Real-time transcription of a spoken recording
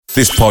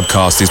This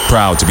podcast is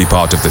proud to be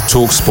part of the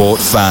TalkSport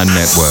Fan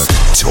Network.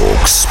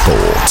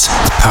 TalkSport.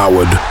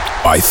 Powered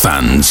by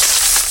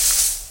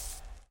fans.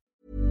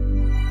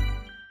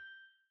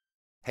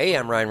 Hey,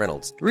 I'm Ryan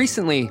Reynolds.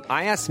 Recently,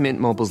 I asked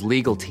Mint Mobile's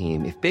legal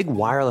team if big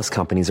wireless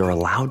companies are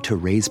allowed to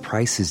raise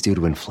prices due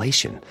to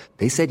inflation.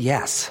 They said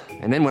yes.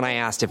 And then when I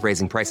asked if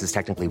raising prices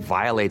technically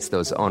violates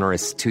those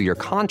onerous two-year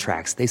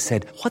contracts, they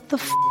said, "What the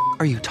f***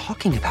 are you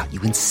talking about,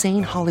 you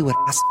insane Hollywood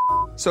ass?"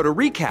 So to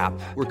recap,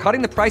 we're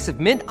cutting the price of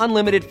Mint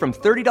Unlimited from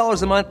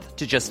 $30 a month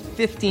to just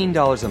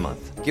 $15 a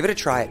month. Give it a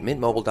try at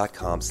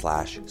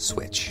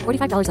mintmobile.com/switch.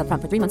 $45 up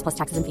front for 3 months plus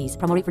taxes and fees.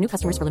 Promo rate for new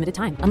customers for limited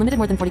time. Unlimited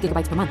more than 40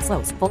 gigabytes per month.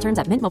 Slows full terms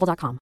at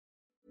mintmobile.com.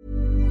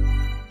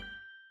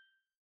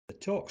 The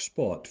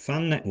TalkSport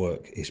Fan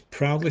Network is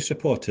proudly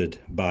supported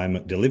by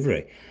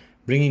McDelivery,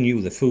 bringing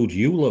you the food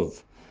you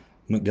love.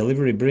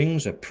 McDelivery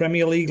brings a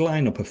Premier League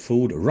lineup of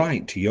food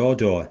right to your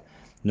door.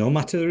 No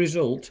matter the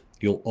result,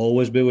 you'll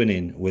always be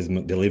winning with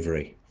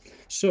McDelivery.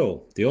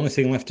 So, the only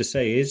thing left to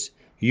say is,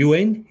 you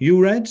in,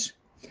 you Reds?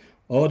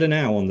 Order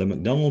now on the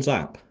McDonald's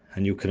app,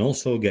 and you can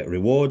also get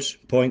rewards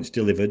points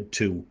delivered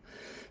too.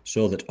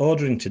 So that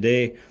ordering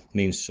today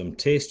means some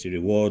tasty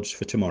rewards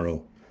for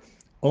tomorrow.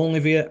 Only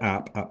via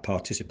app at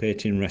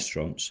participating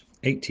restaurants.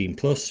 18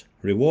 plus,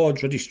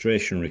 rewards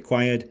registration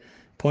required,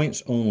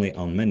 points only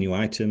on menu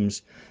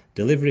items,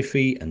 delivery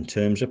fee and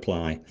terms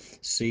apply.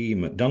 See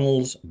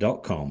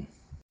mcdonalds.com.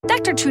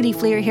 Dr. Trudy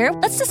Fleer here.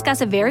 Let's discuss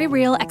a very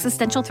real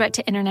existential threat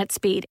to internet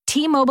speed.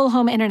 T-Mobile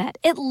Home Internet.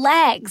 It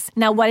lags.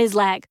 Now, what is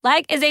lag?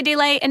 Lag is a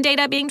delay in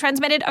data being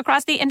transmitted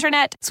across the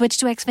internet. Switch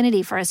to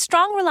Xfinity for a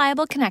strong,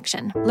 reliable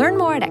connection. Learn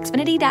more at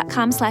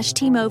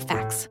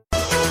xfinity.com/TMoveFax.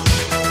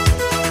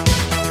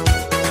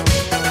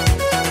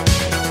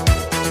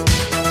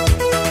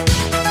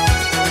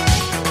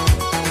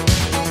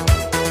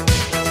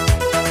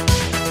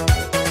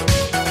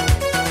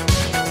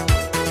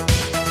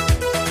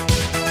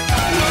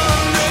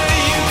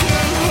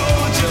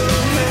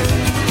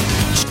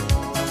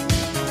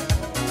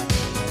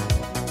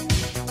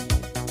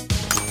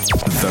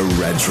 The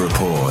Reds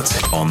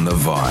Report on The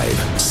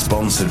Vibe.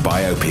 Sponsored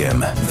by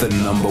Opium, the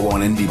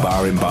 #1 indie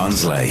bar in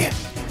Barnsley.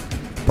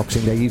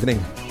 Boxing Day evening.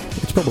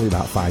 It's probably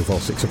about 5 or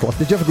 6 o'clock.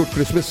 Did you have a good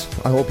Christmas?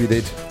 I hope you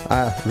did.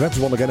 Reds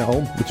won again at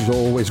home, which is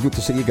always good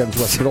to see against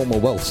West Brom.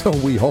 Well, so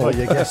we hope. Well,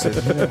 you're guessing.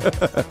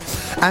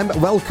 And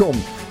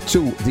welcome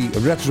to the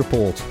Reds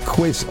Report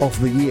Quiz of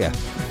the Year.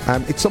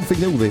 It's something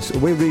new, this.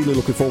 We're really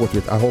looking forward to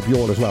it. I hope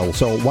you're as well.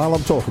 So while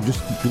I'm talking, just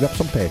grab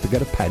some paper,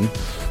 get a pen,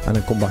 and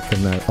then come back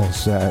and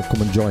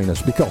come and join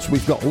us. Because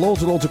we've got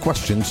loads and loads of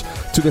questions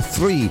to the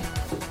three,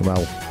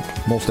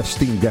 most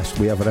esteemed guests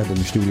we ever had in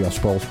the studio, I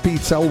suppose.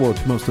 Pete Selwood.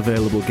 Most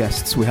available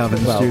guests we have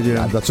in the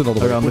studio. That's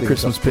another around the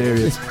Christmas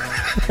period.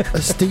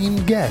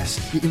 Esteemed guest.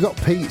 You've got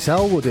Pete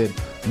Selwood in.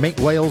 Mick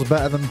Wales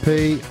better than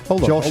Pete.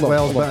 Josh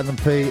Wales better than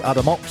Pete.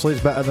 Adam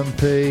Oxley's better than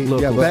Pete.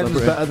 Ben's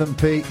better than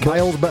Pete.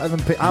 Kyle's better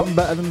than Pete. I'm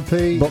better than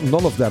Pete. But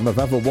none of them have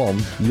ever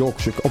won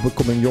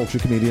up-and-coming Yorkshire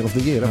Comedian of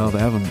the Year. No, they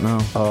haven't,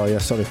 no. Oh, yeah,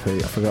 sorry,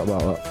 Pete. I forgot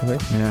about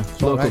that. Yeah.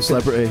 Local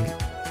celebrity.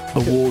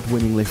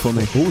 Award-winningly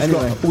funny.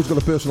 Who's got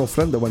a personal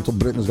friend that went on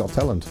Britain's Got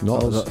Talent?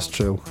 No, that's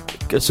true.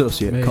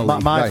 Associate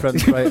colleague. My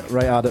friend's right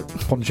hard at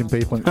punching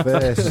people in the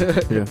face.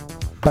 Yeah.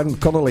 Ben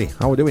Connolly,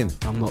 how are we doing?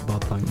 I'm not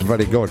bad, thank you.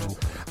 Very good.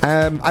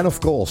 And of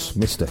course,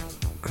 Mr.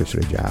 Chris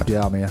Ridyard.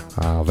 Yeah, I'm here.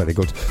 Very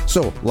good.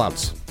 So,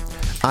 lads,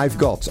 I've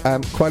got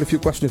quite a few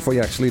questions for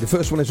you, actually. The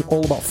first one is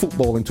all about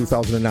football in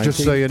 2019.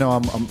 Just so you know,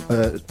 I'm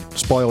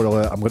spoiler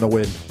alert, I'm going to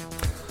win.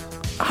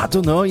 I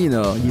don't know,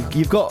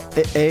 you've got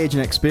age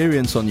and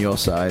experience on your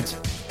side.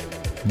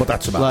 But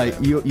that's about it.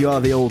 You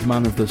are the old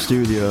man of the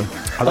studio.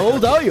 How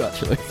old are you,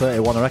 actually?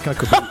 31. I reckon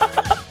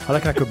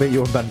I could beat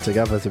you and Ben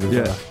together, to be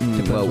fair.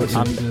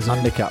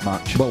 Handicap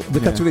match. Well, the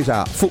categories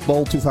are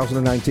football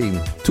 2019,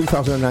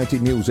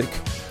 2019 music,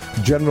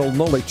 general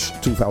knowledge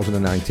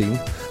 2019.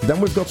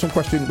 Then we've got some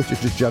questions which is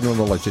just general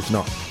knowledge, it's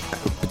not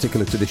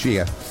particular to this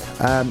year.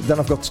 Then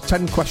I've got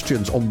 10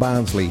 questions on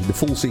Barnsley, the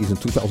full season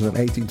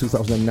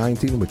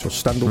 2018-2019, which was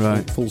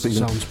stand-up full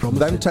season. Sounds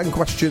promising. Then 10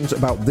 questions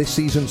about this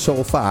season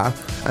so far,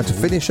 and to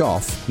finish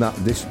off, now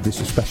this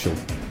is special.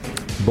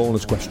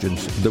 Bonus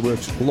questions. There were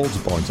loads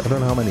of points. I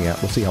don't know how many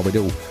yet. We'll see how we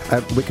do.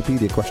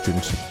 Wikipedia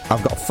questions.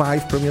 I've got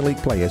 5 Premier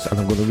League players, and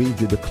I'm going to read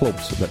you the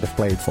clubs that they've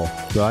played for.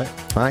 Right?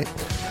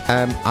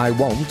 I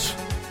want,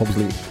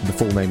 obviously, the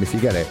full name if you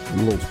get it.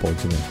 Loads of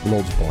points in there.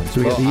 Loads of points.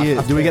 Do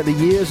we get the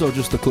years or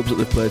just the clubs that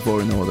they've played for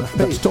in order?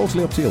 That's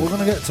totally up to you. We're going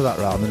to get to that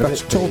round.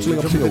 That's totally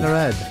up to you. In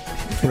her head.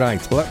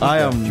 Right.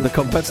 Well, the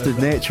competitive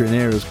nature in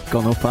here has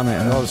gone up, hasn't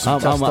it?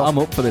 I'm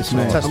up for this,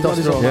 mate.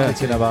 Testosterone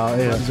kicking about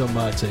here. He's on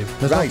my team.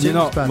 You're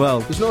not.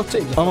 Well, there's no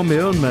team. I'm on my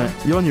own, mate.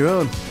 You're on your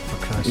own.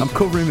 I'm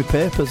covering my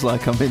papers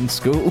like I'm in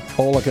school.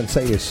 All I can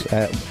say is,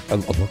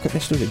 look at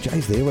this student.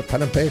 Jay's there with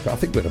pen and paper. I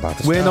think we're about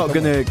to start. We're not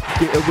going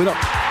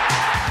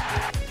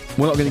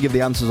to give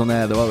the answers on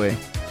air, though, are we?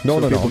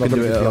 No. Can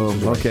do it at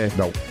home. Okay.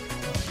 No.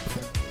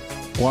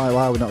 Why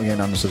are we not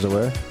getting answers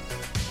away?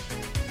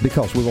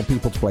 Because we want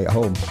people to play at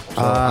home.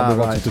 So, and we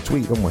wanted to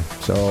tweet, don't we?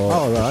 So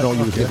there's no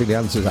use giving the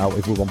answers out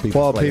if we want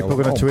people to play at home.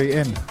 What are people going to tweet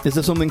in? Is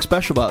there something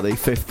special about the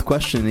fifth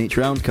question in each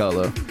round,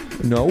 Carlo?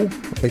 No,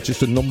 it's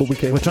just a number we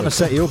came We're up trying with. to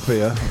set you up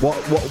here.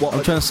 What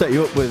I'm trying to set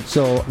you up with.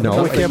 So,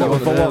 no. We came up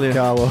with for what,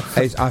 Carlo?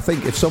 I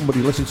think if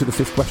somebody listens to the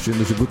fifth question,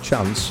 there's a good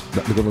chance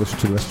that they're going to listen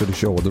to the rest of the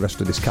show or the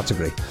rest of this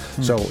category.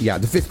 So, yeah,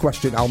 the fifth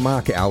question, I'll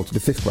mark it out. The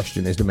fifth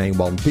question is the main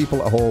one.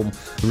 People at home,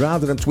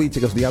 rather than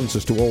tweeting us the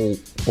answers to all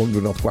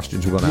 100 odd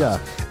questions we're going to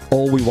ask,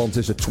 all we want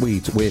is a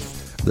tweet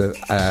with the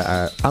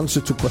answer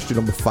to question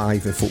number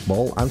 5 in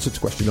football, answer to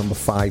question number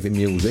 5 in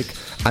music,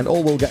 and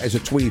all we'll get is a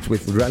tweet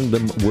with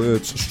random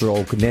words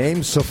stroke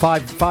names. So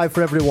five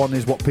for everyone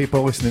is what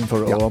people are listening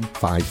for at home.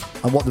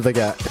 5. And what do they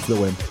get if they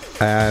win?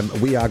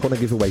 We are going to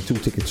give away 2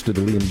 tickets to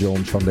the Liam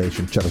Jones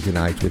Foundation charity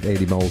night with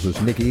Adi Moses,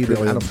 Nicky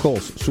Eden, and of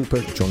course Super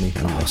Johnny.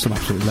 That's an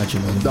absolute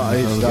legend.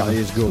 That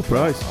is good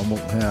price.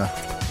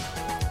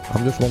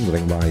 I'm just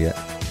wondering why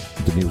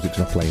the music's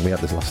not playing. We had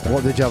this last time.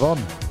 What did you have on?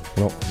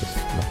 No, it's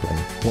not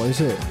playing. What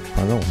is it?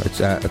 I know, it's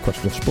a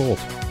question of sport.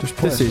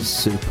 This is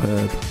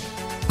superb.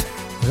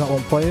 Is that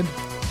one playing?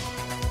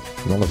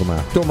 None of them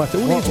are. Don't matter.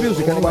 Who needs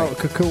music what anyway? About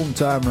Cocoon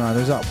Time Ride,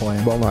 is that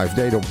playing? Well, no, if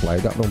they don't play,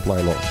 that don't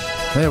play a lot.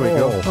 There we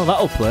go. Oh,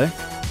 that'll play.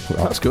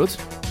 That's good.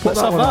 Let's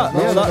have that.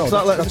 Yeah,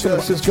 that's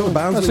good.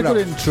 That's a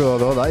good intro,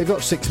 though. That you've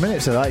got 6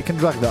 minutes of that. You can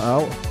drag that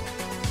out.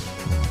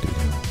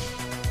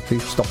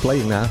 Stop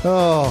playing now.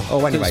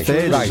 Oh, anyway,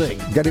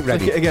 right, get it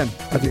ready. Again.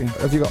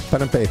 Have you got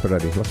pen and paper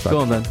ready? Let's go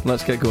on then,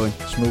 let's get going.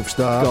 Smooth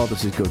start. God,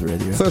 this is good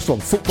radio. First one,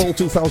 Football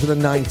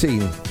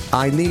 2019.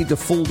 I need a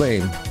full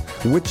name.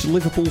 Which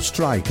Liverpool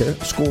striker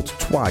scored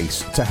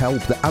twice to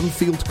help the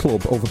Anfield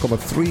club overcome a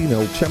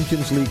 3-0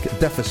 Champions League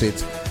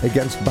deficit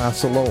against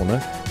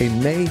Barcelona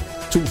in May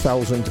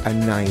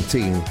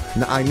 2019?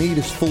 Now, I need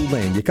his full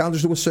name. You can't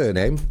just do a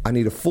surname. I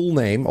need a full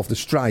name of the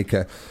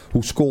striker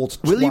who scored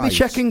twice. Will you be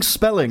checking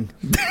spelling?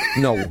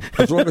 No,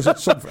 as long as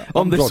it's something.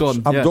 On this Dutch.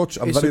 one. I'm Yeah. Dutch.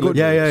 I'm It's very a good,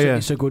 literal.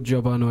 It's a good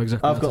job. I know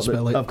exactly how to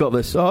spell it. I've got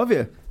this. Oh, have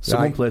you?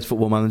 Someone Right. plays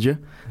Football Manager.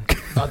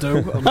 I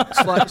do.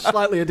 I'm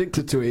slightly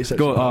addicted to it.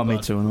 Go on. Me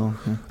too and all.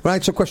 Yeah.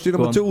 Right, so question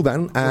number 2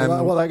 then.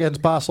 What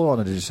against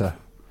Barcelona, did you say?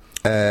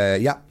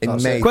 Yeah,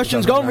 in May.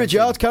 Question's gone,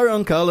 Richard. Carry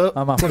on, Carlo.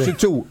 I'm happy. Question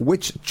 2.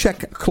 Which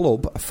Czech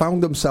club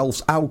found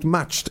themselves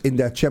outmatched in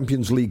their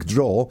Champions League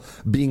draw,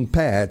 being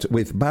paired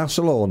with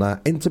Barcelona,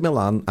 Inter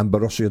Milan and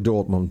Borussia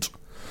Dortmund?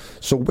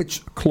 So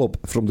which club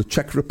from the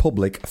Czech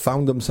Republic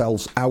found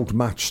themselves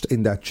outmatched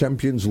in their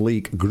Champions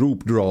League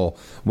group draw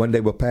when they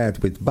were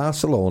paired with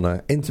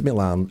Barcelona, Inter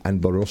Milan and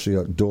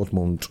Borussia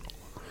Dortmund?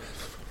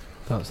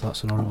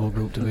 That's an horrible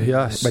group to be.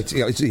 Yes.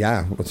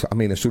 I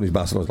mean, as soon as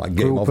Barcelona's like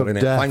game Group over, of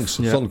innit? death. Thanks,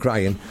 Yeah. son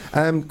crying.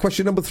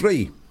 Question number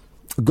 3.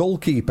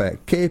 Goalkeeper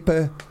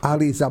Kepa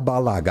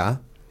Arrizabalaga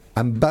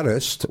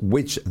embarrassed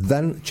which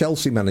then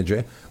Chelsea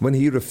manager when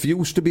he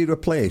refused to be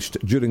replaced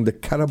during the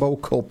Carabao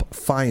Cup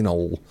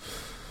final?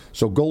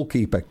 So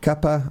goalkeeper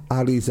Kepa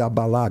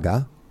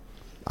Arrizabalaga,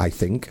 I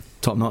think.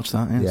 Top notch,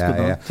 that. Yeah.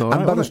 It's good, man.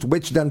 Embarrassed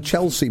which then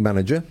Chelsea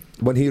manager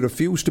when he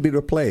refused to be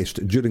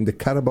replaced during the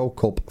Carabao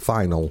Cup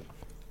final?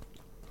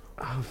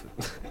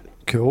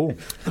 Cool.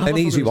 An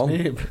easy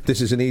one.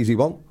 This is an easy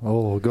one.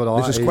 Oh, good.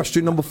 This is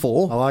question number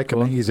 4. I like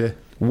them easy.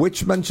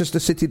 Which Manchester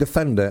City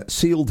defender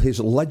sealed his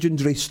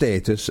legendary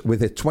status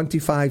with a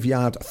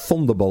 25-yard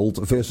thunderbolt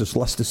versus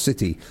Leicester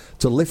City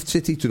to lift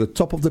City to the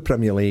top of the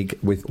Premier League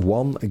with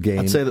one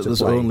game I'd say that to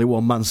there's play? only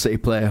one Man City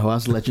player who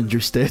has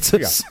legendary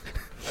status.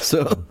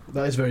 So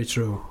That is very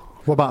true.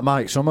 What about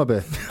Mike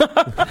Summerby?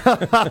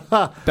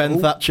 Ben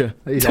Thatcher.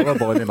 He's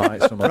horrible, isn't he, Mike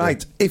Summerby?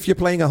 Right, if you're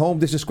playing at home,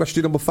 this is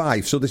question number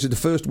 5. So this is the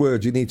first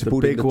word you need to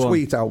put in the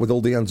tweet out with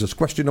all the answers.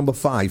 Question number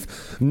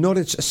 5.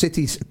 Norwich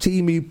City's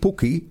Teemu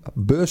Pukki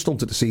burst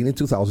onto the scene in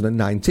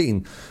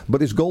 2019,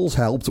 but his goals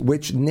helped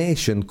which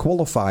nation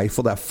qualify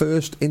for their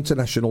first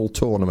international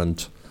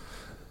tournament?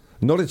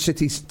 Norwich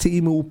City's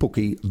Teemu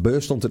Pukki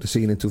burst onto the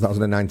scene in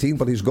 2019,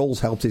 but his goals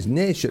helped his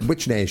nation,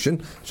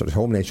 his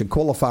home nation,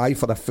 qualify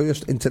for their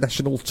first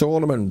international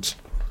tournament.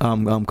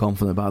 I'm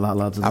confident about that,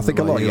 lads. I think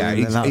a lot, yeah.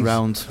 In that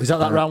round. Is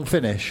that round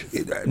finish?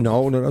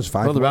 No, that's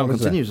 5. Well, the round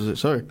continues, is it?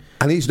 Sorry.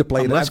 And he's the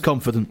player. I'm less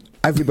confident.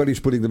 Everybody's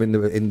putting them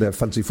in the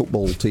fancy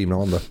football team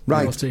now, aren't they?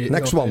 Right,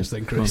 next one.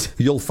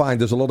 You'll find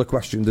there's a lot of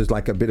questions. There's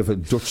like a bit of a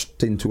Dutch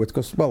tint to it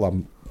because, well,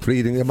 I'm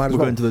reading it. Might as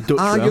well. Going to the Dutch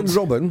Arjen rounds.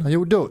 Robben. Are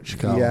you Dutch,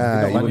 Carl?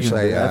 Yeah, you would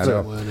say.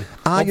 Arjen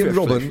Obviously.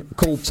 Robben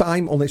called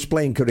time on his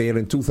playing career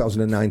in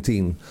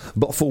 2019,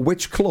 but for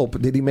which club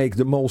did he make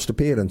the most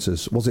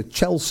appearances? Was it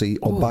Chelsea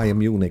or Bayern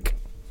Munich?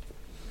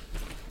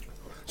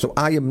 So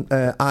Arjen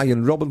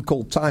Robben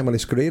called time on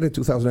his career in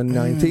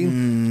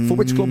 2019. For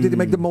which club did he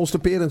make the most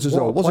appearances?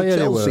 Was it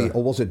Chelsea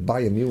or was it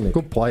Bayern Munich?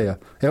 Good player.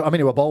 I mean,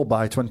 he was bowled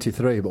by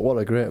 23, but what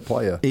a great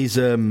player. He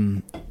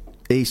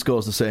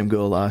scores the same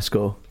goal that I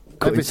score.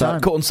 Every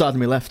time. Cut inside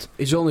me left.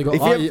 He's only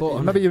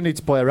got maybe you need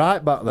to play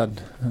right back then.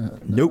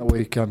 Nope.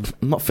 Weekend.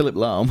 I'm not Philip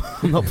Lahm.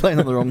 I'm not playing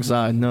on the wrong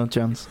side. No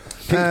chance.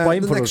 Pete's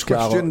playing for next us,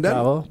 question,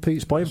 Carlo.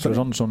 Pete's playing for us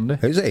on Sunday.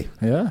 Is he?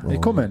 Yeah, he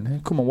come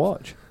and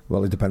watch.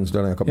 Well, it depends,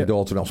 don't it? I've got my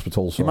daughter in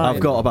hospital, so I've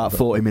got about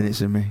 40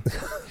 minutes in me.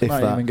 If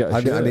that. Even get a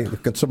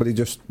shirt. Could somebody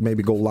just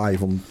maybe go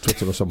live on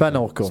Twitter or something? Ben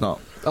will come.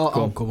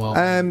 Come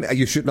on.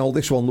 You should know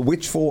this one.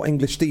 Which 4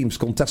 English teams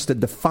contested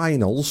the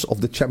finals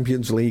of the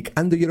Champions League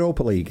and the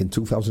Europa League in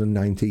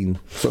 2019?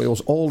 So it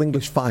was all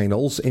English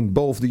finals in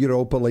both the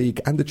Europa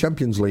League and the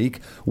Champions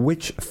League.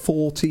 Which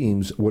 4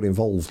 teams were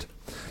involved?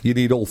 You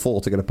need all 4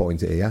 to get a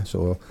point here, yeah?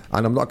 So,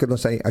 and I'm not going to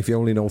say if you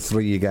only know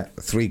 3, you get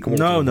 3 quarters.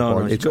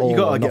 No. It's you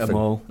got to get nothing. them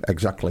all.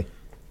 Exactly.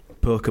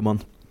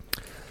 Pokemon.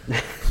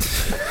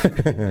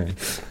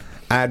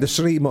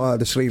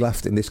 The 3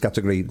 left in this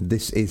category.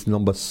 This is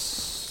number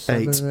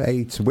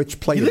 8. Which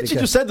player? You literally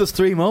just said there's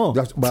 3 more.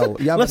 Well,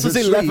 yeah, Unless but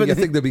there's 3, 11. you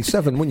think there'd be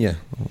 7, wouldn't you?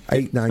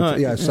 8, 9, Right.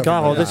 yeah, 7.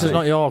 Carlo, this 8. is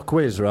not your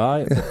quiz,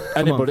 right?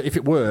 Anybody, if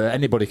it were,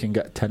 anybody can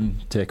get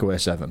 10, take away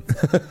 7.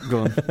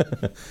 Go on.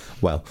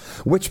 Well,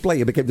 which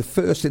player became the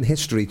first in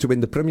history to win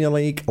the Premier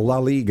League, La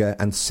Liga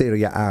and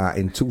Serie A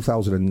in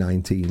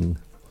 2019?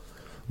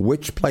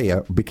 Which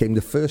player became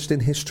the first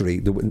in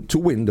history to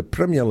win the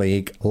Premier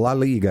League, La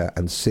Liga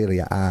and Serie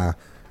A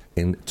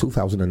in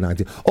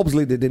 2019?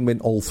 Obviously, they didn't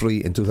win all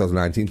 3 in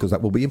 2019 because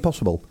that will be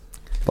impossible.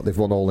 But they've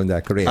won all in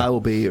their career. I will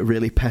be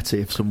really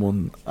petty if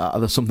someone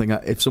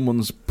if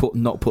someone's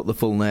not put the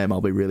full name. I'll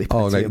be really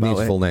petty about it.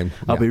 Needs full name.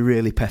 I'll be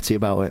really petty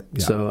about it.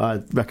 Yeah. So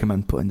I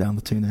recommend putting down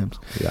the 2 names.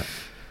 Yeah.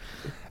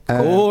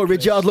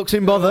 Richard looks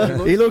in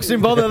bother. He looks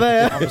in bother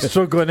there. I'm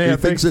struggling here. He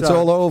thinks it's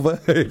all over.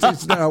 It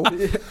is now.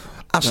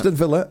 Aston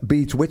Villa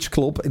beat which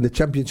club in the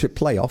Championship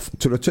playoff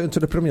to return to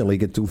the Premier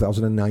League in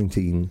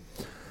 2019?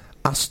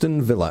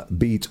 Aston Villa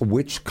beat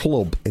which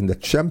club in the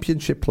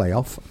Championship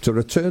playoff to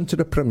return to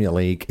the Premier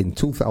League in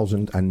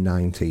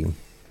 2019?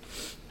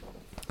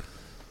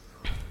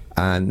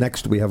 And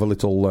next we have a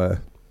little, a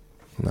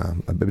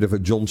bit of a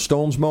John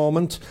Stones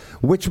moment.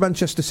 Which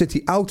Manchester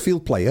City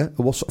outfield player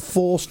was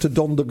forced to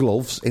don the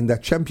gloves in their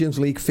Champions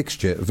League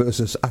fixture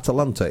versus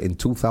Atalanta in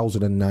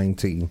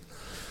 2019?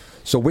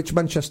 So which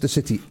Manchester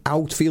City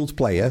outfield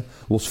player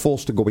was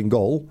forced to go in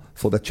goal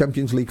for the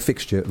Champions League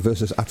fixture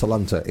versus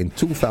Atalanta in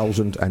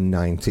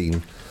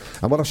 2019?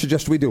 And what I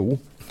suggest we do,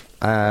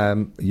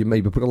 you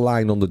maybe put a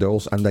line on the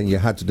doors and then you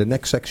had the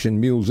next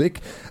section music,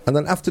 and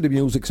then after the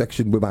music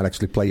section we might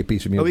actually play a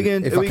piece of music. Are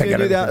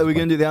we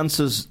going to do the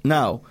answers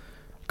now?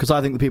 Because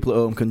I think the people at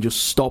home can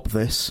just stop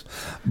this,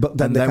 but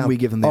then we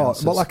give them the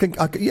answers. Well,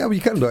 yeah,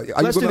 we can do it.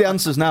 Let's do the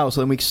answers now,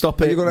 so then we can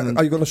stop it.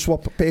 Are you going to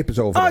swap papers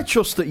over? I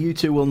trust that you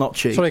two will not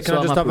cheat. Sorry, can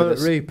I just have a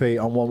repeat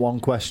on one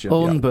question?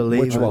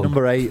 Unbelievable. Which one?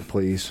 Number 8,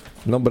 please.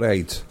 Number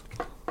 8.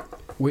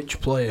 Which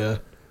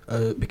player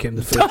became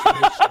the first in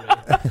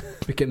history?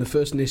 Became the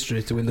first in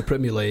history to win the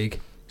Premier League,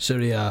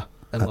 Serie A,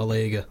 and La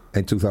Liga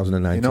in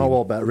 2019. You know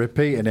what? But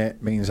repeating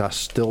it means I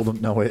still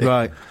don't know it.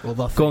 Right.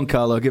 Well, go on,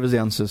 Carlo. Give us the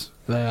answers.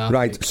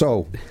 Right.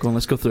 So go on.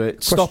 Let's go through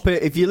it. Stop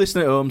it. If you're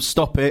listening at home,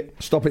 stop it.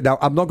 Stop it now.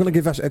 I'm not going to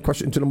give us a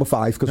question to number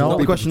 5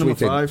 because question number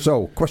 5.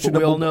 So question.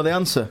 We all know the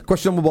answer.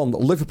 Question number 1.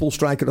 Liverpool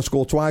striker that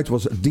scored twice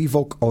was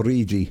Divock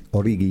Origi.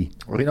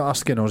 Are you not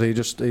asking us? Are you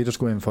just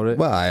going for it?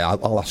 Well,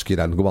 I'll ask you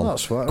then. Go on.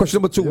 That's fine. Question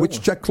number 2.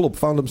 Which Czech club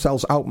found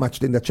themselves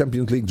outmatched in their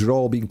Champions League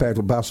draw, being paired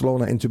with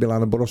Barcelona, Inter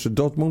Milan, and Borussia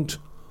Dortmund?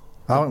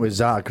 I went with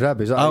Zagreb.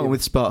 Is that? I went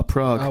with Sparta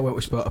Prague. I went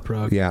with Sparta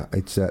Prague. Yeah,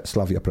 it's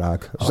Slavia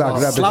Prague.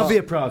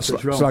 Slavia Prague.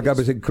 Zagreb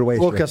is in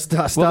Croatia. Look,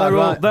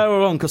 they were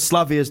wrong because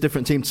Slavia is a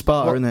different team to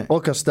Sparta, isn't it?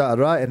 Look, I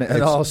started right in it.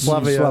 It's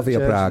Slavia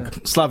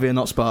Prague. Slavia,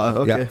 not Sparta.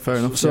 Okay, fair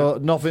enough. So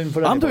nothing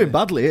for anybody. I'm doing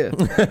badly here.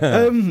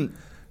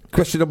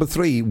 Question number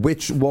 3.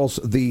 Which was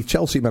the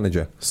Chelsea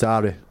manager?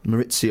 Sarri.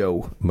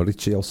 Maurizio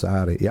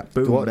Sarri, yeah.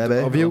 Boom, baby.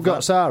 Have you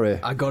got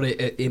Sarri? I got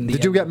it in the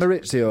Did you get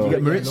Maurizio? You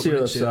get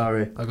Maurizio,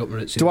 Sarri. I got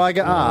Maurizio. Do I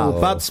get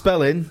half? Bad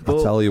spelling.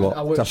 I'll tell you what.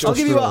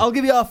 I'll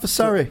give you half for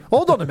Sarri.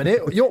 Hold on a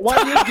minute. Why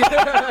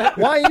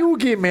are you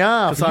giving me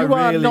half? You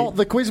are not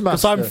the quizmaster.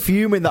 Because I'm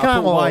fuming that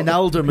I put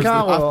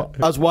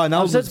Wijnaldum as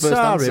Wijnaldum's first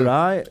Sarri, answer.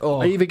 Right?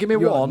 Either give me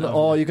one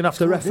or you're going to have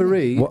to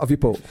referee. What have you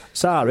put?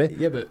 Sarri.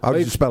 Yeah, but how do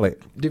you spell it?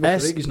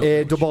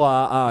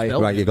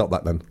 SARRI. Right, you got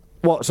that then.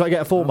 What? So I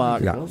get a full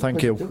mark? Yeah.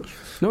 Thank you.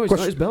 No, it's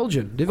not. It's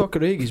Belgian. Divock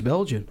Origi's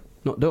Belgian,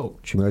 not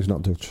Dutch. No, he's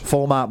not Dutch.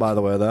 Full mark, by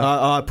the way. There.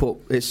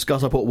 It's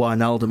because I put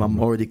Wijnaldum. I'm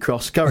already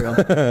cross. Carry on.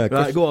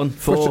 Right, go on.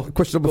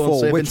 Question number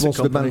 4. Which was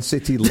the Man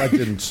City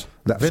legend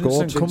that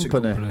Vincent scored?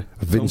 Kompany.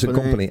 Vincent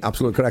Kompany.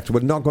 Absolutely correct.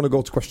 We're not going to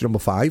go to question number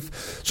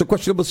 5. So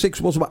question number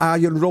 6 was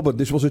Arjen Robben.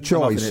 This was a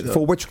choice.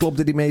 For which club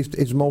did he make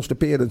his most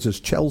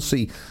appearances?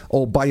 Chelsea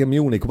or Bayern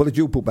Munich? What did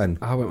you put, Ben?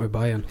 I went with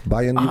Bayern.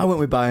 I went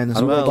with Bayern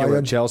as well. He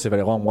went Chelsea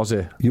very long, was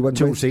he? You went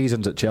 2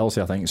 seasons at Chelsea,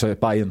 I think. So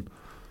Bayern.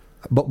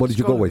 But what did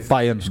you go with?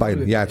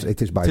 Bayern. Yeah,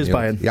 it is Bayern. It is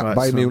Bayern. Yeah, right,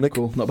 Bayern Munich.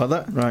 Cool. Not bad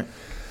that. Right.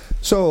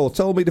 So,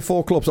 tell me the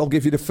 4 clubs. I'll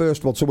give you the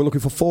first one. So, we're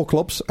looking for 4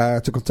 clubs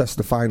to contest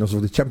the finals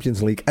of the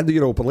Champions League and the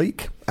Europa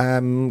League.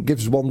 Give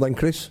us one then,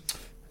 Chris.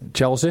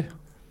 Chelsea.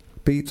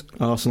 Pete.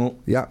 Arsenal.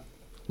 Yeah.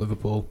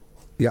 Liverpool.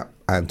 Yeah.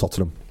 And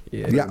Tottenham.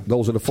 Yeah,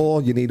 those are the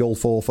 4. You need all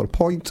 4 for a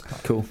point.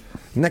 Cool.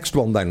 Next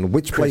one then.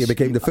 Which player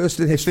became the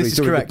first in history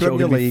to win the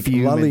Premier League,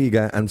 La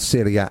Liga and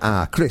Serie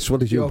A? Chris,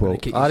 what did you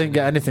put? I didn't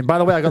get anything. By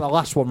the way, I got the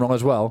last one wrong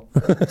as well.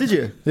 Did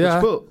you? Yeah.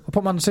 What you put? I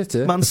put Man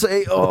City. Man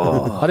City.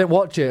 Oh. I didn't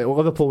watch it.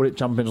 Liverpool were in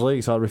Champions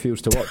League, so I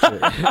refused to watch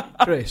it.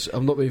 Chris,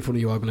 I'm not being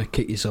funny. You are going to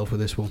kick yourself with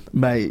this one.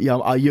 Mate,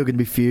 you're going to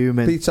be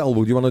fuming. Pete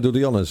Elwood, you want to do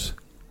the honours?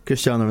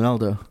 Cristiano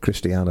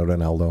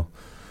Ronaldo.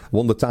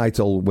 Won the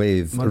title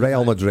with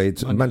Real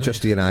Madrid,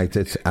 Manchester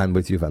United, and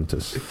with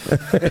Juventus.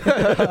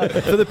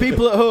 For the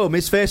people at home,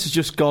 his face has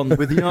just gone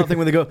with, you know, that thing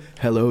when they go,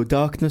 "Hello,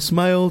 darkness,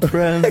 my old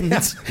friend."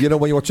 You know,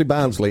 when you're watching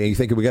Barnsley and you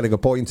think we're getting a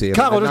point here.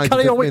 Can't just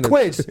carry on with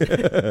quiz.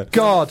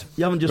 God.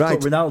 You haven't just put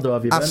Ronaldo,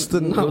 have you, Ben?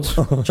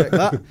 Check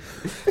that.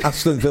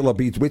 Aston Villa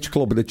beat which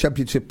club in the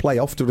Championship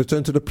playoff to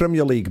return to the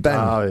Premier League,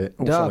 Ben?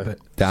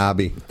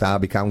 Derby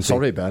County.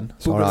 Sorry, Ben.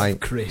 It's all right.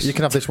 Chris. You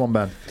can have this one,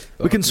 Ben.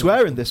 We can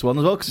swear in this one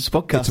as well because it's a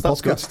podcast. It's a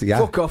podcast, yeah.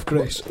 Fuck off,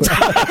 Chris.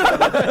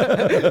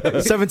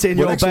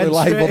 17-year-old Ben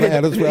live on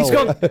there as well.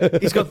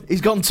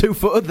 He's gone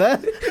 2-footed there.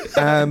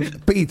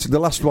 Pete, the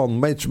last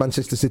one. Which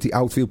Manchester City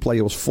outfield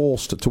player was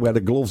forced to wear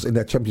the gloves in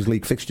their Champions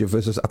League fixture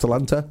versus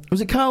Atalanta?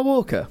 Was it Kyle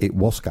Walker? It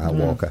was Kyle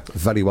Walker.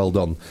 Very well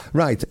done.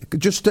 Right,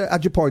 just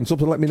add your points up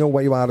and let me know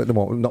where you are at the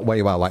moment. Not where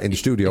you are, like in the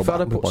studio. If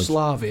I'd have put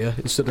Slavia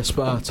instead of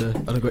Sparta,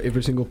 I'd have got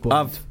every single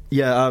point.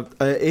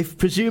 If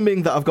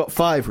presuming that I've got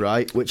 5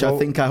 right, which I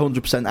think I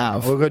 100%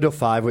 have. We're going to do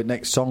 5 with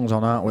next songs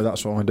on, aren't we?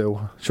 That's what we do.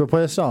 Should we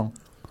play a song?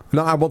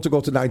 No, I want to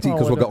go to 19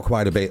 because we've got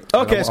quite a bit.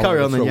 Okay, let's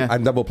carry on then, yeah.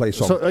 And then we'll play a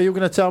song. So are you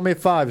going to tell me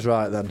if 5's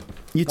right then?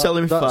 You tell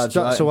him if 5's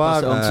right. That's what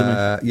I've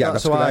got. Yeah,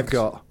 that's what I've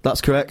got.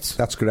 That's correct.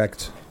 That's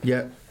correct.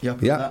 Yeah.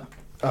 Yeah.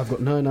 I've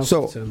got 9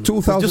 So,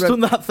 2000. I've just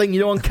done that thing,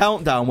 you know, on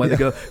Countdown where they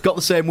go, got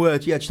the same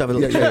word. Yeah, just have a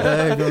look.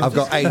 I've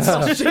got 8.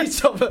 I've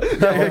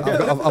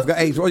got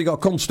 8. Oh, you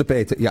got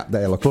constipated. Yeah,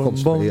 there, look.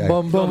 Really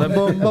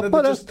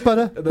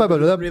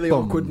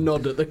awkward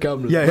nod at the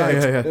camera.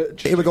 Yeah.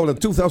 Here we go then.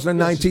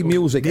 2019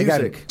 music.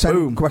 Again,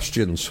 10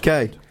 questions.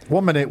 Okay.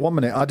 1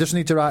 minute. I just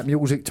need to write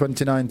music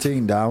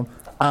 2019 down.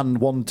 And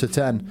 1 to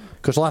 10,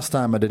 because last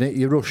time I did it,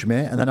 you rushed me,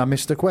 and then I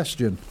missed a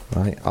question.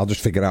 Right, I'll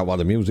just figure out why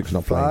the music's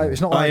not playing.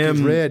 It's not like it's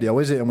radio,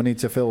 is it? And we need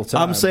to fill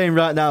time. I'm saying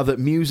right now that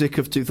music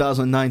of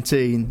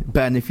 2019,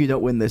 Ben, if you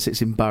don't win this,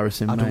 it's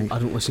embarrassing, mate. I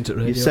don't listen to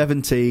radio. You're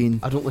 17.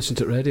 I don't listen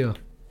to radio.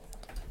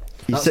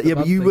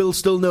 But you will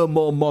still know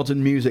more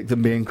modern music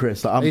than me and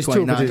Chris. Like, I'm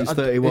 29, he's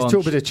 31. He's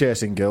too busy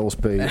chasing girls,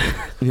 Pete.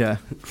 Yeah.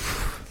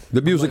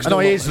 The music's still...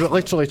 No, he's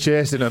literally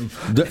chasing them.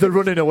 They're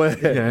running away.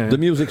 Yeah. The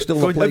music's still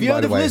not playing,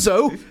 by the way. Have you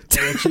heard of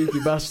Lizzo? Cheeky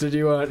bastard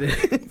you are.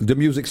 The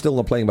music's still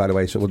not playing, by the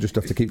way, so we'll just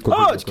have to keep...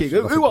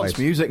 Who wants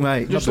music,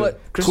 mate? Just let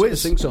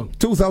Chris sing song.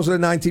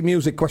 2019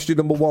 music, question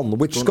number 1.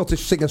 Which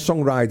Scottish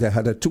singer-songwriter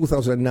had a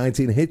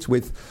 2019 hit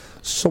with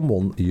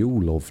Someone You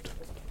Loved?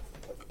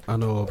 I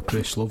know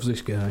Chris loves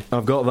this guy.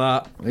 I've got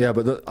that. Yeah,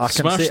 but I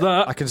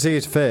can see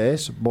his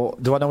face,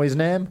 but do I know his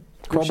name?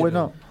 Probably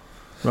not.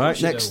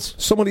 Right,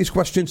 next. Some of these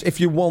questions, if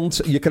you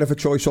want, you can have a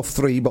choice of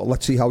 3, but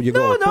let's see how you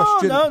go. No,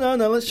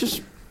 let's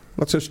just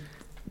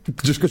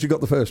because you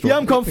got the first one. Yeah,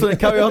 I'm confident.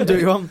 Carry on, do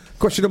you want?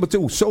 Question number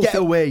 2. Get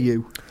away,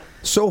 you.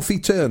 Sophie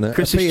Turner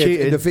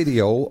appeared in the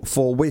video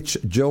for which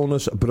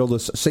Jonas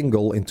Brothers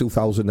single in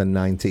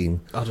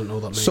 2019? I don't know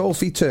what that means.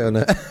 Sophie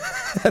Turner...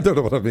 I don't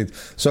know what that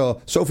means.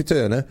 So, Sophie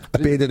Turner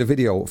appeared in a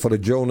video for the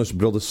Jonas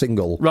Brothers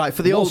single. Right,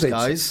 for the old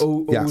guys.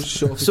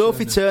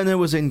 Sophie Turner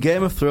was in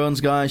Game of Thrones,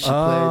 guys. She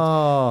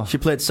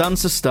played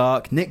Sansa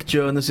Stark. Nick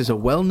Jonas is a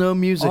well-known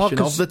musician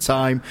of the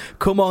time.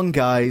 Come on,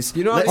 guys.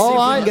 You know, let's see if we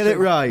can get it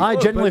right. I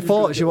genuinely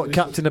thought she was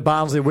captain of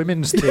Barnsley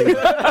women's team.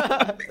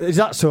 Is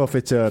that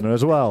Sophie Turner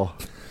as well?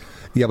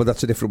 Yeah, but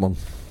that's a different one.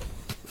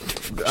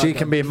 She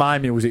can be in my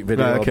music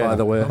video, by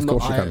the way. Of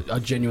course she can. I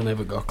genuinely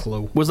haven't got a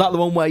clue. Was that the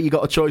one where you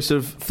got a choice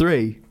of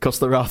 3? Because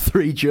there are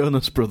 3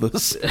 Jonas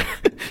Brothers.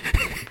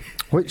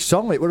 Which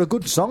song? It were a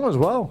good song as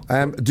well.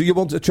 Do you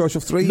want a choice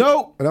of 3?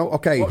 No.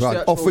 Okay,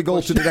 right. Off we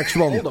go to the next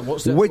one. Hold on,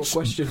 what's the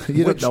question?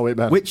 You don't know it,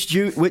 man. Which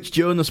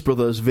Jonas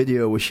Brothers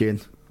video was she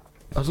in?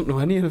 I don't know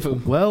any of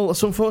them. Well,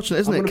 that's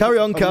unfortunate, isn't it? Carry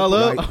on,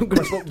 Carlo.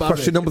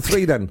 Question number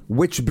 3 then.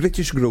 Which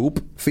British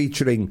group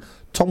featuring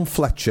Tom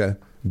Fletcher,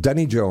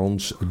 Danny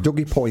Jones,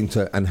 Dougie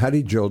Pointer and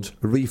Harry Judd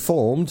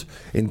reformed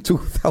in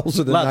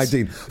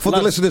 2019? For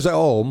the listeners at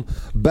home,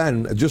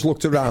 Ben just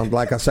looked around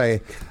like I say...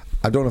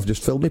 I don't know if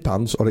just filled my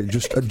pants or it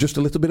just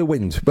a little bit of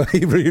wind, but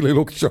he really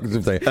looked shocked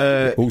as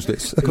if who's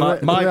this?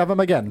 Can we have him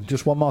again?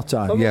 Just one more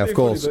time. Yeah, of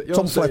course.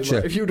 Tom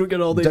Fletcher, if you don't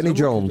get all these, Danny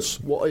Jones,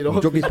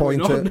 Dougie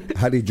Pointer,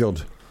 Harry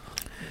Judd.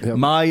 Yep.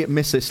 My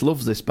missus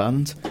loves this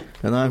band,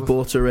 and I've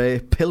bought her a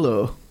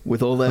pillow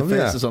with all their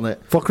faces on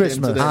it for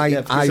Christmas. I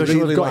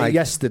really got like it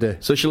yesterday.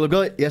 So she'll have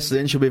got it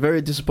yesterday, and she'll be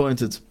very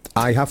disappointed.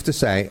 I have to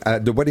say,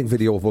 the wedding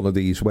video of one of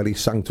these where he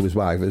sang to his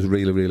wife is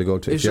really, really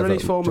good. Is there any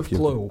form of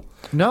clue?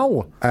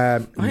 No.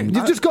 You've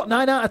just got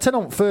 9 out of 10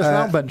 on first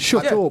round, Ben.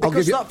 Shut up.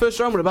 Because that first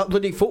round was about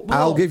bloody football.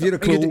 I'll give you the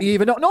clue. You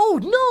even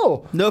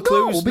no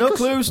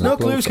clues, no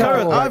clues,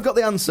 Carol. I've got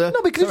the answer.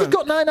 No, because you've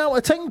got 9 out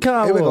of 10,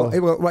 Carl. Here we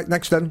go. Right,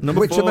 next then.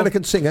 Which 4.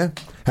 American singer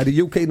had a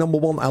UK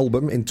 #1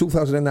 album in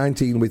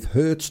 2019 with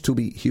Hurts to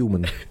Be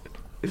Human?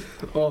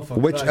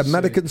 Which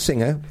American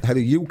singer had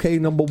a UK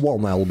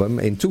 #1 album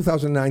in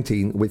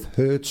 2019 with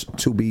Hurts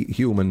to Be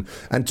Human?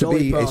 And to Dolly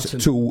be Parton.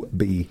 is to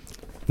be,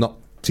 not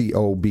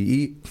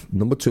TOBE,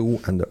 number 2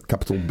 and a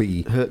capital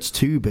B. Hurts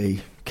to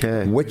be.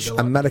 Okay. Which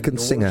American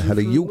singer had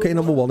a UK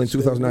 #1 in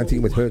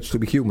 2019 with Hurts to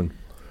Be Human?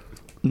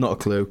 Not a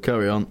clue.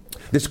 Carry on.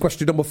 This is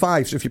question number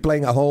 5. So if you're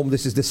playing at home,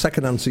 this is the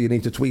second answer you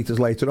need to tweet us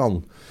later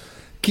on.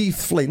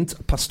 Keith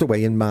Flint passed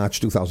away in March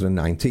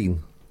 2019.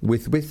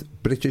 With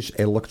British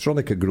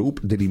electronica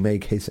group did he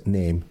make his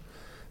name?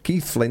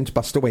 Keith Flint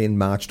passed away in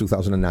March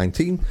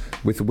 2019.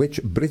 With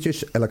which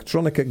British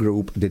electronica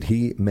group did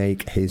he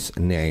make his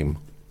name?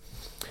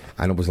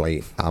 And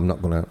obviously, I'm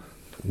not going to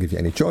give you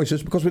any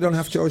choices because we don't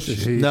have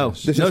choices.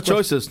 Jesus. No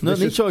choices. No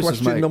need choices,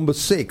 question mate. number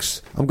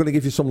 6. I'm going to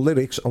give you some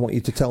lyrics. I want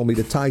you to tell me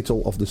the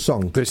title of the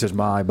song. This is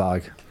my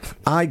bag.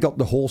 I got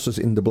the horses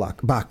in the back.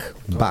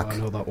 I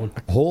know that one.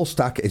 Horse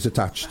tack is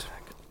attached.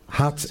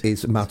 Hat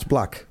is matte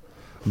black.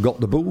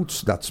 Got the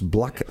boots, that's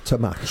black to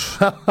match.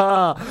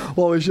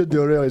 What we should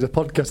do really is a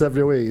podcast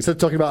every week. Instead of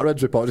talking about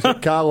Reds Report, just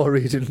get Carlo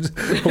reading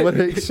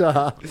lyrics.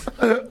 I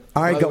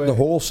got the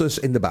horses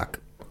in the back.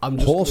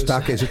 Horse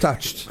tack is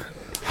attached.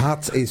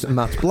 Hat is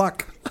matte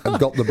black. And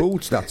got the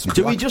boots, that's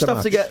Do black we just to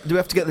have to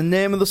match. get the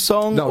name of the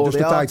song? No, or just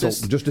the the artist?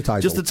 title. Just the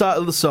title. Just the title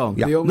of the song.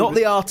 Yeah. Not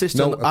the artist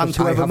No, and because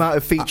whoever I have- might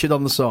have featured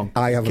on the song.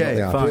 I haven't got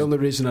the artist. The only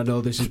reason I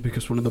know this is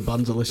because one of the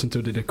bands I listen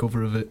to did a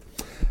cover of it.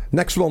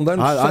 Next one then,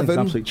 I think 7.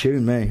 absolute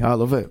tune, me. I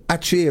love it.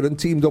 Ed Sheeran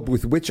teamed up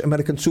with which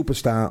American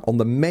superstar on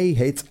the May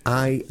hit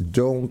I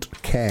Don't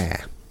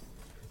Care?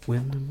 I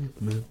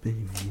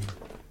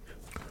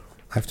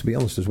have to be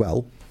honest as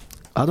well.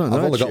 I don't know.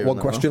 I've only Ed got Sheeran, one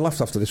though. question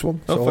left after this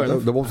one. Oh, So fair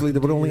enough. there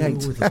were only 8.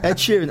 Ed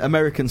Sheeran,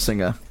 American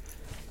singer.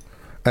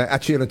 Ed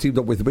Sheeran teamed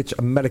up with which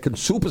American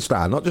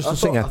superstar, not just I a thought-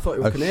 singer, I thought he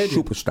was a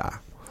Canadian. superstar.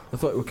 I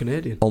thought it were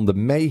Canadian. On the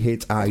May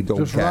hit I Don't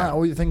Just Care. write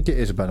what you think it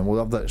is, Ben, and we'll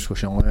have that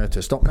discussion later.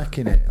 Stop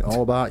making it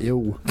all about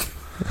you.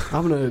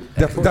 I'm gonna.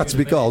 That's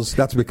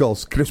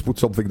because Chris put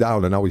something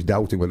down and now he's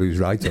doubting whether he's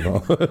right or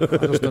not.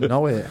 I just don't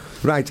know it.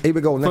 Right, here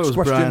we go. Thought it Next was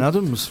question. Bryan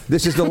Adams.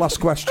 This is the last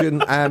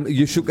question.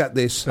 You should get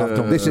this.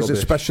 This is rubbish.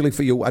 especially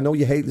for you. I know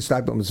you hate this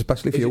type, but it's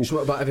especially for Is you. it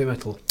something about heavy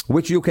metal?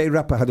 Which UK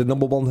rapper had a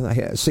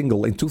 #1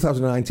 single in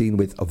 2019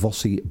 with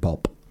Vossi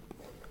Bob?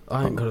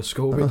 I ain't got a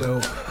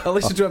Scooby-Doo. I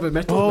listen to heavy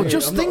metal. Oh, mate.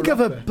 just I'm not think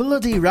of a rapper.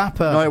 bloody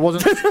rapper. No, it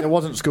wasn't. It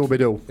wasn't Scooby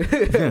Doo.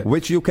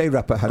 Which UK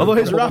rapper had Although a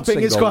his #1 rapping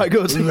is single quite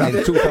good.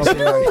 in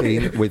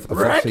 2019 with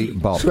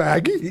Vossi Bob?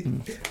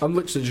 I'm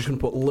literally just going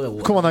to put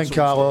Lil. Come on then,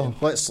 Carlo.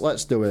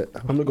 Let's do it.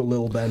 I'm going to go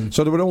Lil Ben.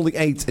 So there were only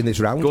 8 in this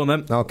round. Go on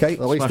then. Okay.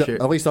 At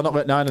least I not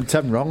get 9 and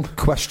 10 wrong.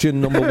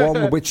 Question number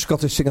 1. Which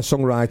Scottish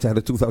singer-songwriter had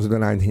a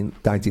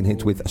 2019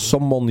 hit with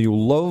Someone You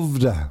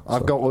Loved?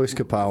 I've got Lewis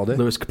Capaldi.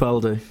 Lewis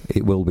Capaldi.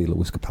 It will be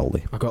Lewis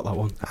Capaldi. I got that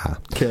one.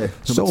 Okay.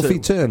 Sophie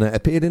Turner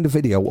appeared in the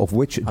video of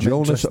which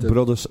Jonas interested.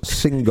 Brothers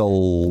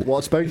single?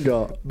 What's Ben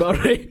got?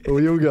 Barry. Who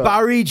you got?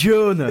 Barry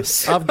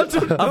Jonas. I've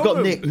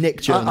got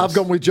Nick Jonas. I've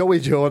gone with Joey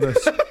Jonas.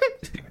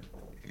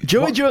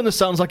 Joey Jonas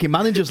sounds like he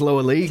manages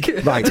lower league.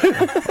 Right.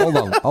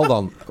 Hold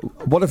on.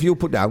 What have you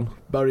put down?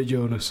 Barry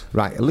Jonas.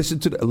 Right. Listen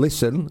to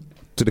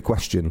the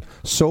question.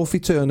 Sophie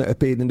Turner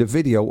appeared in the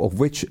video of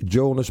which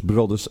Jonas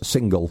Brothers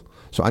single?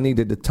 So I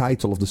needed the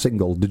title of the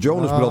single. The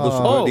Jonas Brothers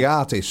were the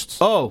artists.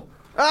 Not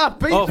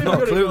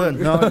a clue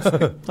then. No, I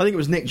think it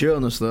was Nick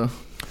Jonas though.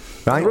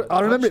 Right. I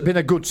remember it being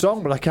a good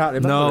song, but I can't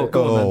remember No, it.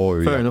 go on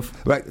then. Fair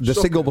enough. Right. The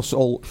single was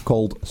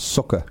called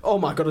Sucker. Oh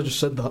my god, I just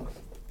said that.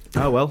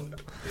 Oh well.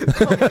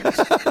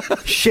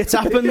 Shit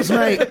happens,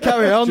 mate.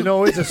 Carry on. Do you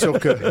know he's a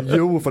sucker?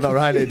 You for not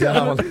writing it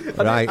down.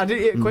 Right. I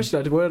didn't get a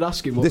question. I weren't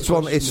asking what This the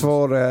one question is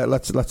was. for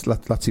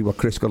let's see what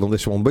Chris got on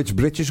this one. Which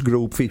British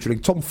group featuring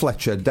Tom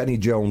Fletcher, Danny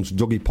Jones,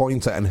 Dougie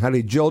Pointer, and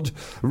Harry Judd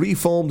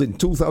reformed in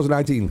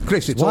 2019?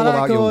 Chris, it's What all I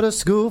about go you. to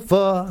school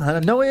for, and I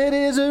know it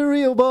is a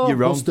real ball. You're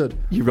wrong. Busted.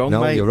 You're wrong,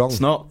 No, mate. you're wrong. It's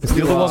not. It's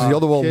the other one. The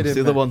other one. Kidding It's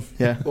the other one.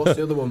 Yeah. What's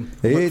the other one?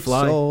 It's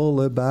McFly.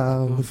 all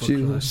about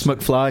you. It's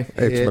McFly.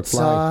 It's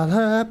McFly.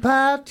 all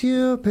about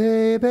you,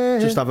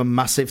 baby. Just have a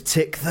massive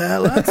tick there,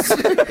 lads.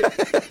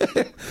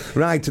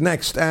 Right,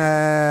 next,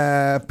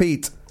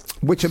 Pete.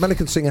 Which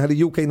American singer had a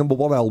UK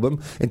 #1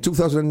 album in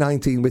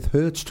 2019 with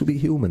Hurts to Be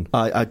Human?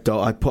 I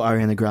don't. I put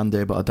Ariana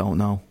Grande, but I don't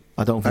know.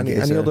 I don't think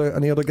Any other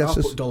I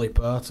guesses? put Dolly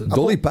Parton.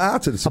 Dolly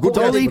Parton. It's a good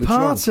Dolly guess, but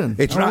Parton.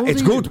 It's wrong.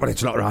 It's good, but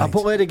it's not right. I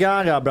put Lady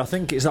Gaga, but I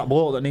think it's that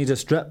bloke that needs a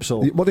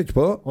strepsil. What did you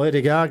put?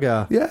 Lady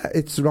Gaga. Yeah,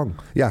 it's wrong.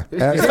 Yeah,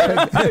 Is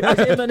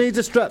it him that needs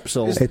a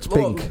strepsil? it's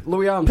pink.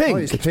 Louis Armstrong.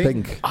 Pink. It's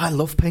pink. I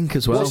love Pink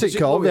as well. What's it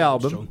called, the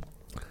album?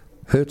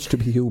 Hurts to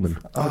be human.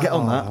 I'll get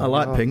on that. I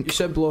like Pink. You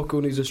said bloke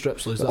who needs a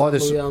strepsil. Is that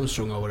Louis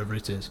Armstrong or whatever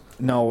it is?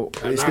 No,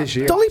 it's this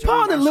year. Dolly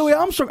Parton and Louis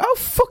Armstrong. How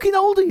fucking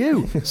old are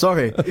you?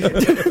 Sorry.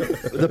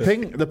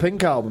 The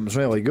Pink album's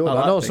really good.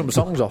 I know some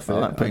songs off it.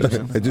 I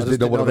just didn't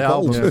know what it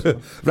was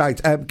called.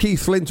 Right,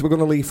 Keith Flint, we're going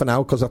to leave for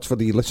now because that's for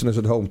the listeners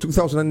at home.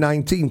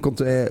 2019,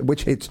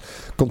 which hits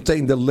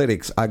contained the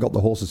lyrics, I got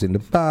the horses in the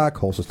back,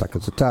 horses stacked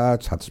as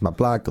attached, hats my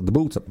black, got the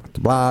boots up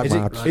the black.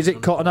 Is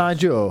it Cotton Eye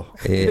Joe?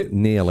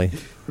 Nearly.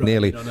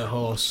 Nearly. On a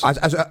horse. I've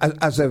been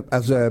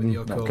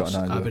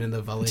in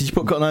the valley. Did you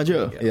put Cotton Eye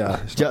Joe? Yeah.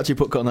 Did you actually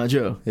put Cotton Eye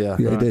Joe? Yeah.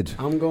 Yeah, he did.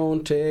 I'm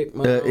going to take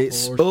my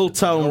It's horse Old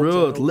Town to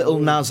Road, Old Little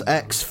Town Nas Road.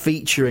 X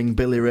featuring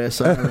Billy Ray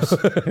Cyrus.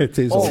 It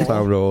is Old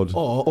Town Road.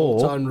 Or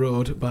Old Town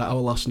Road by Our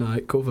Last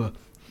Night cover.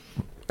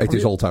 It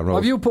is Old Town Road.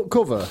 Have you put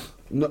cover?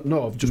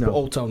 No, I've just put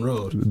Old Town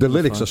Road. The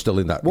lyrics are still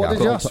in that. What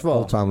did you ask for?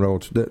 Old Town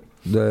Road.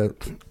 The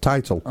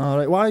title. All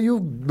right. Why you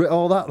writ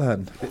all that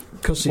then?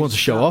 Because Want to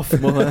show off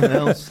more than anything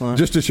else. Like.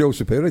 Just to show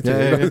superiority.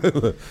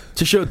 Yeah.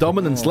 To show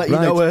dominance, let you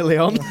know early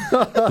on.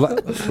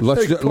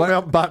 Let's put me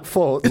on back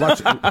foot.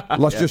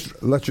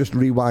 Let's just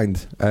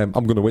rewind. I'm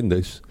going to win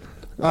this.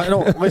 I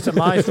know. Listen,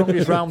 my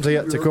strongest rounds are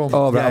yet to come.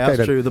 Oh, right, Yeah, okay, that's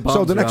then. true.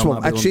 So the next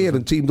round one, Ed might be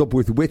Sheeran teamed up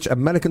with which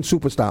American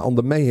superstar on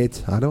the May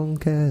hit? I don't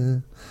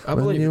care. I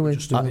believe you it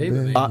was Justin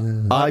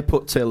Bieber. I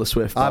put Taylor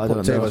Swift. I don't put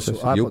know. Taylor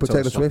Swift. You put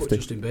Taylor I Swift. put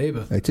Justin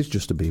Bieber. It is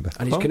Justin Bieber.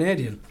 And he's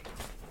Canadian.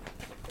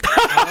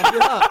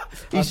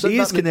 He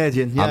is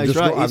Canadian. Yeah, he's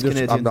right. He's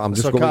Canadian. I'm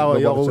just So, going Carl,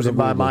 you're to losing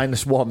by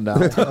 -1 now. All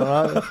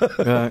right?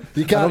 Right.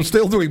 You And can't. I'm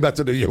still doing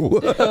better than you.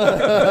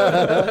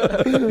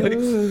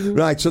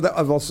 Right, so that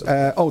was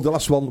the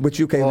last one.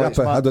 Which UK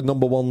rapper had the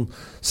 #1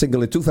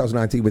 single in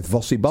 2019 with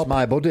Vossi Bob?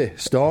 My buddy,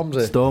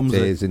 Stormzy.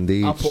 It is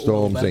indeed I put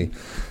Lil Stormzy.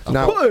 Ben.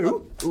 Now,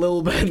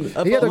 Lil Ben.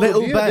 He had a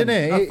Little good year, Ben.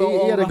 didn't he?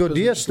 He had a good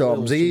year,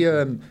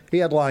 Stormzy. He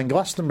headlined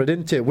Glastonbury,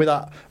 didn't he? With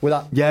that.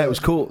 Yeah, it was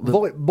cool.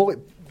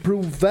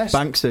 Bulletproof vest.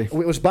 Banksy. It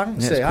was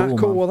Banksy. Yeah, How it's cool,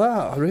 cool man. was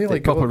that? Really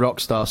Proper good. rock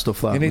star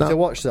stuff. That You need No. to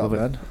watch that,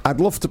 man. I'd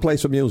love to play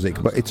some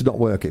music, but it's not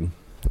working.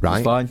 Right?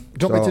 It's fine. Do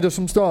you want me to do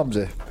some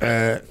Stormzy?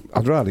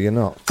 I'd rather you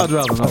not. I'd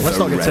rather not. Let's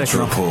not The get Red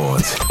taken off.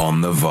 Report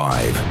on The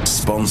Vibe.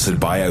 Sponsored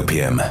by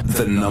Opium,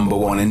 the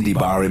 #1 indie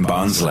bar in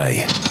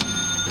Barnsley.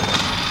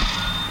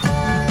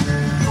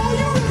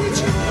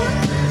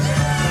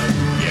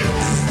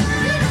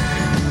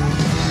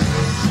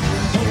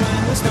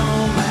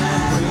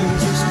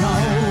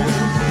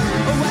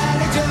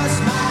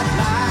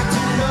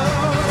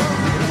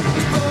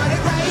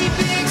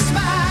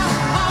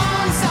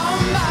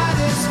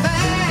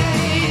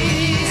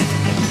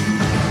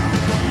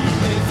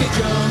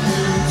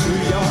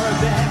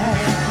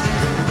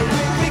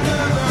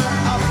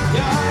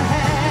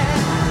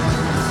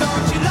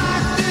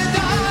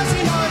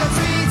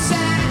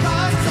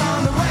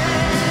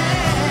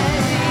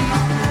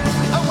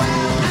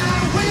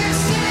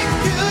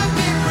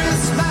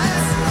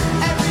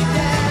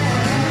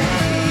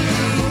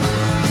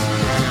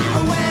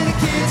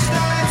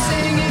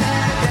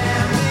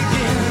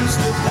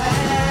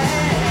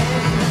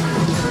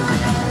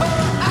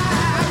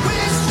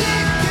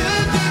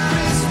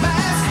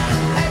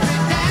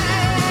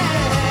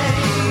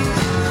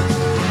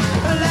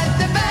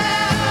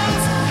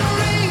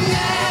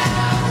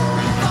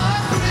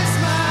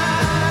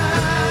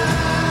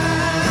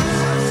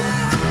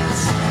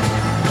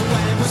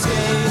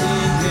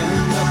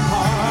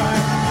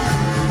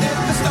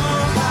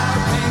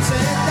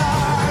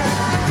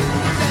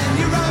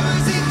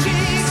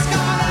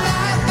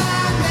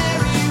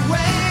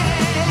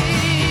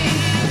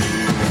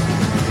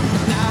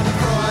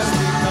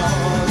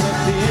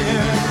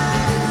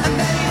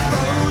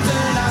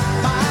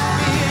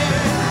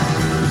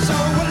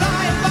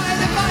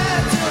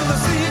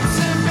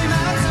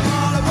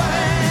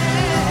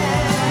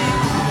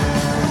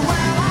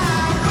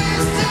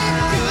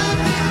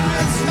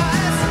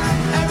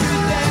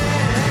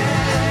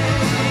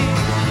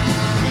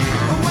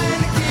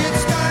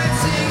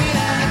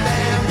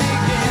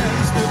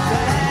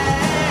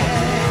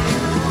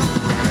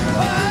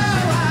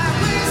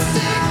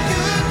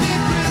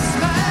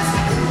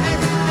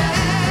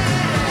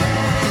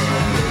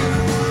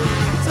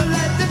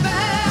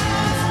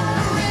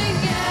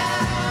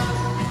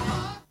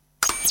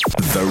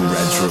 The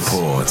Reds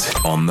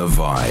Report on The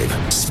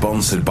Vibe.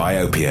 Sponsored by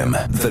Opium,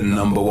 the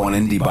 #1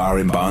 indie bar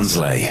in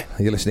Barnsley.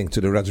 You're listening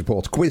to the Reds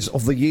Report Quiz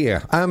of the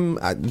Year.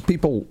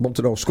 People want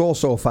to know score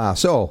so far.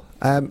 So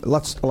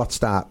let's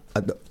start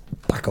at the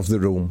back of the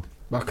room.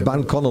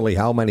 Ban Connolly,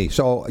 how many?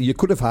 So you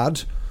could have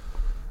had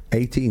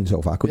 18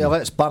 so far, couldn't you? Yeah,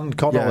 let's ban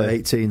Connolly. Yeah,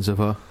 18 so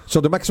far. So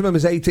the maximum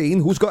is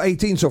 18. Who's got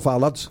 18 so far,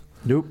 lads?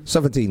 Nope.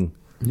 17.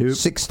 Nope.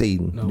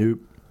 16. No. Nope.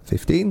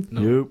 15.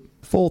 Nope.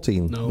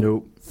 14. No.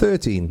 Nope.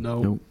 13.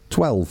 No. Nope.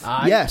 12.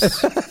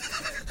 Yes.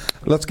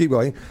 Let's keep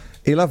going.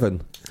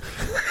 11.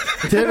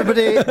 Did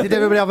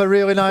everybody have a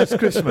really nice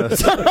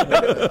Christmas?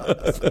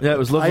 Yeah, it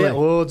was I lovely. ate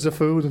loads of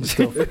food and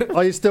stuff.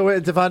 Are you still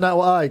waiting to find out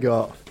what I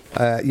got?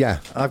 Yeah.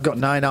 I've got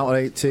 9 out of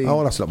 18.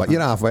 Oh, that's not bad.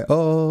 You're halfway.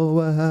 Oh,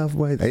 we're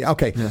halfway.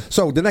 Okay. Yeah.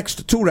 So the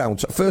next two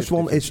rounds. First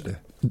one is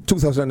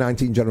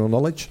 2019 general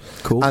knowledge.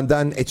 Cool. And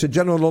then it's a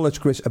general knowledge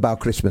quiz about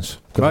Christmas.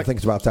 Because I think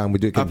it's about time we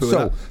do it.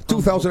 So,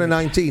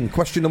 2019,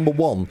 question number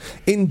 1.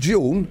 In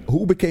June,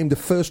 who became the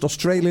first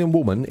Australian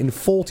woman in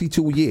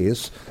 42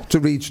 years to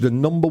reach the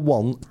number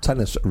 1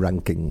 tennis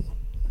ranking?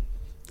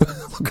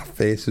 Look at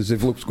faces,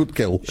 if looks good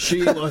kill.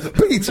 Sheila.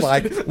 Pete's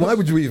like, why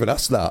would you even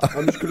ask that?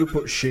 I'm just going to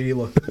put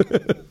Sheila.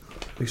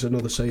 Because I know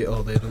they say it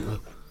all day, don't they?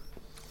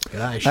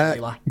 G'day,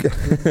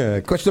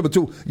 Sheila. Question number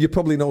 2. You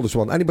probably know this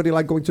one. Anybody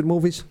like going to the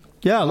movies?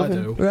 Yeah, I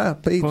do. Yeah,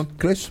 Pete,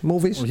 Chris,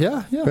 movies?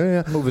 Well,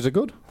 yeah. Movies are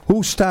good.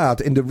 Who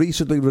starred in the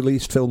recently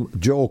released film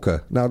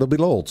Joker? Now, there'll be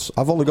loads.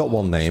 I've only got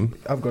one name.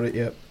 I've got it,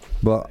 yeah.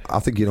 But I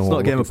think you know it's what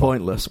not a game of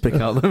Pointless. Pick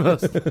out the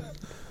most.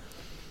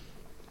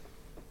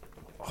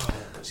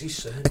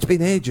 It's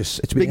been ages.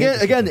 It's been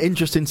ages. Again,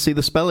 interesting to see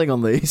the spelling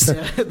on these.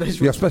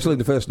 Yeah, especially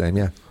the first name,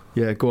 yeah.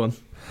 Yeah, go on.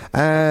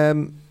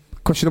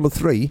 Question number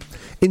 3.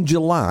 In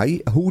July,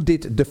 who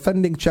did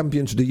defending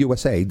champions the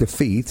USA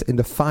defeat in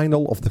the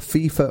final of the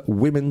FIFA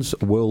Women's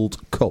World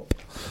Cup?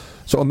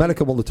 So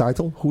America won the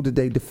title. Who did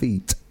they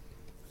defeat?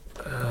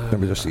 Let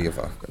me just see if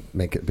I can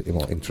make it a bit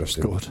more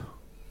interesting. Good.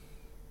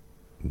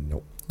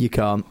 No. You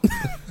can't.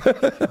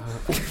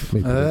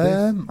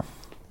 No.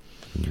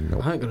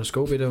 I ain't got a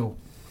Scooby-Doo.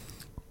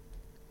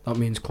 That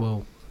means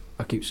Chloe.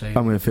 I keep saying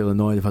I'm going to feel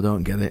annoyed if I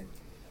don't get it.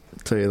 I'll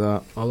tell you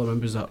that. all I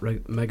remember is that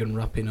Megan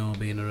Rapinoe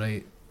being a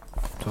right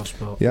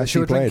tosspot. Yeah, she she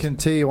was played. drinking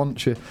tea, wasn't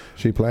she?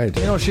 She played.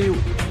 You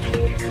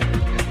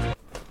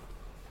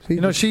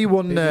know, she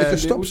won. It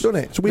just stops, doesn't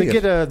it? It's weird. They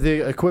get her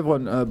the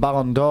equivalent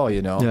Ballon d'Or,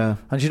 you know. Yeah.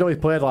 And she'd only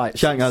played like.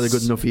 She ain't had a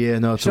good enough year,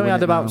 no. She only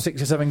had about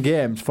 6 or 7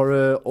 games for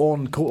her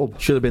own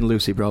club. Should have been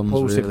Lucy Bronze.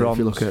 Lucy really, Bronze. If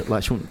you look at,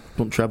 like, she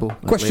won treble.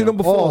 Question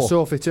number 4. Oh,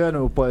 Sophie Turner,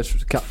 who plays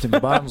captain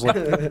of Barnsley,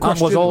 and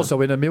was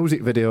also in a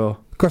music video.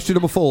 Question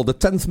number 4. The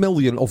 10th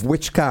million of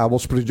which car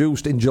was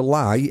produced in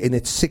July in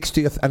its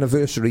 60th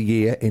anniversary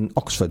year in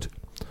Oxford?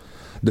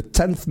 The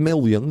 10th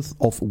millionth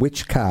of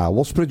which car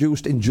was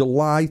produced in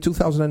July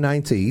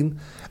 2019,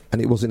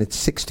 and it was in its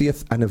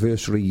 60th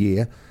anniversary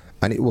year,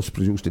 and it was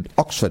produced in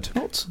Oxford.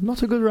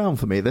 Not a good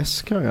round for me,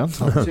 this. Carry on.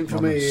 For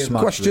me,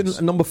 Question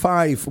number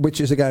 5, which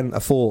is again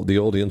for the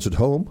audience at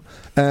home,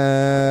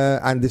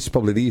 and this is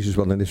probably the easiest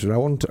one in this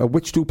round.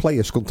 Which 2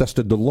 players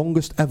contested the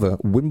longest ever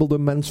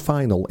Wimbledon men's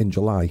final in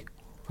July?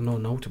 I know a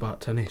note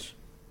about tennis.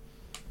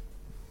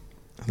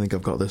 I think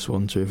I've got this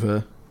one, to be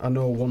fair. I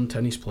know one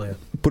tennis player.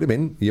 Put him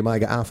in, you might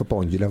get half a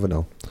point, you never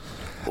know.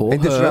 Or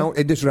in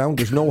this round,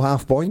 there's no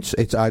half points.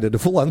 It's either the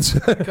full answer.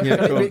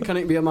 Can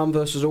it be a man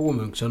versus a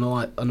woman? Because I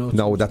know.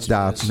 No, that's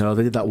darts. No,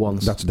 they did that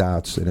once. That's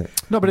darts, isn't it?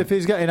 No, but if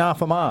he's getting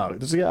half a mark,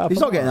 does he get half He's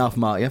a not mark? getting half a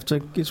mark. You have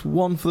to. It's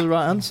one for the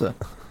right answer.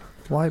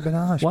 Why have you been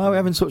harsh? Why are we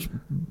having such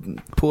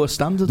poor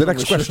standards? The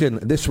next question,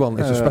 this one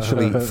is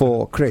especially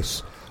for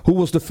Chris. Who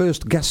was the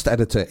first guest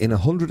editor in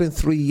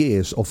 103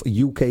 years of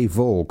UK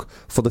Vogue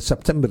for the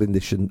September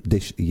edition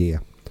this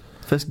year?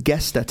 First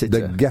guest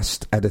editor. The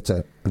guest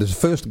editor. This is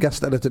the first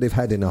guest editor they've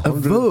had in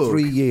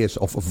 103 years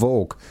of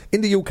Vogue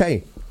in the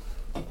UK.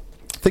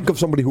 Think of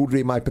somebody who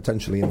we might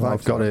potentially invite.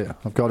 I've got it.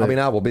 I mean,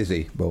 I was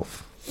busy, but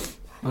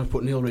I'll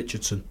put Neil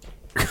Richardson.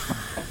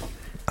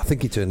 I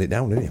think he turned it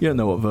down, didn't he? You don't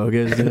know what Vogue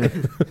is, do you?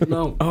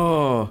 No.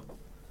 Oh.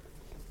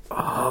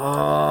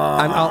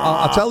 And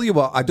I'll tell you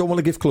what. I don't want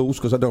to give clues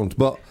because I don't.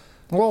 But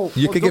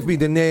you can give me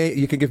the name.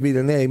 You can give me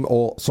the name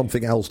or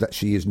something else that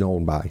she is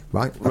known by.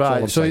 Right. That's all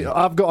I'm So saying.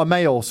 I've got a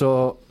male.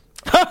 So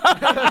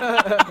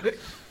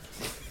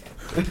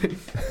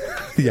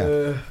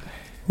yeah.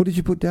 What did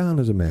you put down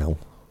as a male?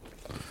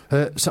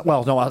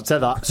 well, no, I said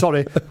that.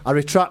 Sorry, I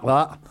retract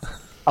that.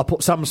 I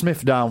put Sam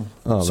Smith down.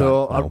 Oh,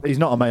 so right. Oh. He's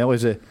not a male,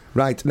 is he?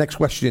 Right. Next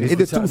question. He's In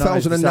the decided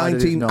he's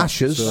 2019 not,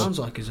 Ashes. so- Sounds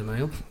like he's a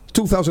male.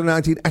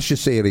 2019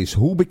 Ashes series,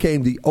 who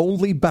became the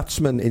only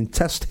batsman in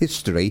Test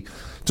history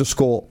to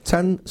score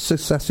 10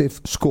 successive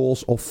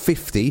scores of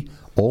 50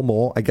 or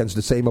more against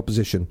the same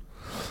opposition?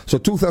 So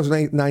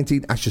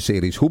 2019 Ashes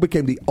series, who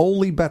became the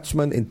only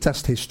batsman in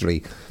Test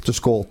history to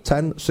score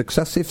 10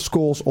 successive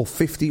scores of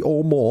 50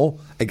 or more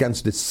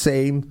against the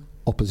same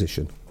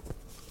opposition?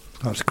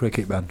 That's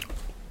cricket, Ben.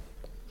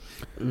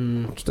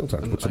 I'm still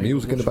trying to put some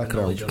music in the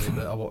background.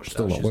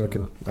 Still not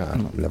working.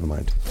 Never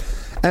mind.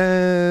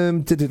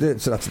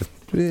 So that's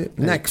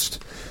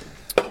next.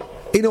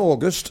 In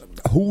August,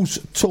 whose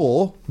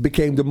tour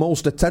became the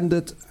most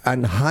attended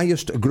and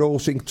highest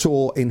grossing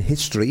tour in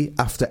history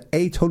after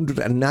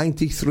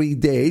 893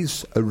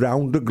 days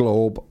around the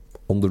globe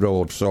on the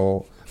road?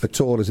 So a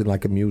tour is in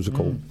like a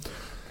musical.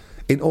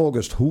 In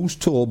August, whose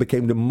tour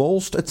became the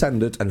most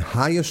attended and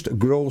highest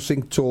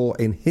grossing tour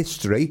in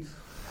history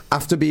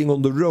after being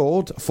on the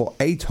road for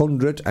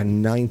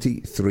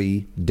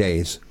 893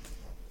 days?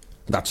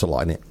 That's a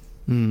lot, isn't it?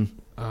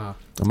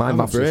 My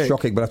maths is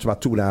shocking, but that's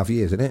about 2.5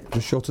 years, isn't it?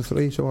 Just short of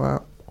 3,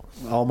 so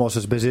Almost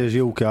as busy as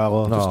you,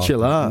 Carlo. Just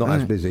chill out. Not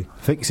as busy.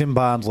 Fixing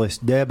Barnsley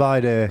day by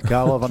day.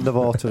 Carlo van der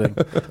Watering.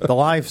 The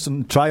lives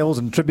and trials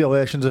and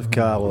tribulations of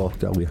Carlo.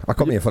 Tell you. I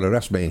come here for the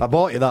rest, mate. I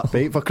bought you that,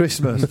 Pete, for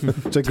Christmas.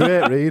 It's a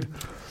great read.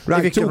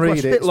 Right, if you can read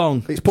a bit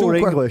long. It's poor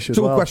English as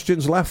Two well.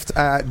 questions left.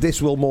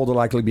 This will more than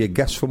likely be a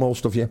guess for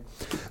most of you.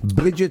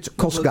 Bridget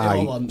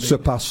Kosgei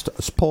surpassed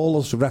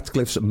Paula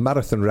Radcliffe's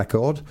marathon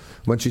record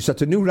when she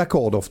set a new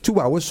record of 2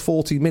 hours,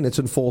 40 minutes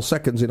and 4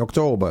 seconds in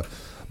October.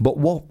 But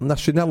what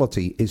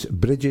nationality is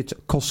Bridget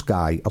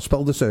Kosgei? I'll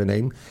spell the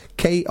surname.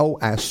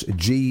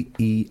 Kosgei.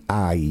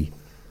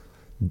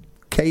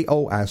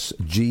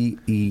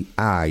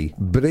 Kosgei.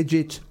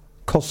 Bridget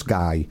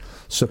Kosgei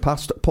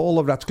surpassed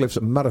Paula Radcliffe's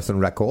marathon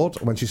record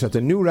when she set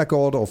a new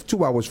record of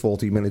 2 hours,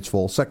 40 minutes,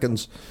 4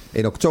 seconds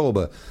in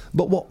October.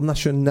 But what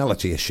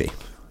nationality is she?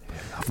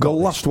 The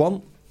last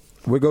one,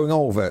 we're going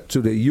over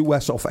to the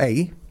US of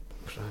A.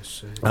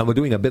 And we're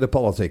doing a bit of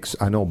politics.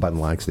 I know Ben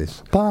likes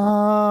this.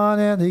 Born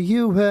in the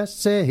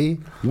USA.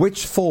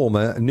 Which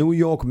former New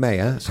York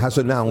mayor has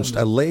announced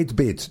a late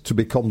bid to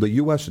become the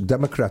US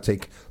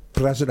Democratic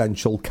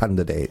presidential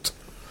candidate?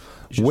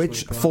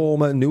 Which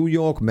former New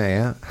York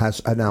mayor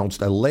has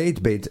announced a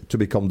late bid to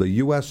become the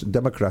US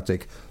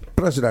Democratic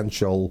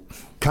presidential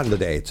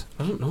candidate?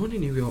 I don't know any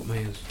New York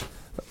mayors.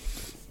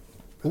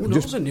 Who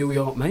knows a New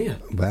York mayor?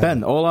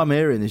 Ben, all I'm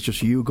hearing is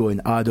just you going,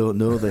 I don't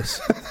know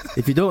this.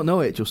 If you don't know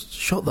it, just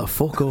shut the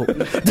fuck up.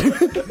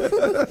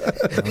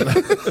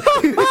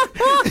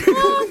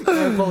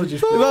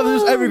 Apologies. Rather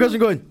just every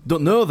question going,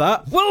 don't know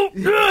that. Well,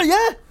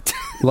 yeah.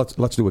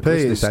 Let's do a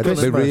quiz, they said.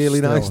 They're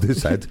really nice, they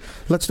said.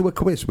 Let's do a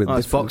quiz with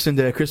it's Boxing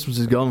Day, Christmas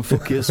is gone,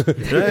 fuck yes.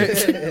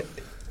 Right.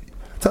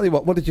 Tell you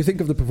what did you think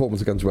of the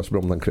performance against West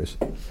Brom then, Chris?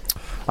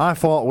 I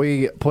thought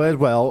we played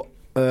well.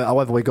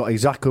 However, we got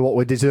exactly what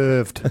we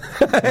deserved.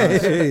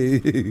 Hey.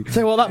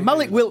 Say, well, that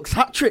Malik Wilkes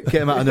hat-trick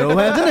came out of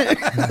nowhere, didn't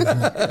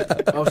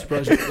it? I was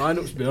surprised with the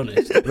lineup, to be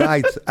honest.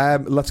 Right,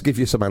 let's give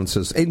you some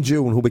answers. In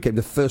June, who became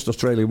the first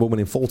Australian woman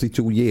in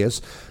 42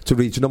 years to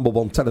reach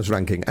 #1 tennis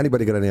ranking?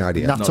 Anybody got any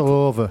idea?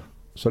 Navratilova.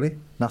 Sorry?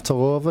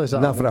 Navratilova, is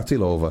that?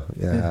 Navratilova.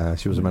 Yeah,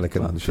 she was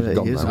American. She's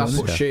gone now. I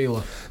put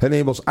Sheila. Her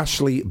name was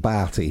Ashley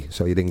Barty,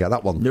 so you didn't get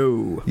that one.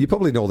 No. You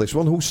probably know this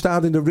one. Who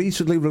starred in the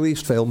recently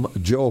released film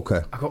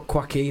Joker? I got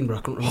Joaquin, but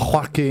I couldn't remember.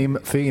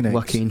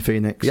 Joaquin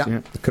Phoenix. Yeah,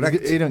 correct.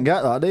 You didn't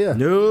get that, do you?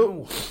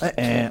 No.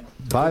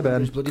 Bye,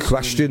 Ben.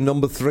 Question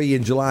number 3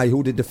 in July.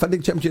 Who did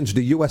defending champions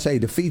the USA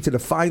defeat in the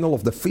final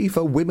of the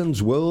FIFA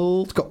Women's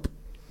World Cup?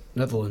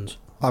 Netherlands.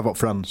 I've got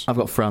France. I've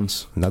got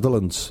France.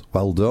 Netherlands.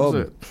 Well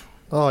done.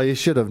 Oh, you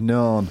should have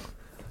known.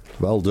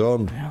 Well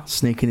done.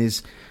 Sneaking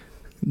his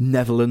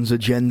Netherlands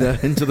agenda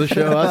into the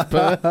show, as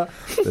per.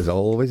 There's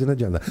always an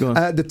agenda.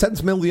 The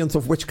 10th millionth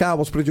of which car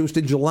was produced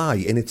in July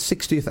in its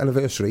 60th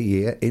anniversary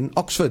year in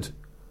Oxford?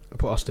 I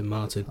put Aston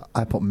Martin.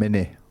 I put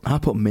Mini. I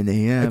put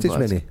Mini, yeah. It is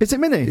Mini. Is it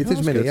Mini? It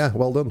is Mini, yeah.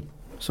 Well done.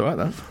 It's all right,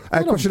 then.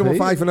 Question number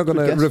 5, we're not going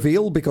to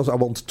reveal because I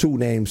want 2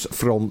 names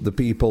from the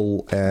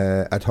people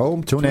at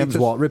home. 2 names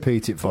what?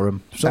 Repeat it for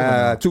them.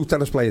 2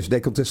 tennis players. They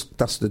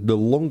contested the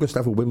longest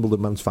ever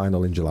Wimbledon men's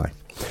final in July.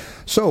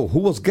 So, who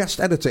was guest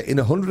editor in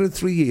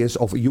 103 years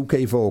of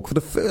UK Vogue for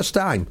the first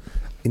time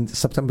in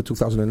September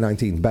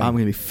 2019? Ben? I'm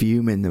going to be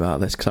fuming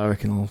about this because I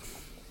reckon I'll...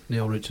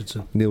 Neil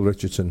Richardson. Neil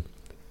Richardson.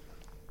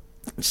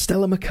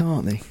 Stella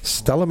McCartney.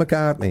 Stella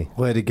McCartney.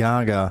 Lady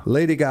Gaga.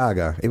 Lady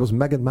Gaga. It was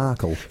Meghan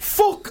Markle.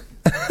 Fuck!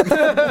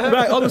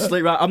 Right,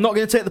 honestly, right, I'm not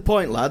going to take the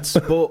point, lads,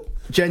 but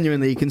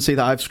genuinely you can see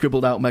that I've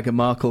scribbled out Meghan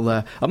Markle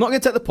there. I'm not going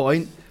to take the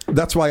point.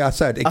 That's why I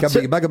said it can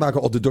be Meghan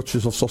Markle or the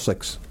Duchess of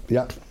Sussex.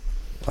 Yeah.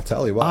 I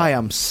tell you what. I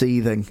am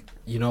seething.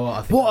 You know what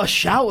I think? What a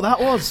shout that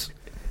was.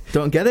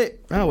 Don't get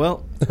it? Oh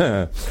well.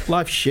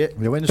 Life's shit.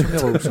 You win some, you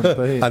lose some.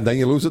 And then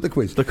you lose at the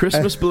quiz. The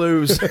Christmas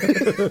blues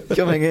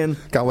coming in.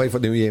 Can't wait for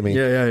New Year, mate.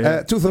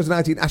 Yeah.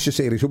 2019 Ashes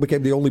series, who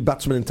became the only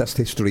batsman in Test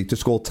history to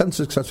score 10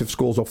 successive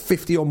scores of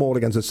 50 or more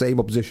against the same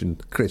opposition?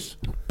 Chris?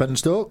 Ben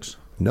Stokes?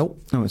 No.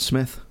 No, it's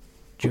Smith.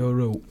 Joe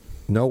Root.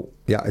 No.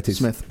 Yeah, it is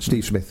Smith.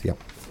 Steve Smith, yeah.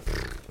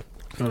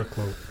 Not a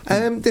clue.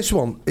 This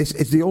one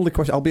is the only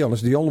question. I'll be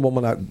honest, the only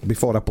one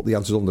before I put the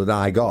answers on that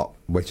I got,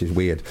 which is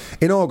weird.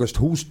 In August,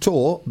 whose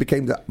tour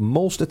became the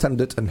most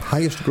attended and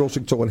highest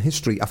grossing tour in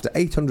history after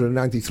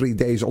 893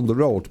 days on the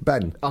road?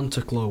 Ben?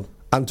 Anticlo.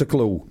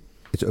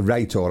 It's a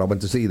Ray tour. I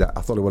went to see that.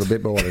 I thought it was a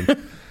bit boring.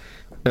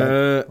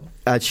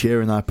 Ed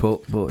Sheeran I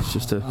put, but it's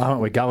just a... I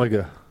went with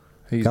Gallagher.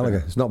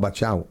 Gallagher, it's not a bad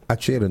shout.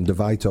 Ed Sheeran, the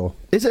Vito.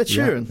 Is it Ed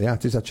Sheeran? Yeah,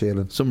 it is Ed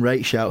Sheeran. Some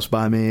rate shouts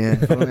by me.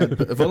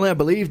 If only I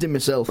believed in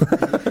myself.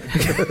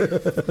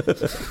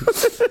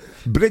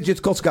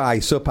 Bridget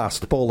Kosgei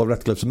surpassed Paula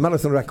Radcliffe's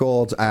marathon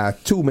record 2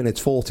 hours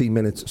 40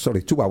 minutes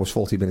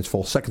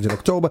 4 seconds in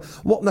October.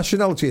 What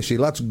nationality is she?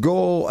 Let's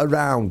go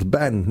around.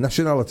 Ben,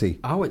 nationality?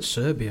 Oh, it's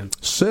Serbian.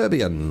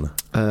 Serbian.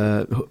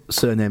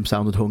 Surname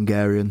sounded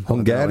Hungarian.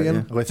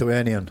 Hungarian?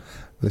 Lithuanian.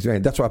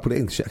 That's why I put it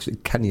in. She's actually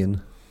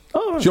Kenyan.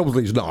 Oh, right. She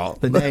obviously is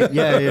not. The name,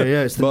 yeah,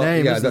 it's the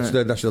name. Yeah, isn't that's it?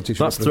 the nationality.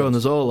 That's thrown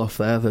us all off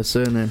there, the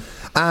surname.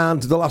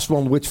 And the last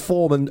one, which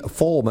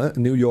former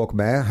New York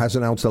mayor has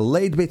announced a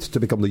late bid to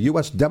become the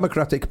US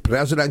Democratic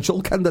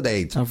presidential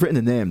candidate? I've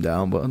written the name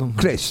down, but I don't.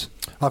 Chris.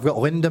 I've got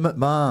Linda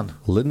McMahon.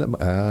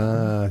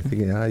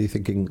 You're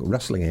thinking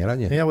wrestling here,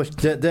 aren't you? Yeah,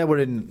 they were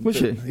in... Was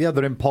she? Yeah,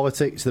 they're in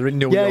politics. They're in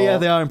New York. Yeah,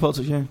 they are in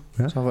politics, yeah.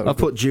 So I've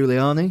put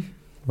Giuliani.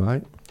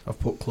 Right. I've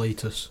put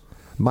Cletus.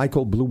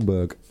 Michael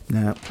Bloomberg.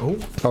 No. Oh.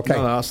 Okay.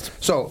 Not asked.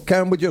 So,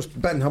 can we just...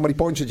 Ben, how many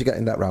points did you get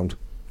in that round?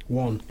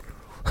 1.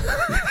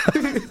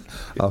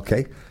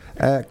 Okay.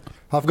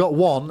 I've got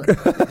 1.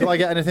 Do I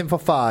get anything for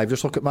 5?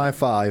 Just look at my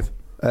 5.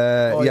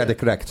 They're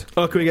correct.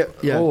 Oh, can we get...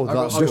 Yeah. Oh,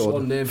 that's I've got good.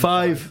 one name.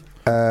 5.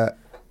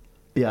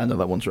 Yeah, I know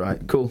that one's right.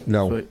 Cool.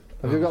 No. Sweet.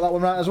 Have you got that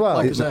one right as well?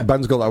 Like I said-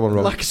 Ben's got that one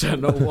wrong. Like I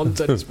said, not one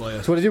tennis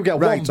player. So what did you get?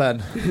 Right. 1,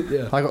 Ben?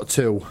 Yeah. I got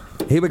 2.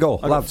 Here we go,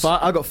 lads.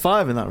 I got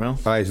 5 in that round.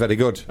 It's very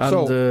good.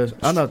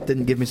 And I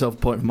didn't give myself a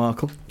point for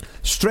Markle.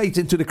 Straight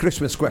into the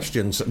Christmas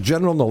questions.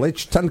 General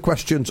knowledge, 10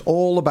 questions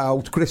all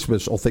about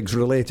Christmas or things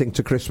relating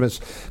to Christmas.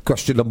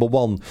 Question number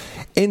 1.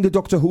 In the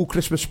Doctor Who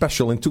Christmas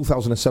special in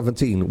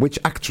 2017, which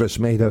actress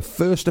made her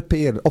first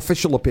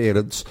official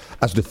appearance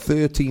as the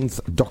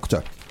 13th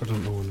Doctor? I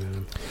don't know her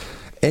name.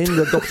 In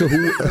the Doctor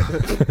Who...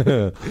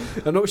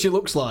 I know what she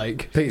looks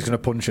like. Pete's going to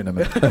punch in a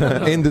minute.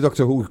 In the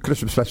Doctor Who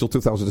Christmas special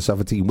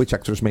 2017, which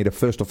actress made her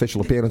first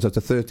official appearance as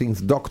the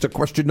 13th Doctor?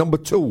 Question number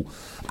 2.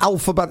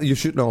 You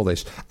should know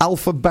this.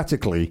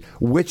 Alphabetically,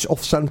 which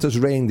of Santa's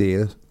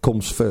reindeer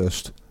comes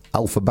first?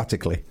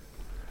 Alphabetically.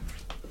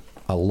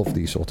 I love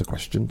these sort of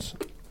questions.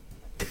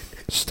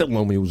 Still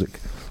no music.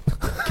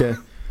 Okay.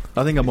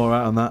 I think I'm all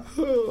right on that.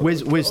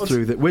 Whiz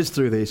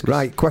through these.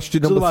 Right,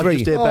 question number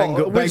 3.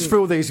 Whiz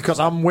through these because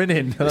I'm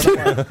winning.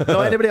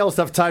 Don't anybody else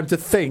have time to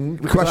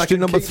think?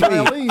 Question number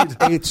 3.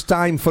 It's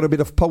time for a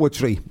bit of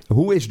poetry.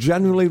 Who is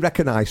generally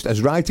recognised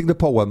as writing the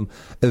poem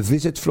A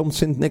Visit from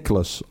St.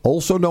 Nicholas,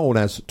 also known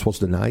as 'Twas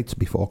the Night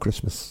Before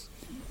Christmas?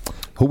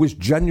 Who is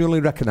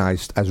genuinely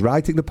recognised as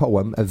writing the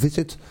poem A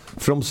Visit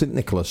from St.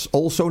 Nicholas,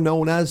 also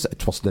known as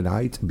 'Twas the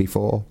Night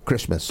Before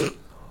Christmas?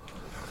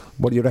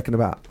 What do you reckon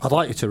about? I'd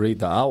like you to read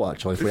that out,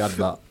 actually, if we had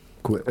that.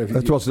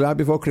 It was the night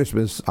before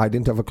Christmas. I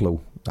didn't have a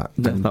clue. At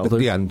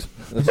the end.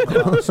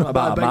 It's not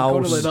about a Ben mouse.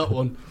 Connolly, that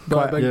one.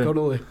 Ben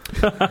Connolly.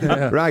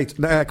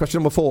 Right, question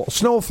number 4.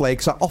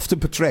 Snowflakes are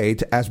often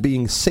portrayed as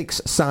being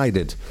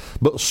 6-sided,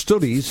 but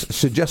studies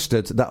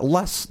suggested that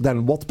less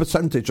than what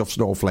percentage of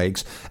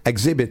snowflakes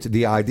exhibit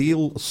the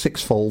ideal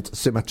 6-fold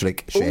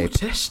symmetric shape?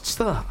 Who tests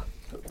that?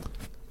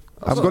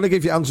 I'm going to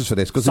give you answers for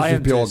this because this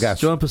is pure guess.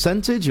 Do you want a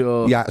percentage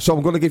or? Yeah, so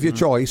I'm going to give you a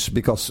choice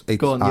because it's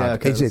Go on, yeah,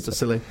 okay, is that's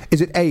silly. Is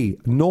it A,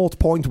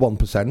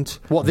 0.1%?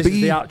 What, this B,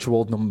 is the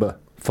actual number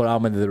for how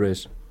many there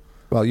is?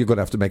 Well, you're going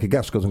to have to make a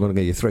guess because I'm going to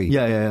give you 3.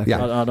 Yeah.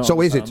 I don't So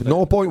is it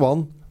understand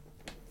 0.1,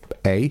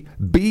 A,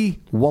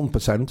 B,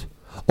 1%,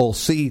 or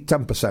C,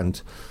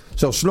 10%?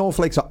 So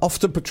snowflakes are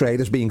often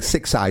portrayed as being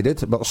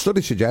 6-sided, but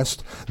studies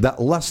suggest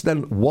that less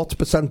than what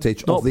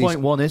percentage of these...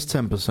 0.1 is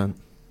 10%.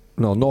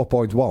 No,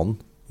 0.1.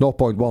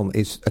 0.1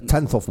 is a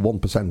tenth of 1%.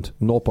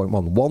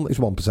 0.1. 1 is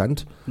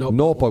 1%.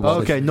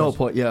 0.1 okay, is...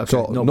 0. Yeah, okay.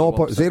 So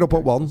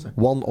 0.1,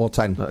 1 or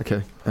 10.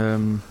 Okay.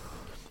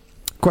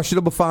 Question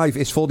number 5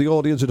 is for the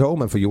audience at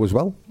home and for you as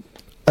well.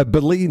 A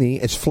Bellini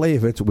is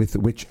flavoured with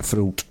which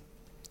fruit?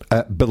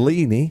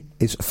 Bellini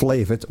is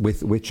flavoured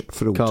with which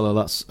fruit? Carlo,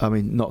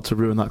 not to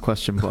ruin that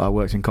question, but I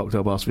worked in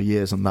cocktail bars for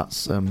years and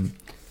that's...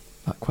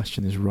 that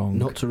question is wrong.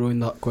 Not to ruin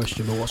that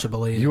question, but what's a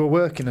Bellini? You were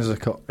working as in a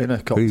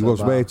cocktail He was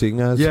bar. waiting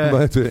as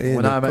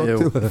when I met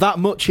you. That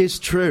much is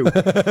true.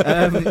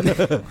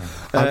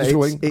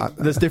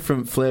 There's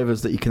different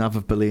flavours that you can have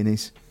of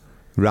Bellinis.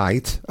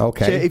 Right,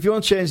 okay. If you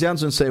want to change the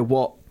answer and say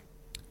what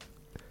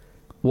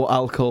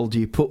alcohol do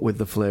you put with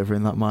the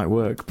flavouring, that might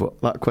work,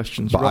 but that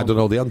question's wrong. I don't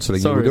know the answer,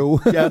 and Sorry. you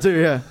do. Yeah, I do,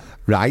 yeah.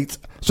 Right,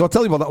 so I'll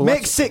tell you what...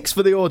 Make 6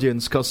 for the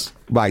audience, because...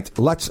 Right,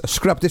 let's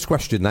scrap this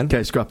question then.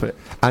 Okay, scrap it.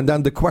 And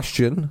then the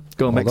question...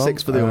 Go on, make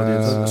 6 for the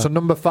audience. So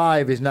number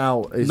 5 is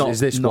now... Is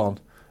this one?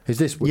 Is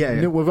this...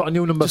 Yeah. We've got a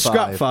new number 5.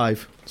 Scrap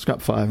 5.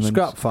 Scrap 5.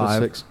 Scrap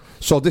 5. 6.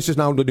 So this is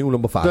now the new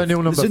number 5. The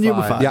new number 5.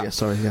 Number 5. Yeah. Yeah,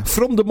 sorry, yeah.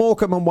 From the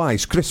Morecambe and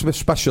Wise Christmas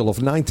special of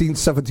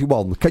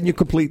 1971, can you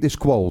complete this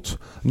quote?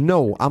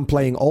 No, I'm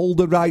playing all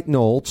the right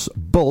notes,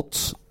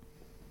 but...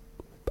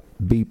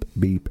 Beep,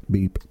 beep,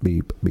 beep,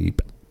 beep,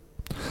 beep.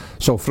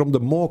 So from the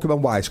Morecambe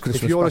and Wise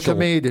Christmas If you're special... a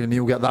comedian and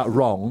you get that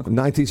wrong...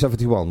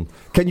 1971.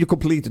 Can you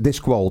complete this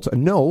quote?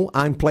 No,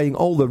 I'm playing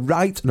all the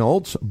right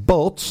notes,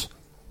 but...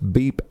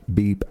 Beep,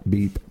 beep,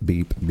 beep,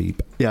 beep,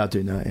 beep. Yeah, I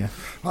do know it, yeah.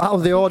 How are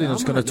the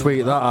audience going to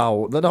tweet that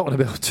out? They're not going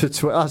to be able to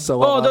tweet that.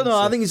 I don't know.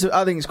 I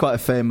think it's quite a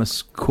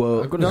famous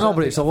quote. No,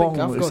 but it's a long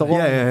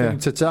thing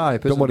to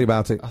type. Don't worry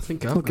about it. I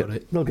think I've got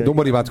it. Okay. Don't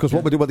worry about it, because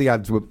what we do at the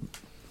end,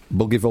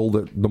 we'll give all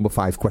the number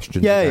 5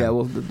 questions. Yeah,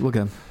 we'll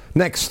go.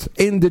 Next,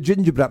 in the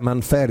Gingerbread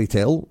Man fairy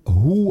tale,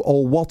 who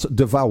or what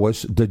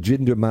devours the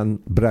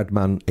gingerbread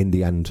man in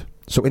the end?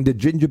 So in the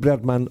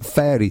Gingerbread Man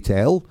fairy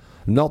tale,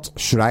 not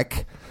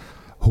Shrek,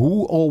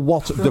 who or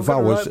what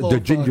devours the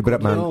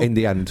gingerbread man in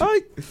the end?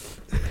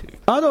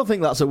 I don't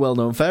think that's a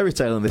well-known fairy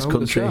tale in this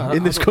country.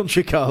 In this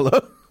country,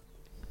 Carlo.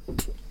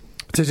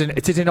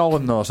 It is in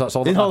Holland, though, so that's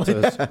all that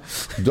matters. Yeah.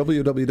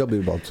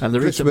 www. And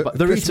they're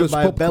eaten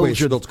by a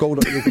Belgian.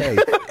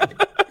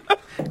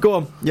 Go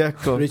on. Yeah,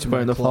 go on.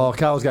 Fair enough. Oh,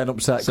 Carl's getting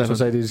upset because I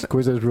said his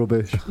quiz is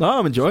rubbish. No,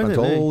 I'm enjoying it.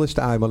 All this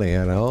time on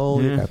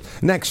here.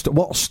 Next,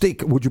 what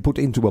stick would you put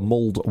into a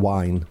mulled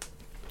wine?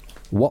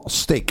 What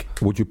stick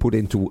would you put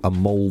into a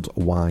mulled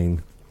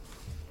wine?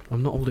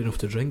 I'm not old enough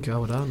to drink.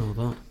 How would I know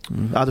that?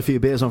 I had a few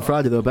beers on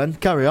Friday though, Ben.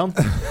 Carry on.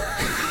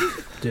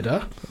 Did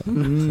I?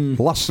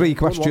 Last three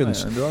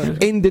questions.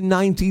 In the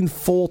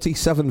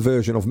 1947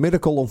 version of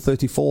Miracle on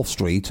 34th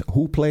Street,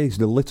 who plays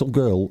the little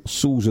girl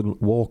Susan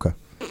Walker?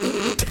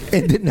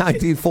 In the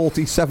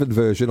 1947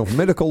 version of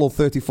Miracle on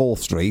 34th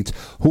Street,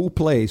 who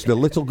plays the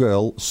little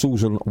girl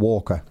Susan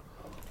Walker?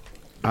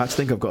 I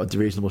think I've got a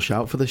reasonable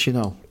shout for this, you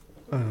know.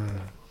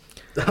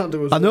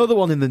 I know the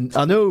one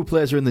I know who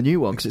plays her in the new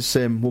one because it's the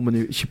same woman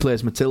who she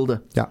plays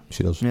Matilda. Yeah,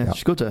 she does. Yeah,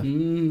 she's good. I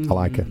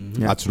like her.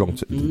 Yeah. That's wrong.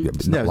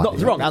 It's not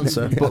the wrong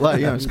answer, but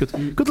it's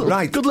good. Good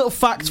little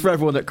facts for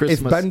everyone at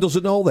Christmas. If Ben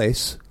doesn't know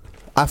this,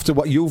 after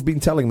what you've been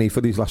telling me for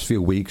these last few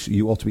weeks,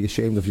 you ought to be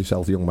ashamed of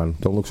yourself, young man.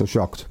 Don't look so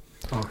shocked.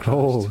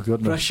 Oh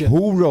goodness! Pressure.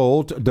 Who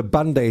wrote the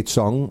Band-Aid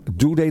song?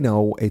 Do they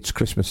know it's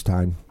Christmas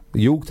time?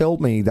 You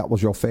told me that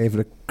was your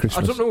favourite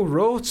Christmas. I don't know who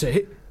wrote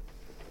it.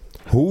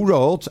 Who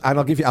wrote? And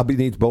I'll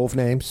need both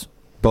names.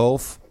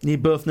 Both.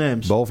 Need both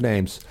names? Both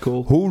names.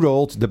 Cool. Who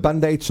wrote the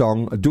Band-Aid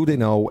song, Do They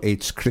Know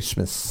It's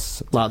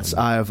Christmas? Lads,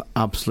 I have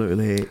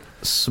absolutely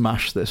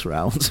smashed this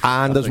round.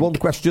 And there's one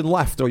question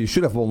left, or you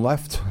should have one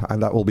left,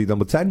 and that will be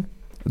number 10.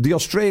 The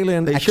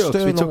Australian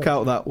external... we took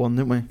out that one,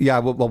 didn't we? Yeah,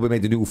 well, we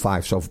made the new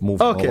 5, so I've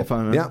moved on. Okay,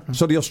 fine. Yeah.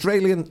 So the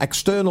Australian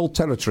external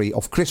territory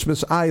of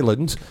Christmas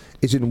Island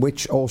is in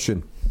which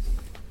ocean?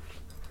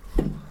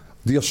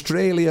 The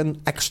Australian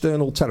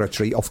external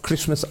territory of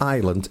Christmas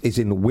Island is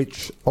in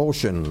which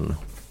ocean?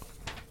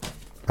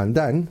 And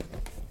then...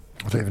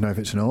 I don't even know if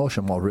it's an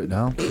ocean. What I've written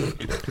down.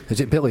 Is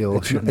it Billy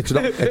Ocean? It's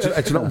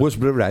not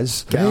Whisborough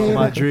Res. Get out of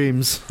my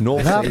dreams.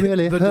 North That Sea.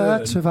 really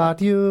hurts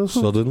without you.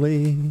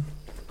 Suddenly...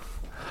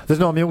 There's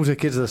no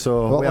music, is there?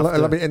 So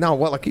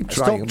I keep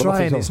trying. Stop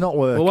trying, it's not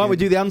working. Well, why don't we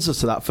do the answers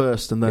to that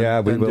first and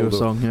then, we will do a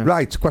song? Yeah.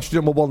 Right, question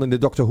number 1 in the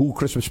Doctor Who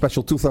Christmas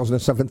Special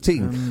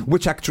 2017.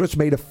 Which actress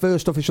made her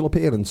first official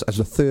appearance as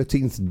the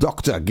 13th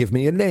Doctor? Give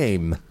me a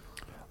name.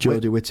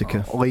 Jodie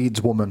Whittaker.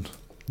 Leeds woman.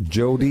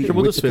 Jodie from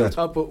Whittaker.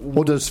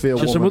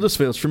 Huddersfield. She's from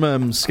Huddersfield, from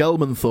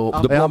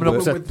Skelmanthorpe. The blonde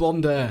with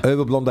blonde hair.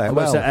 Blonde hair.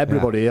 Well,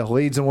 everybody here.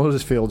 Leeds and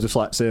Huddersfield just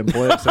like same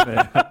place, isn't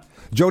it?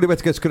 Jodie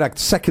Whittaker is correct.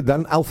 Second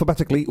then,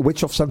 alphabetically,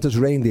 which of Santa's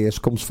reindeers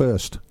comes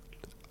first?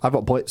 I've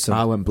got Blitzen.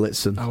 I went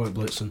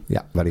Blitzen.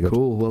 Yeah, very good.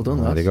 Cool, well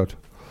done, Very good.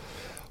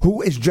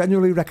 Who is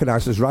generally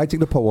recognised as writing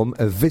the poem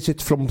A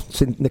Visit from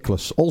St.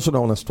 Nicholas, also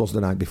known as 'Twas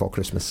the Night Before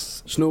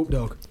Christmas? Snoop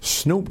Dogg.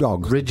 Snoop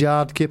Dogg.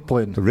 Rudyard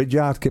Kipling.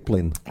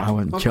 I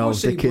went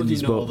Charles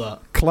Dickens, but...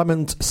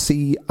 Clement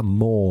C.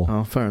 Moore.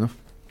 Oh, fair enough.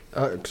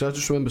 Because I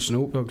just remember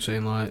Snoop Dogg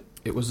saying, like,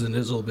 it was the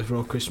nizzle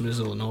before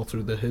Christmasle and all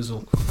through the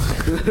hizzle.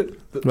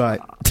 Right.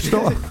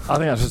 I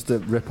think that's just a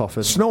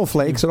rip-off.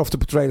 Snowflakes are often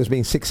portrayed as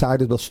being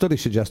six-sided, but studies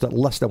suggest that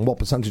less than what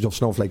percentage of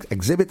snowflakes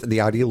exhibit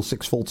the ideal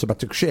six-fold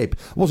symmetric shape?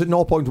 Was it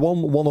 0.1,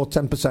 1 or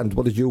 10%?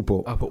 What did you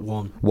put? I put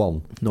 1.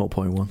 1.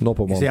 0.1.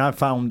 0.1. See, I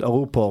found a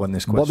loophole in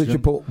this question. What did you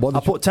put?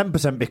 I put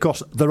 10%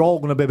 because they're all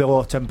going to be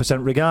below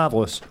 10%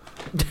 regardless.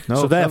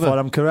 So therefore,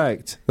 I'm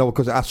correct. No,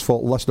 because it asked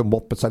for less than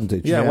what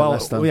percentage? Yeah,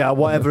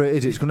 whatever it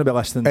is, it's going to be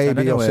less than 10 A,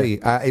 B or anyway.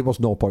 C. It was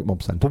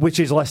 0.1%. But which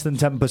is less than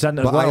 10% as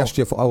but well. I asked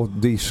you for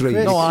these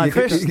three.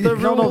 Chris, they're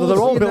all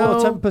below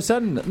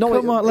 10%. No,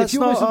 come on, let's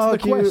not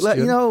argue. It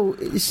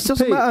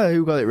doesn't matter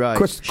who got it right.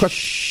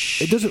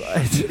 It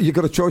doesn't. You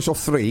got a choice of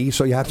 3,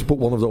 so you had to put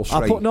one of those 3.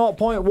 I put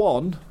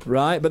 0.1,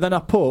 right? But then I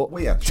put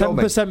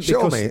 10%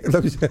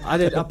 because I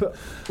did. I put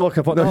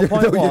 0.1. No,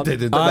 you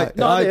didn't.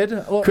 I did.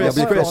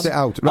 Chris it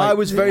out. Right. I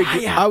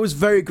was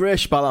very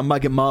gracious about that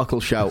Meghan Markle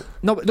shout.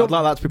 No, I'd like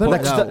that to be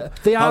pointed out.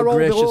 They are all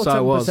below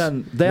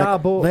 10%. They are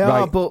both. They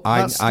are, but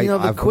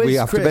the quiz, we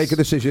have Chris. to make a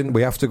decision.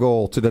 We have to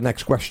go to the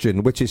next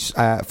question, which is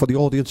for the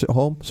audience at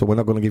home. So we're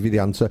not going to give you the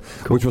answer,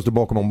 which was the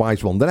Morecambe and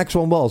Wise one. The next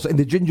one was, in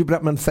the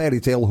Gingerbread Man fairy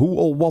tale, who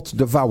or what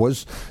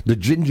devours the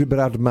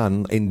gingerbread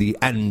man in the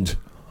end?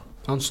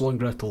 Hansel and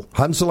Gretel.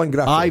 Hansel and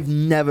Gretel. I've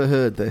never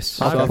heard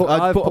this. I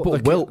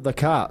put the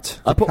cat.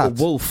 I put a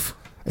wolf.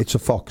 It's a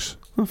fox.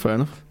 Oh, fair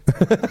enough.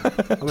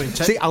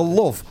 See, I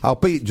love how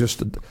Pete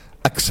just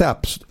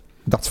accepts.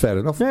 That's fair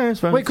enough. Yeah, it's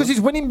fair. Wait, because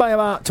he's winning by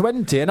about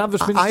 20, and I've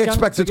just been. I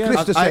expected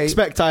Chris to say. I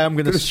expect I am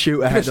going to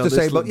shoot ahead Chris on to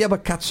this say, one.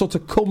 but cats sort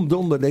of come,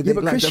 don't they? Yeah,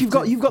 but Chris, you've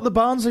got the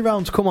Barnsley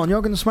round. Come on,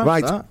 you're going to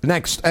smash that. Right.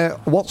 Next,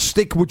 what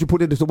stick would you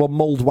put into one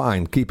mulled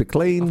wine? Keep it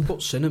clean. I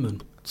put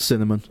cinnamon.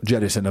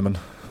 Jerry cinnamon.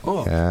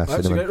 Oh, yeah,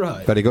 that's cinnamon. it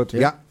right. Very good.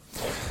 Yeah.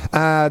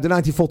 The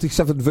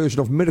 1947 version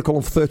of Miracle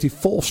on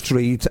 34th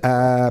Street.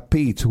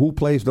 Pete, who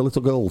plays the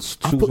little girl?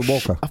 Susan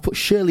Walker. I put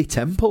Shirley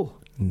Temple.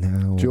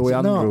 No. Julie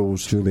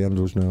Andrews. Julie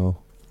Andrews. No.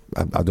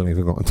 I don't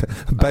even go on.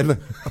 Ben.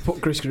 I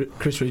put Chris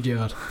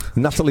Ridyard.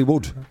 Natalie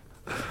Wood.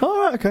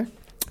 All right. Okay.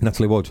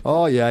 Natalie Wood.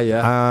 Oh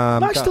yeah.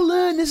 Nice to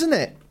learn, isn't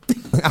it?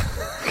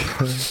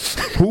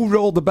 Who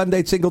wrote the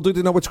Band-Aid single Do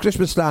They Know It's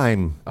Christmas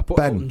Time? I put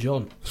Ben. Elton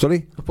John.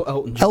 Sorry? I put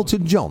Elton John.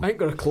 Elton John. I ain't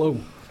got a clue.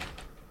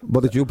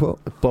 What did you put?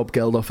 Bob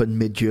Geldof and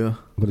Midge.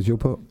 What did you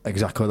put?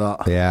 Exactly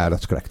that. Yeah,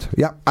 that's correct.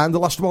 Yeah, and the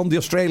last one, the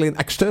Australian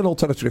external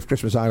territory of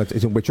Christmas Island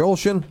is in which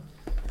ocean?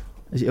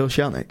 Is it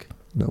Oceanic?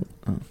 No.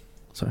 Oh,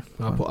 sorry.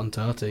 I put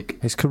Antarctic.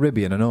 Is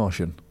Caribbean an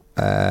ocean?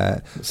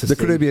 The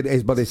Caribbean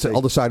is, but it's on the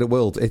other side of the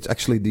world. It's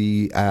actually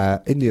the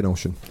Indian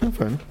Ocean. Oh,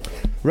 fair enough.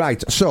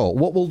 Right, so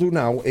what we'll do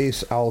now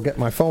is I'll get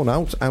my phone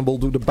out and we'll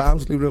do the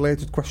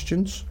Barnsley-related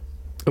questions.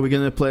 Are we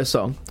going to play a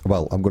song?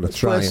 Well, I'm going to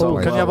try.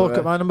 Can you have a look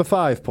at my number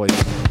 5,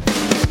 please?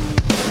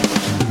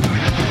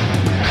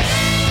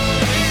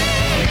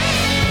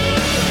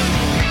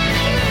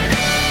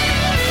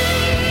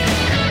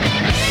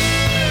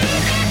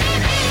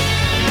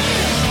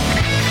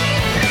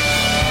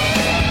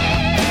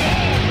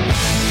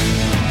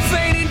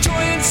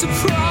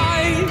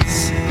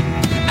 Surprise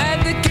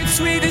and the gifts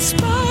we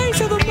despise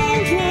are the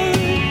mountain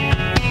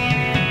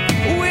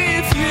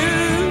with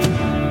you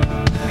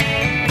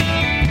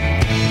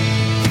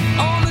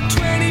on the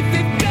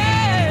 25th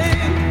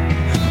day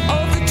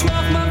of the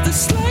 12th month. The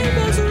sleigh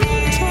bells are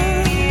on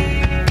time,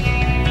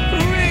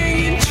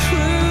 ringing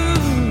true.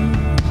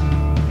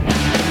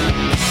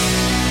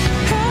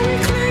 How we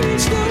cling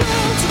each other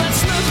to that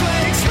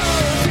snowflake's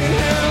hurricane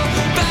hell,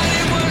 but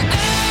it will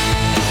end.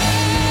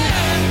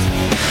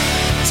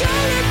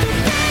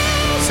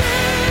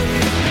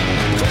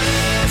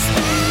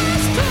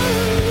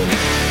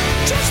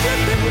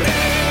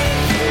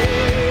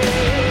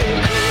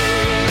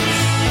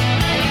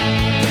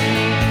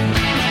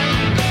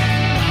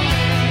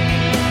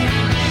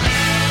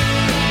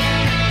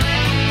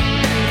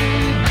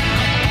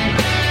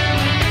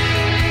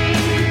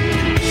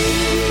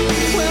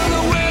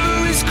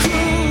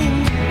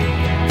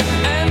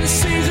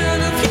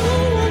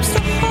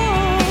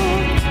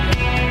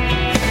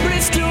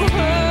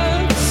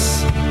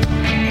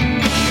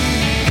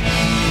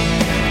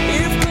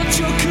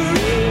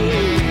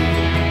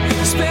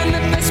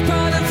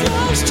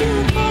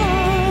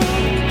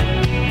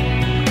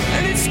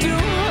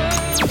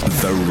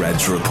 The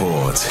Reds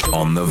Report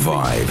on The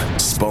Vibe.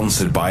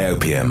 Sponsored by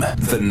Opium,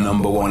 the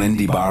number one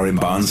indie bar in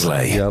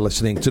Barnsley. You're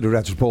listening to the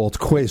Reds Report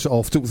quiz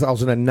of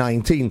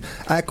 2019.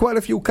 Quite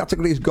a few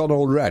categories gone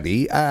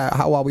already.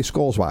 How are we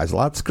scores-wise,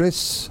 lads?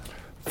 Chris?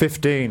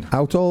 15.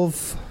 Out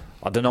of?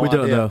 I don't know. We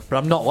don't know. But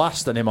I'm not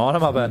last anymore,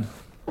 am I, Ben?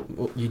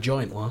 Well, you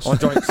joint last.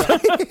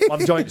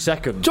 I'm joint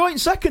second. Joint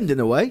second, in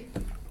a way.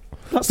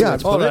 That's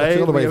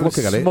another way of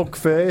looking at it.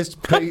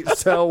 Smug-faced Pete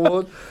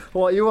Selwood.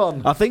 What are you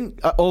on? I think,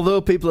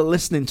 although people are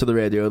listening to the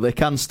radio, they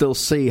can still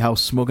see how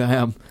smug I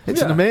am.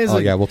 It's an amazing. Oh,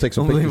 yeah, we'll take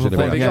some pictures in a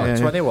minute. Yeah.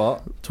 20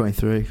 what?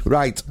 23.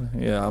 Right.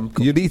 Yeah,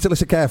 you need to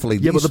listen carefully.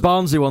 Yeah, but the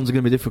Barnsley ones are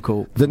going to be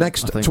difficult. The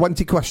next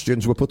 20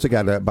 questions were put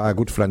together by a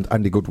good friend,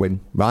 Andy Goodwin,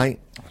 right?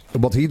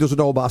 What he doesn't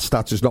know about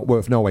stats is not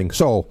worth knowing.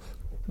 So,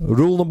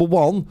 rule number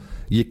 1,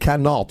 you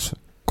cannot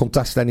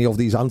contest any of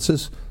these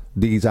answers.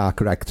 These are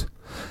correct.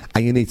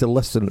 And you need to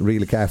listen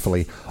really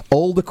carefully.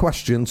 All the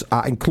questions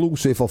are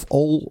inclusive of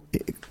all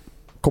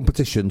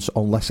competitions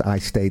unless I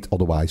state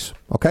otherwise.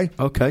 Okay?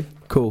 Okay,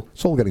 cool.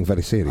 It's all getting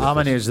very serious. How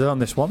many is there on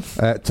this one?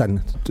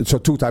 10. So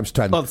 2 times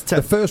 10. Oh, it's 10.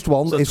 The first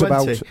one so is 20.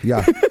 about...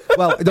 Yeah.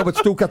 Well, no, but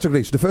it's 2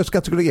 categories. The first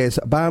category is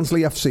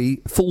Barnsley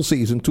FC full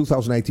season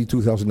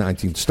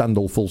 2018-2019.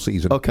 Standall full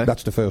season. Okay.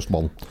 That's the first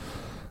one.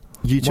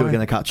 You two are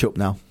going to catch up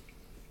now.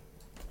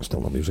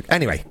 Still no music.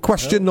 Anyway,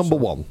 question number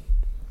 1.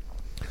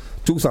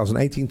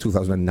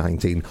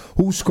 2018-2019.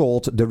 Who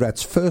scored the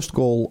Reds' first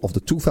goal of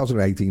the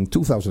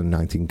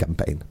 2018-2019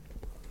 campaign?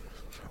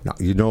 Now,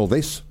 you know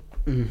this.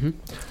 Mm-hmm.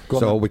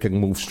 So we can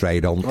move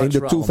straight on. In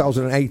the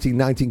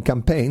 2018-19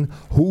 campaign,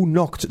 who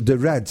knocked the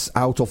Reds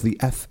out of the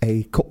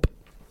FA Cup?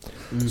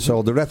 Mm-hmm.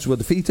 So the Reds were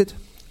defeated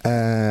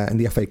in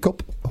the FA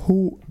Cup.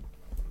 Who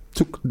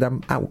took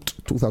them out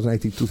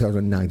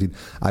 2018-2019?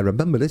 I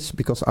remember this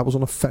because I was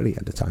on a ferry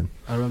at the time.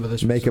 I remember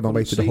this. Making my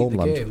way to the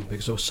homeland. Game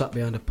because I was sat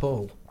behind a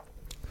pole.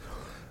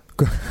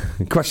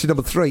 Question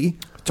number 3.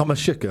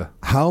 Thomas Schicker.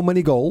 How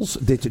many goals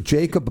did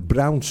Jacob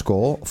Brown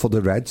score for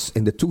the Reds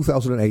in the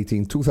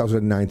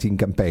 2018-2019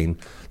 campaign?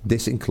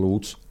 This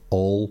includes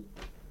all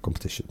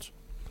competitions.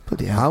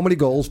 How many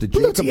goals did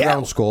Jacob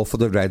Brown score for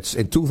the Reds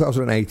in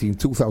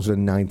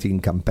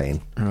 2018-2019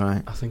 campaign?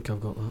 Right. I think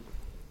I've got that.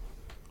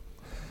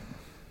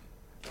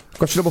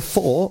 Question number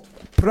 4.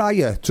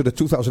 Prior to the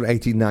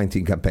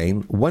 2018-19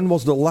 campaign, when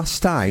was the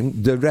last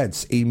time the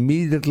Reds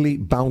immediately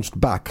bounced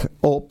back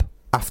up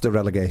after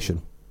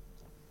relegation?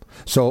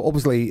 So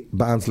obviously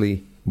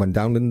Barnsley went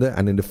down in there,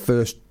 and in the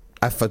first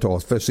effort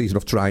or first season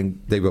of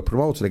trying, they were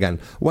promoted again.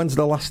 When's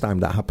the last time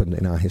that happened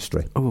in our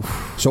history?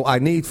 Oof. So I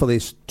need for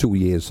this 2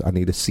 years. I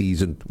need a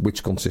season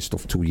which consists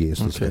of 2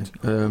 years. Okay.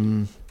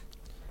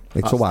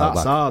 It's a while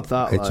back.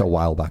 Hard, it's a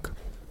while back.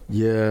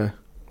 Yeah.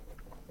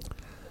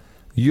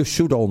 You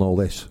should all know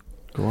this.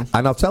 Go on.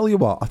 And I'll tell you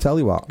what.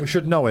 We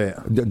should know it.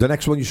 The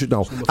next one you should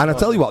know. And I'll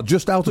tell you what,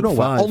 just out of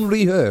nowhere,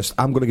 unrehearsed,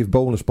 I'm going to give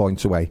bonus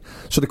points away.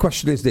 So the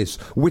question is this.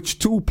 Which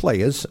 2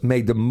 players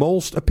made the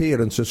most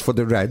appearances for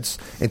the Reds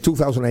in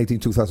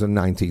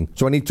 2018-2019?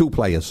 So I need 2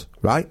 players,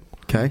 right?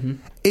 Okay.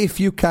 If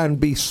you can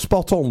be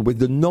spot on with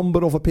the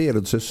number of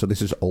appearances, so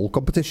this is all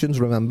competitions,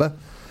 remember,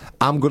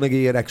 I'm going to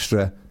give you an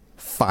extra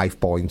 5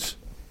 points.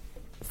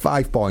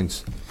 5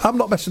 points. I'm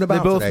not messing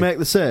about They both today. make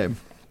the same?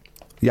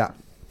 Yeah.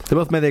 They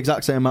both make the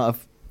exact same amount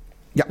of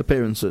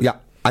appearances? Yeah.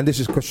 And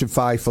this is question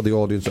 5 for the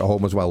audience at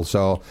home as well.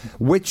 So,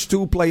 which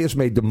two players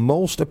made the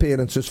most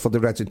appearances for the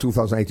Reds in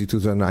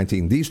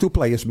 2018-2019? These two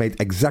players made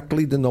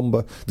exactly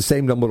the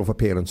same number of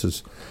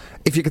appearances.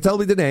 If you can tell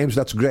me the names,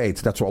 that's great.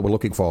 That's what we're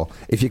looking for.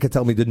 If you can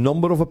tell me the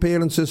number of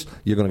appearances,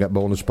 you're going to get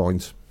bonus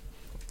points.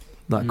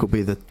 That could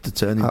be the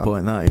turning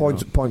point. That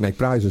point make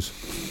prizes.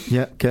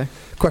 Yeah. Okay.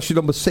 Question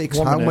number 6.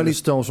 How many? Many?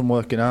 Still some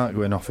working out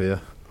going off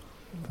here.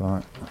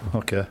 Right.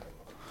 Okay.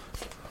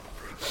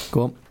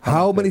 Go on.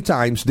 How many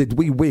times did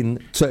we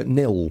win to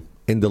nil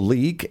in the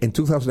league in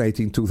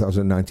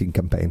 2018-2019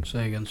 campaign?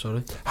 Say again,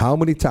 sorry. How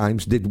many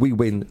times did we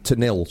win to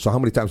nil? So how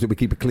many times did we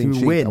keep a clean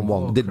sheet win? and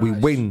won? Oh, Did we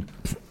Christ. win?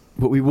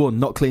 But we won,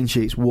 not clean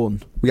sheets.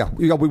 Won. Yeah,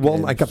 we won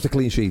Games. and kept a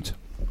clean sheet.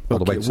 All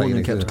the way to won saying and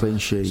it, kept a isn't it? clean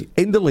sheet.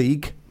 In the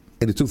league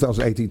in the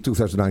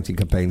 2018-2019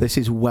 campaign. This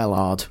is well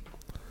hard.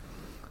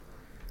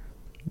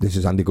 This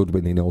is Andy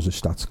Goodwin. He knows his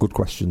stats. Good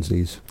questions,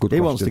 these. Good He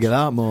questions. wants to get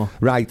out more.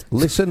 Right,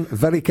 listen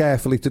very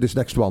carefully to this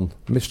next one.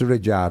 Mr.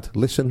 Ridyard,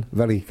 listen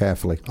very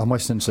carefully. I'm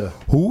listening, sir.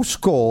 Who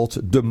scored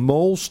the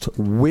most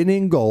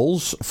winning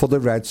goals for the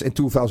Reds in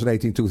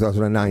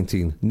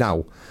 2018-2019?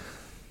 Now,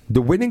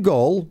 the winning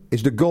goal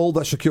is the goal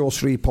that secures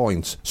 3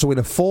 points. So in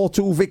a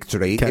 4-2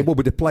 victory, it will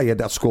be the player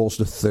that scores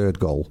the third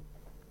goal.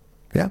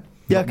 Yeah?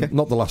 Yeah, Not- okay.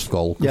 Not the last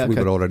goal, because Yeah, we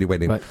okay. were already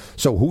winning. Right.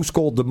 So who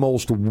scored the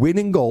most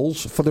winning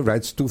goals for the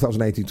Reds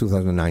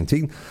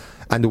 2018-2019?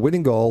 And the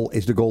winning goal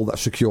is the goal that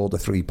secured the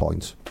 3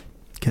 points.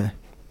 Okay.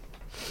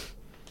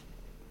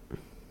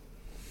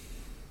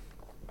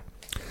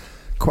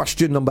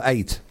 Question number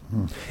 8.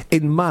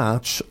 In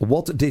March,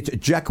 what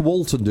did Jack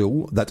Walton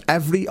do that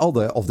every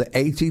other of the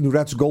 18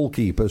 Reds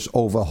goalkeepers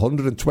over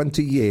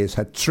 120 years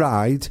had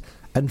tried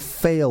and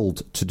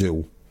failed to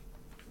do?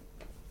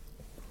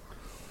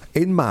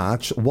 In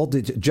March, what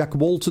did Jack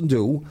Walton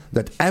do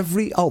that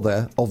every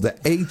other of the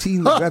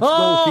 18 Reds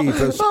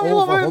goalkeepers I'm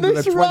over loving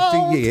this 120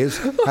 round. years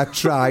had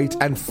tried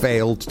and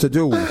failed to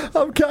do?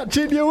 I'm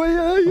catching you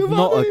here. You've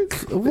Not had a it.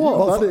 cl-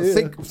 Well, I've had it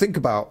here. think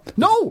about.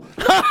 No!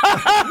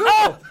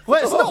 No!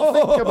 Let's not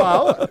think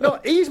about. No,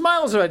 he's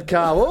miles ahead,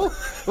 Carlo.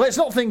 Let's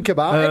not think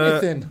about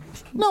anything.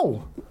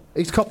 No.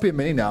 He's copying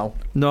me now.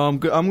 No, I'm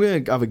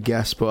going to have a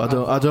guess, but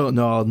I don't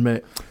know. I'll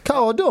admit.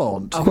 Carlo,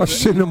 don't.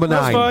 Question number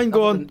 9. That's fine.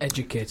 Go An on.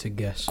 educated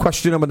guess.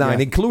 Question number 9.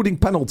 Yeah. Including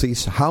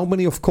penalties, how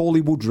many of Coley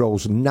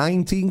Woodrow's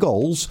 19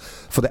 goals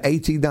for the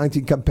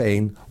 18-19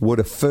 campaign were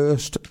a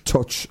first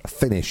touch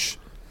finish?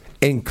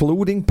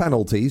 Including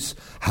penalties,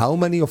 how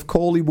many of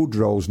Coley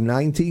Woodrow's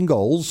 19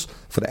 goals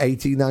for the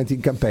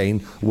 18-19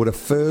 campaign were a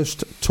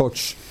first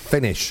touch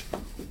finish?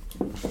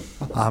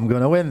 I'm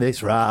going to win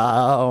this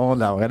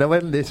round. I'm going to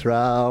win this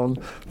round.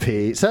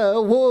 Peter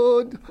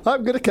Wood,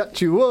 I'm going to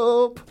catch you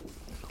up.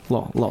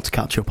 Lot to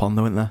catch up on,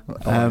 though, isn't there?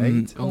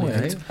 Only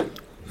eight.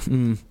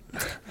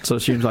 So it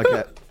seems like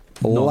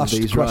Last,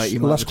 these quest- right. You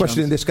might last have a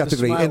question in chance. this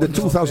category. The In the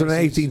smile on your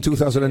faces,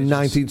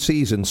 2018-2019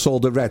 season, saw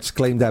the Reds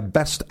claim their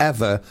best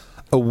ever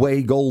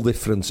away goal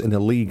difference in a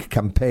league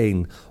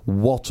campaign.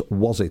 What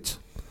was it?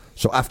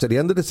 So after the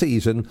end of the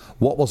season,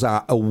 what was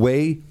our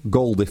away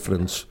goal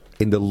difference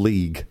in the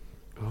league?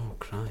 Oh,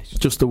 Christ.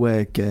 Just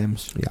away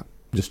games. Yeah,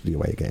 just the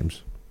away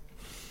games.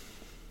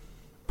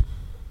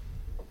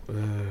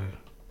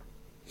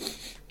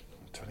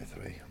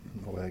 23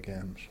 away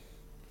games.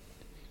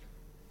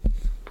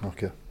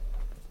 Okay.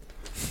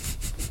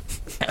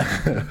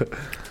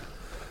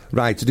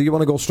 Right, do you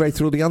want to go straight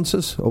through the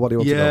answers? Or what do you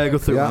want to Yeah, go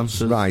through the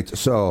answers. Right,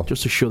 so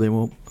Just to shut him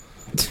up.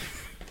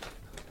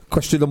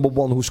 question number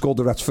 1, who scored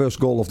the Reds' first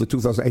goal of the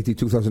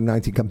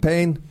 2018-2019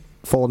 campaign?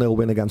 4-0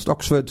 win against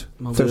Oxford.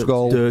 First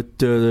goal. Mamadou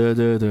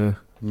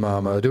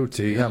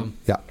Thiam.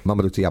 Yeah,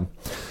 Mamadou Thiam.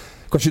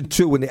 Question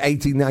 2, in the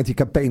 18-19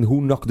 campaign,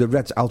 who knocked the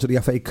Reds out of the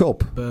FA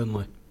Cup?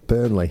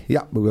 Burnley.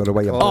 Yeah, we were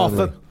away on Oh,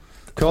 Burnley.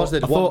 Cause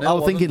they'd I won,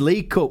 was thinking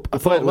League Cup. I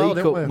played thought well, League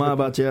didn't Cup. we? My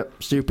bad, yeah.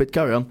 Stupid.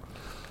 Carry on.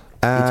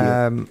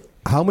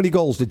 How many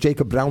goals did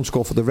Jacob Brown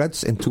score for the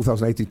Reds in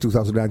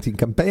 2018-2019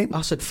 campaign?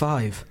 I said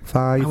 5.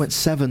 5. I went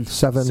 7.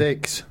 7.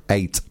 6.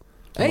 8.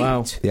 8?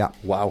 Wow. Yeah.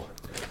 Wow.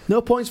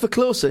 No points for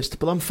closest,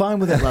 but I'm fine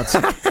with it, lads.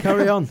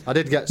 Carry on. I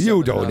did get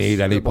You 7. don't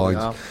need any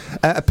points.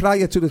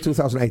 Prior to the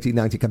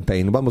 2018-19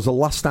 campaign, when was the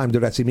last time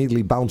the Reds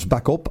immediately bounced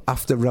back up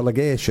after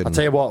relegation? I'll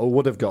tell you what, who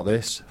would have got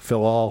this?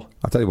 Phil Hall.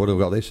 I'll tell you what, who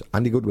got this.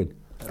 Andy Goodwin.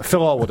 Phil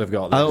Hall would have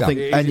got this. I don't think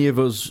Easy. any of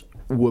us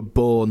were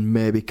born,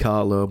 maybe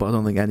Carlo, but I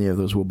don't think any of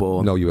us were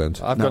born. No, you weren't.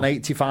 I've gone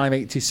 85,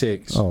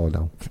 86. Oh,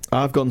 no.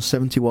 I've gone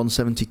 71,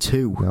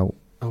 72. No.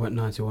 I went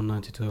 91,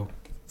 92.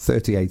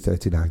 38,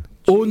 39.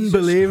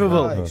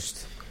 Unbelievable.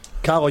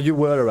 Carlo, you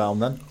were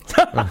around then.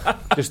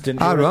 Just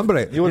didn't. I remember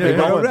it. You would have been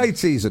a Holland. great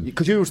season.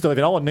 Because you were still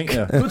living in Holland,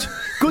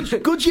 didn't you?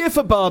 Good year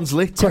for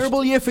Barnsley.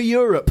 Terrible year for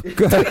Europe.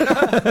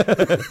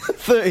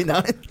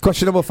 39.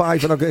 Question number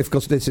 5, and I'll go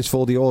because this is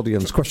for the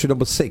audience. Question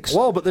number 6.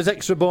 Whoa, but there's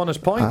extra bonus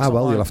points.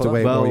 Well, you'll have to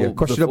wait. Well, won't you?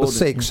 Question number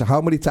 6.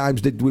 How many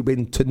times did we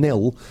win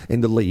 2-0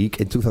 in the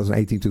league in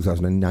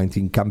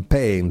 2018-2019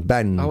 campaign?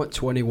 Ben? I went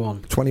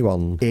 21.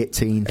 21.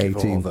 18.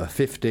 18. Over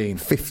 15.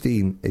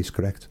 15 is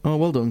correct. Oh,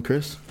 well done,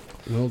 Chris.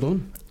 Well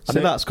done. I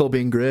think that's called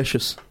being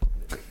gracious.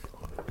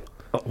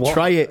 What?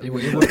 Try it. You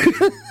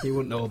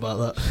wouldn't know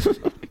about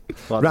that.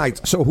 Right,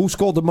 so who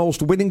scored the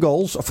most winning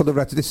goals for the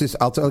Reds? This is,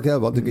 I'll tell you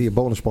what, to give you a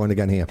bonus point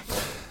again here.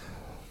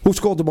 Who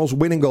scored the most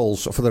winning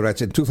goals for the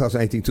Reds in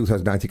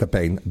 2018-2019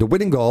 campaign? The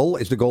winning goal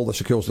is the goal that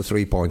secures the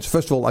 3 points.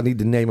 First of all, I need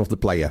the name of the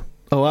player.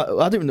 Oh,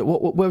 I don't know.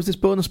 Where was this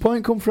bonus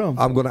point come from?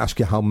 I'm going to ask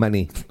you how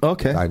many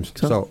times.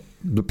 So,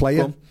 the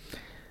player...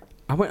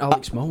 I went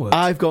Alex Moore.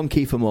 I've gone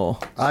Kiefer Moore.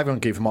 I've gone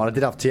Kiefer Moore. I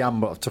did have Tiam,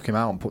 but I took him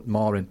out and put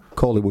Moore in.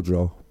 Coley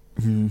Woodrow.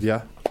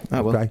 Yeah.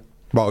 Oh, well. Okay.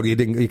 Well, you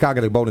can't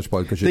get a bonus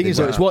point because you Thing is,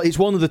 though, it's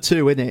one of the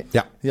two, isn't it?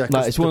 Yeah.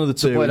 Like, it's one of the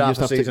two. You just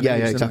have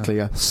to, exactly,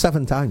 yeah.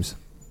 7 times.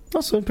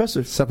 That's so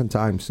impressive. 7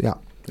 times, yeah.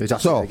 He's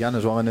actually again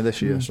as well in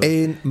this year. So.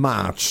 In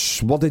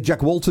March, what did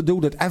Jack Walter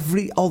do that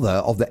every other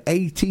of the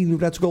 18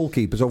 Reds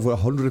goalkeepers over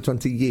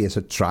 120 years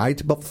had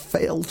tried but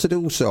failed to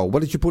do so? What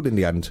did you put in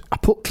the end? I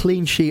put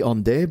clean sheet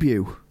on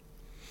debut.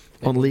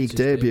 On league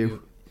debut.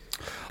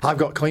 I've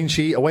got clean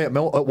sheet away at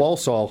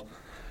Walsall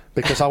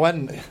because I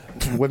went.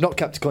 We've not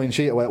kept a clean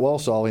sheet away at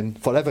Walsall in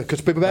forever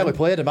because we barely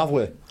played him, have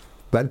we?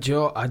 Ben?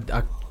 Joe,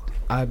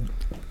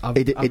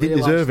 He didn't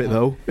deserve it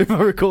though, if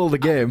I recall the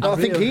game. I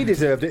think he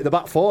deserved it. The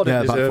back four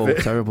didn't deserve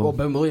it. Terrible. Well,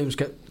 Ben Williams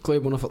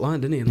cleared one off at line,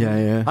 didn't he?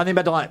 Yeah. And he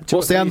made like 2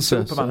 What's or the 3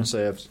 answer? Superman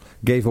saves.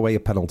 Gave away a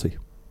penalty.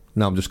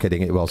 No, I'm just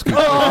kidding. It was. Kept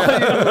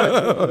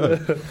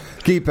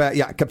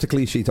a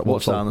clean sheet at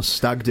What's that on Walsall. a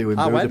stag do in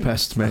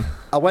Budapest, mate?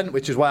 I went,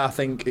 which is why I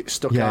think it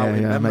stuck out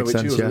in memory, makes which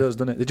sense, usually does,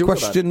 doesn't it? Did you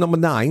Question number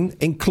 9.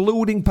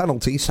 Including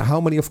penalties, how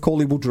many of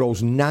Coley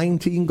Woodrow's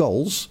 19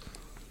 goals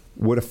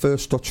were a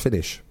first touch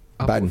finish?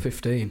 I Ben? put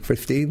 15.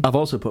 15? I've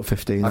also put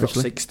 15. I got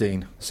actually.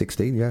 16.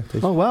 16, yeah. It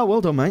is. Oh, wow, well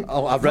done, mate.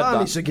 Oh, I've read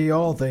that.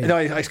 You know,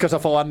 it's because I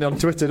follow Andy on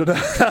Twitter, don't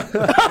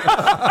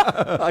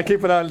I? I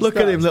keep an eye on Look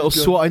at him, little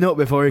swatting up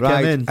before he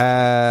came in.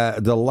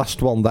 The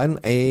last one then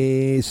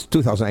is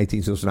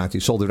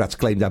 2018-2019. So the Reds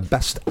claimed their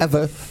best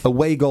ever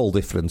away goal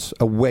difference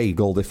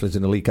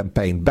in the league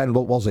campaign. Ben,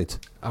 what was it?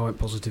 I went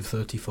positive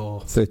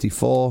 34.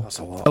 34. That's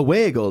a lot.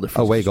 Away goal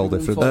difference. Away goal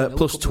difference.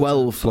 Plus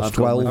 12. Plus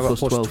 12. I got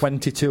plus 12.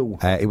 22.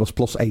 It was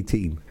plus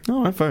 18.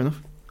 All right, fair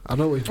enough. I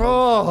know which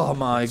Oh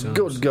my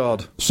good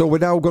God. So we're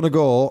now going to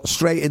go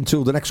straight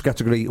into the next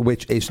category,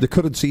 which is the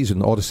current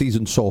season or the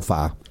season so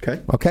far.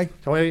 Okay?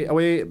 Are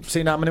we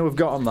seeing how many we've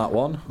got on that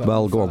one?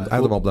 Well, go on.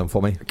 Add them up then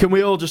for me. Can we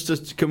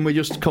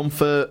just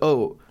confirm?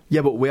 Oh,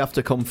 yeah, but we have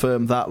to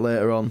confirm that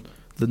later on.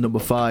 The number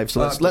 5. So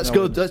let's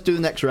go. Let's do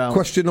the next round.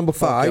 Question number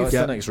 5. Okay,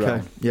 the next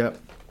round. Yeah.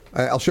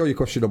 I'll show you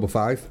question number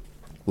 5.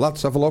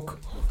 Lads, have a look.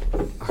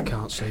 I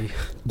can't see.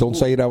 Don't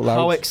say it out loud.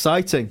 How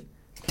exciting!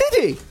 Did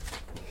he?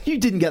 You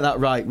didn't get that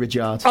right,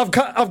 Richard. I've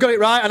got it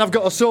right, and I've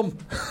got a sum.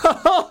 Look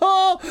at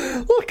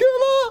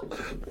that!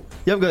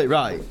 You haven't got it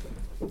right.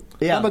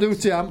 Yeah. Amadou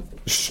Thiam.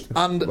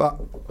 And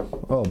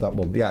oh, that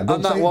one. Yeah.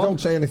 And that one. Don't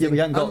say Yeah, anything. but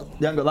you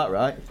haven't got that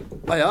right.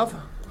 I have.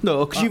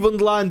 No, because you've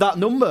underlined that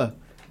number,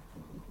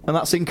 and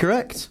that's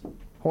incorrect.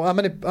 Well, how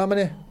many?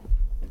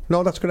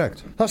 No, that's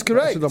correct. That's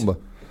correct. That's the number.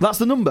 That's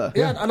the number.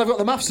 Yeah, and I've got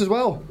the maths as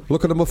well.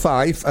 Look at number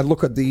 5 and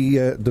look at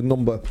the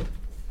number.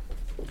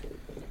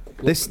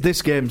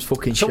 This game's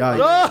fucking shite.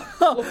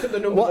 Look at the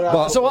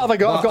number. So what have I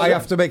got? I've got I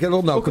have to make it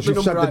up now Look because at the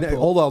you've said number the I name. put.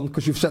 Hold on,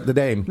 because you've said the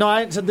name. No,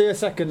 I ain't said the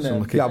second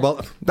name. Yeah, well,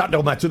 that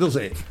don't matter, does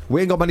it?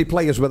 We ain't got many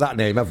players with that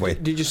name, have we?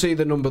 Did you see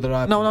the number that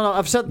I put? No.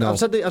 I've said No.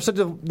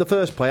 the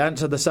first player. I ain't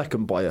said the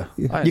second player.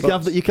 You can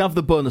have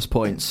the bonus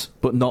points,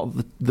 but not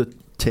the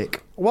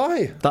tick.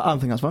 Why? I don't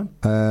think that's fine.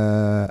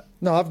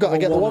 No, I've got to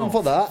get the one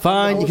for that.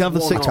 Fine, you can have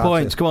the 6 off.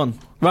 points. Come on.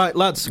 Right,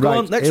 lads, go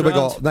on. Next here round. we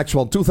go. Next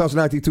one.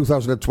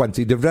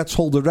 2019-2020. The Reds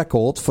hold the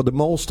record for the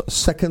most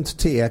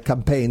second-tier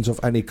campaigns of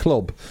any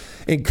club,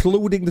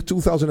 including the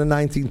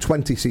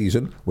 2019-20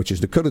 season, which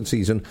is the current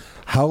season.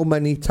 How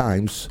many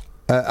times?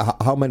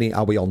 How many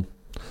are we on?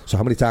 So,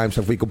 how many times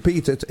have we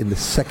competed in the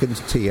second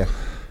tier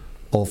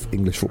of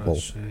English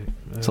football?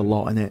 It's a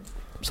lot, isn't it?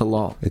 It's a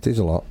lot. It is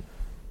a lot.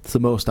 It's the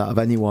most out of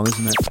anyone,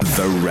 isn't it?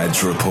 The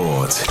Reds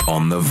Report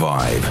on The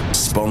Vibe.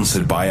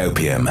 Sponsored by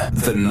Opium,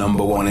 the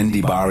 #1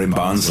 indie bar in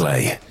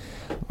Barnsley. I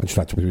just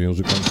tried to put the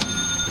music on.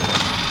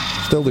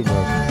 Still didn't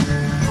work.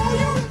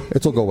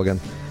 It'll go again.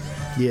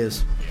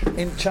 Years.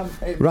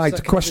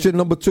 Right, question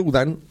number 2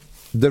 then.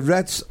 The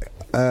Reds,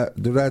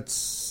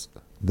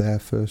 their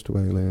first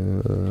away.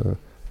 The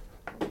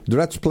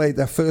Reds played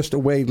their first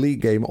away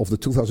league game of the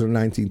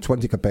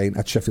 2019-20 campaign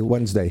at Sheffield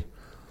Wednesday.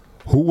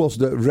 Who was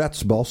the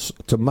Reds boss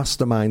to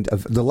mastermind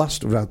the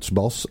last Reds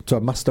boss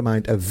to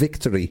mastermind a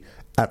victory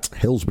at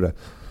Hillsborough?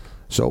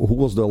 So who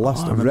was the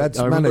last Reds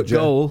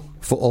manager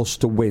for us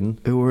to win?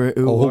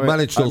 Who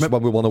managed us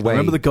when we won away? I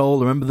remember the goal.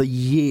 I remember the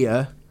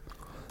year.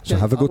 So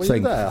have a good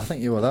think. I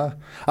think you were there.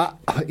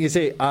 You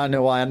see, I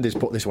know why Andy's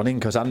put this one in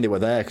because Andy were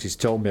there because he's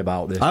told me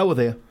about this. I were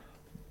there.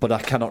 But I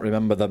cannot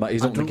remember them. I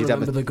don't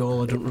remember the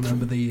goal. I don't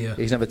remember the year.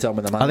 He's never told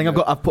me the man. I think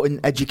I've put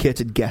an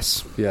educated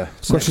guess. Yeah.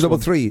 Question number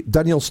 3.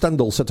 Daniel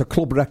Stendhal set a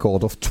club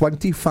record of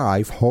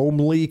 25 home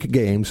league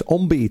games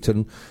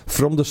unbeaten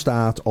from the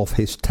start of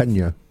his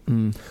tenure.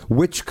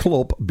 Which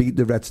club beat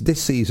the Reds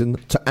this season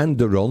to end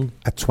the run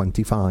at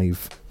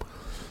 25?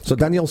 So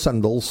Daniel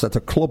Stendhal set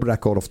a club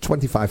record of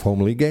 25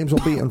 home league games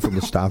unbeaten from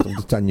the start of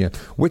the tenure.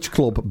 Which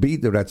club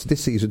beat the Reds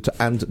this season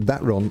to end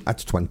that run at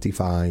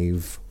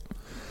 25?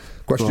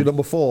 Question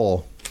number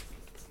 4.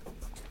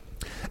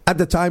 At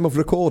the time of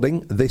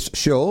recording this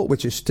show,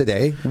 which is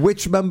today,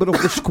 which member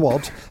of the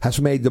squad has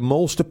made the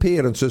most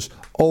appearances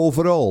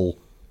overall?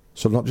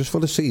 So not just for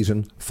the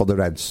season, for the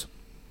Reds.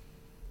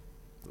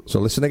 So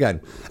listen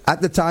again.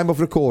 At the time of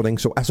recording,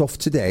 so as of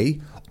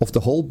today, of the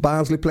whole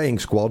Barnsley playing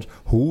squad,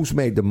 who's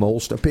made the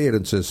most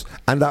appearances?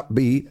 And that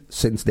be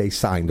since they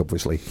signed,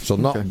 obviously. So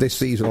not this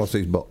season or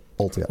season, but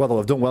altogether. Well,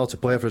 they've done well to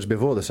play for us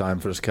before they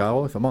signed for us,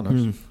 Carl, if I'm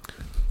honest.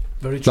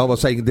 Very true. No, we're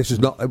saying this is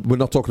not. We're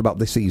not talking about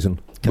this season.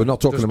 We're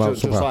not talking about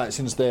just like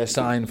since they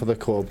signed for the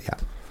club. Yeah.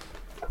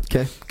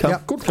 Okay.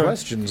 Good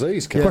questions,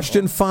 these.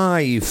 Question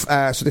 5.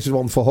 So this is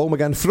one for home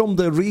again. From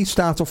the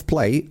restart of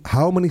play,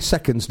 how many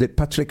seconds did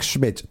Patrick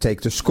Schmidt take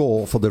to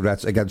score for the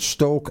Reds against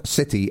Stoke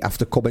City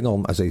after coming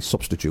on as a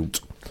substitute?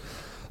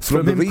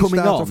 From the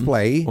restart of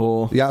play,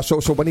 yeah.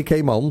 So when he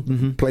came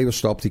on, play was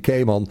stopped. He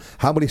came on.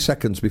 How many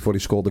seconds before he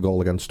scored the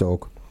goal against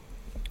Stoke?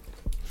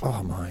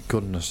 Oh my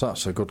goodness,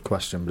 that's a good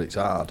question, but it's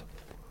hard.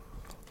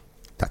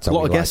 That's a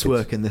lot of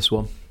guesswork in this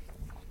one.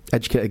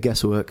 Educated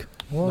guesswork.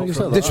 Well,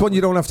 this one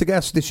you don't have to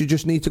guess. This you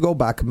just need to go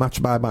back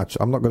match by match.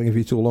 I'm not going to give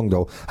you too long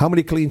though. How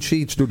many clean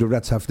sheets do the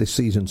Reds have this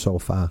season so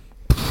far?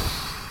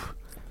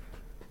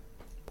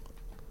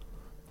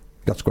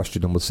 That's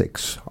question number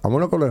 6. And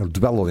we're not going to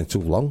dwell on it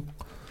too long.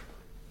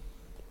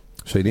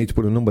 So you need to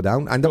put a number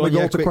down. And then we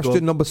go to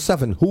question number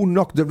 7. Who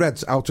knocked the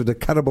Reds out of the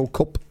Carabao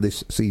Cup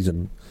this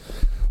season?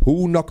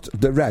 Who knocked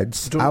the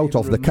Reds out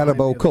of the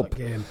Carabao Cup?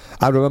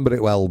 I remember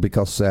it well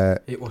because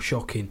it was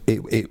shocking.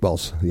 It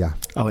was, yeah.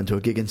 I went to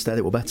a gig instead.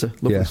 It was better.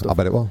 Lovely stuff. I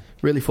bet it was.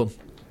 Really fun.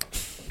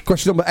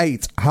 Question number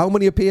 8. How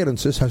many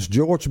appearances has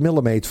George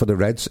Miller made for the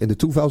Reds in the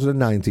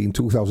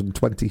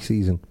 2019-2020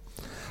 season?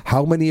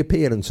 How many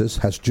appearances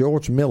has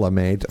George Miller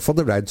made for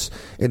the Reds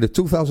in the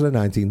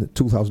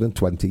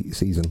 2019-2020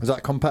 season? Is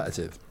that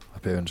competitive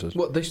appearances?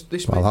 What this?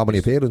 Well, how many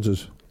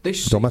appearances?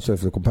 This don't matter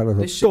if they're competitive.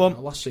 This season, go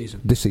on. Last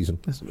season. This season.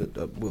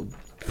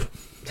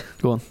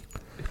 Go on.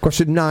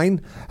 Question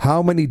 9.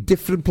 How many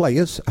different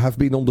players have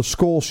been on the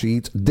score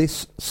sheet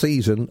this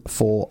season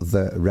for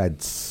the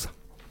Reds?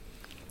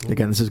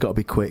 Again, this has got to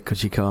be quick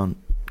because you can't.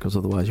 Because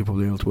otherwise you're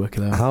probably able to work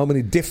it out. How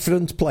many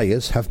different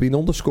players have been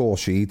on the score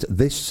sheet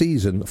this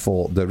season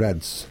for the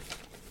Reds?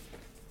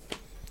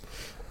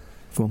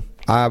 Fun.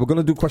 We're going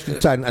to do question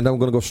 10 and then we're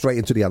going to go straight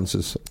into the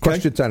answers.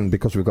 Question 10,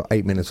 because we've got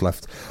 8 minutes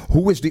left.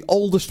 Who is the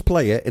oldest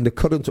player in the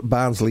current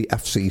Barnsley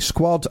FC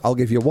squad? I'll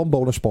give you 1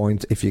 bonus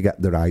point if you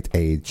get the right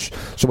age.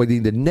 So we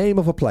need the name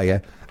of a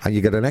player and you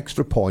get an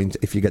extra point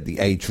if you get the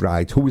age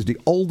right. Who is the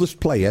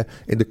oldest player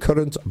in the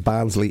current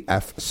Barnsley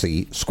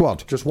FC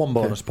squad? Just 1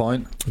 bonus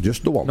point.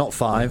 Just the 1. Not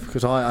 5,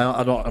 because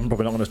I'm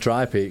probably not going to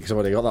try, Pete, because I've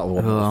already got that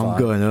 1. I'm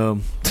going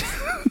home.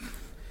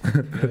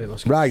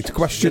 Right,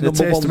 question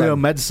number 1. My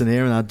own medicine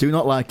here, and I do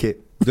not like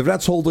it. The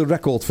Reds hold the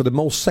record for the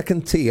most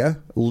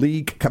second-tier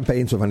league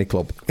campaigns of any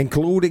club,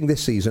 including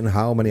this season.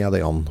 How many are they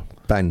on?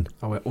 Ben?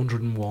 I went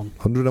 101.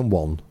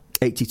 101.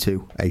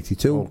 82.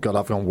 82. Oh, God,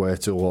 I've gone way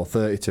too low.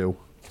 32.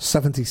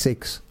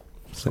 76.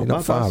 So you're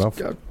not far off.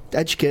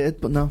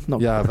 Educated, but no. Not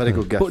yeah, very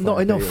good guess. But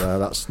not enough.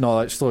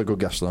 It's still a good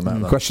guess.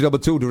 Question number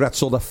 2. The Reds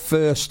saw the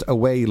first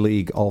away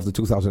league of the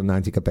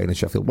 2019 campaign in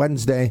Sheffield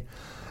Wednesday.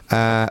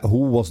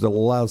 Who was the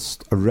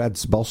last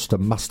Reds boss to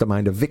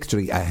mastermind a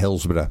victory at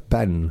Hillsborough?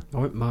 Ben? I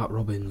went Mark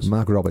Robbins.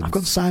 Mark Robbins. I've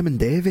gone Simon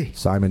Davey.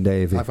 Simon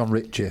Davey. I've gone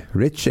Richie.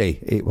 Richie.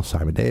 It was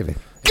Simon Davey.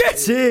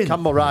 Get in!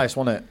 Campbell Rice,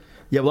 wasn't it?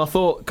 Yeah, well, I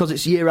thought, because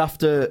it's year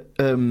after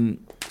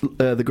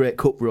the Great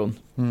Cup run,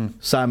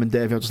 Simon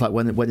Davey, I was just like,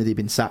 when had he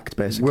been sacked,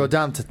 basically? We were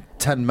down to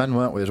 10 men,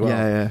 weren't we, as well?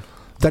 Yeah.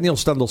 Daniel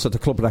Stendhal set a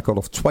club record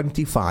of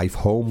 25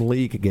 home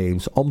league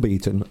games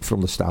unbeaten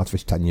from the start of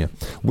his tenure.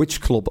 Which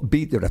club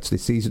beat the Reds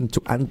this season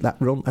to end that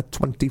run at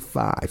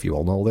 25? You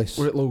all know this.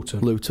 We're at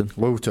Luton. Luton.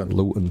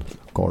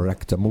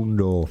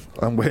 Correctamundo.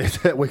 And we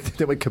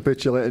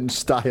capitulate in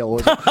style.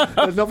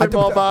 There's nothing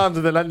more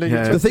Barnes than ending.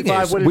 The thing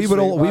is, we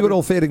were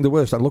all fearing the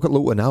worst. And look at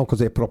Luton now because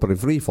they're proper in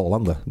free fall,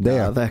 aren't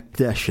they?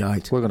 They're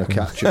shite. We're going to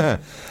catch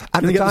it.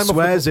 And they get the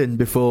swears in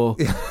before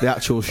the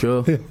actual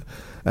show.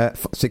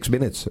 6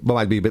 minutes. Well,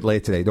 might be a bit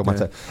late today, don't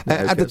matter.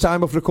 At the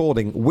time of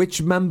recording,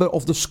 which member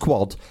of the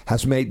squad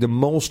has made the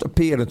most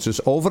appearances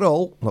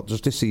overall, not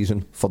just this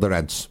season, for the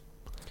Reds?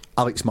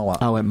 Alex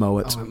Mowat. I went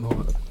Mowat.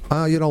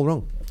 You're all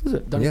wrong. Is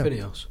it? Danny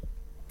Pinios?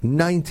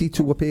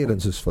 92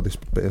 appearances for this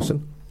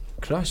person.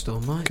 Christ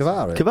almighty.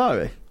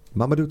 Cavari.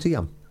 Mamadou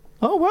Thiam.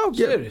 Oh, wow.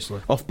 Yeah.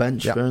 Seriously? Off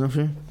bench, Yeah. fair enough,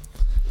 yeah.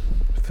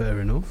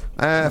 Fair enough.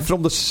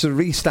 From the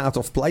restart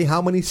of play,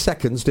 how many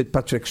seconds did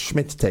Patrick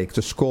Schmidt take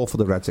to score for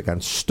the Reds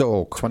against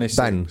Stoke? 26.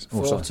 Ben.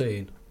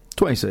 14.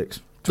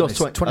 26. No,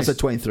 20. I said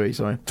 23,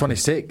 sorry.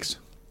 26.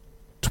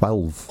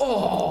 12.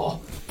 Whoa.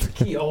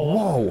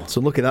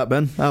 So look at that,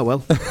 Ben. Oh, well.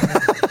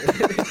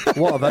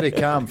 What a very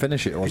calm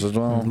finish it was as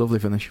well. Lovely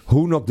finish.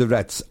 Who knocked the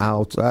Reds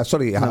out?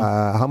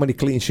 How many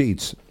clean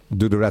sheets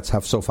do the Reds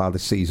have so far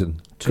this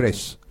season?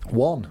 Chris?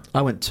 1.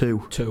 I went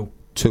 2. 2,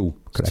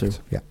 correct. 2.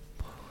 Yeah.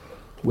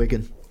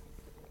 Wigan,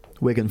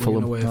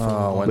 Fulham. away from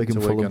I went Wigan,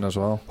 to Fulham. Wigan as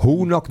well.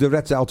 Who knocked the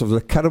Reds out of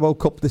the Carabao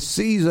Cup this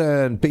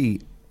season?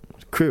 Pete?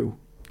 Crew.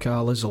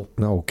 Carl Izzle.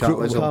 No,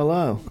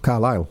 Carlisle.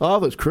 Carlisle. Oh,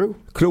 that's Crew.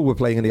 Crew were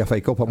playing in the FA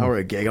Cup. Or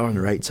a gig, or in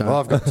the right time. Well,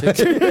 I've got tickets.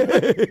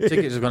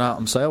 Tickets have gone out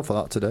on sale for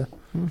that today.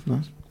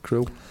 Nice.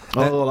 Crew.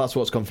 Oh, that's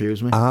what's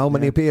confused me. How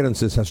many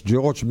appearances has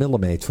George Miller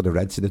made for the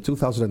Reds in the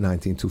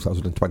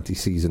 2019-2020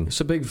 season?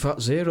 It's a big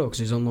fat 0 because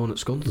he's on loan at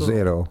Scunthorpe.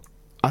 0.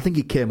 I think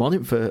he came on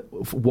it for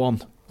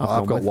 1.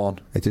 I've got 1.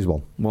 It is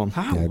 1. 1.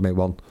 How? Yeah, he made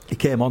 1. He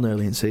came on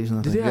early in season,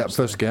 I think. Did he Yeah,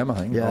 first game, I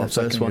think. Yeah, Or first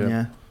second one, game.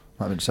 yeah.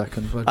 Might have been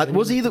second.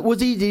 Was he?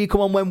 Did he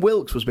come on when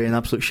Wilkes was being an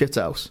absolute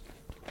shithouse?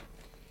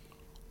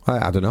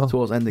 I don't know.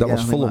 Towards end of That game, was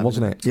I think Fulham, that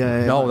wasn't it?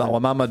 Yeah. No, that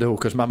was Mamadou,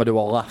 because Mamadou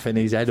was laughing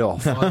his head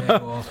off.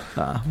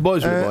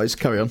 Boys with boys,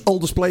 carry on.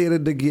 Oldest player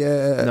in the...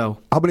 No.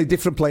 How many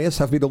different players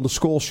have been on the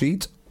score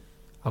sheet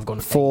I've gone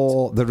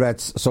for the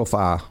Reds so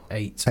far?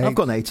 8. I've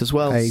gone 8 as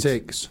well.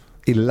 6.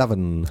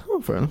 11.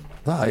 Oh, fair enough.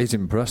 That is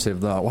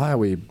impressive, that. Why are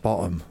we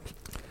bottom?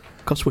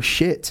 Because we're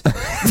shit.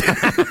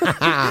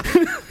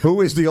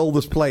 Who is the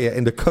oldest player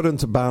in the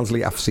current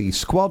Barnsley FC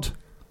squad?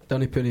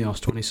 Danny Pinios,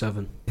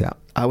 27. Yeah.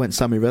 I went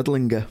Sammy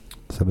Redlinger.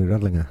 Sammy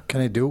Redlinger.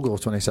 Kenny Dougal,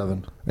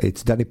 27.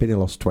 It's Danny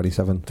Pinilos,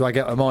 27. Do I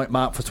get a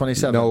mark for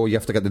 27? No, you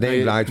have to get the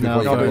name right. No,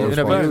 before No, you get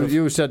but bonus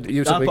you points. said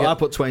I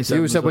put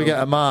 27. You said as we well.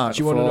 get a mark. Do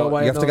you want to know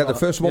why You have to get the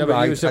first one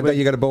right, and then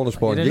you get a bonus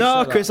point. You No,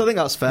 said that. Chris, I think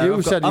that's fair. You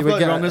I've said got, you I've would got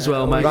get it wrong as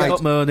well, mate. Right.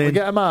 Stop moaning. We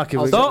get a mark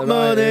if we Stop get the right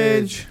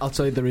moaning. age. I'll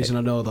tell you the reason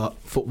I know that.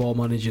 Football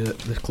Manager,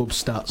 the club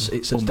stats,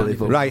 it says Danny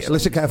Unbelievable. Pinios. Right,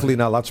 listen carefully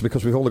now, lads,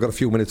 because we've only got a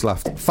few minutes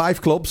left.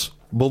 5 clubs.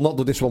 We'll not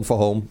do this one for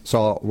home.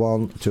 So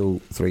 1,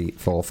 2, 3,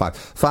 4, 5.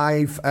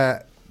 5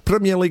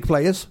 Premier League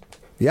players.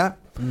 Yeah?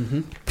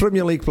 Mm-hmm.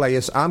 Premier League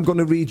players. I'm going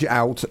to read you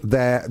out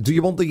there. Do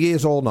you want the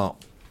years or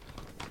not?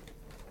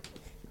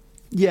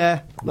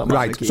 Yeah. that might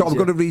Right, make it so I'm easier.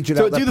 going to read you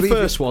So out do the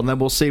first one, then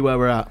we'll see where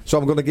we're at. So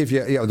I'm going to give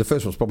you, the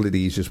first one's probably the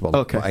easiest one.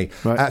 Okay,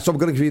 right. So I'm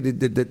going to give you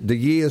the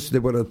years they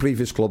were at the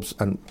previous clubs,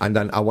 and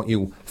then I want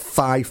you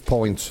 5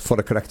 points for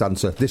a correct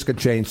answer. This could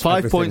change 5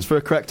 everything. points for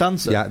a correct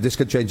answer? Yeah, this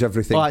could change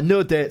everything. All right,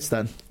 no dates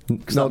then.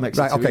 'Cause No, that makes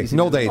right, it too okay, easy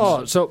no then. dates.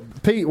 Oh, so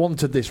Pete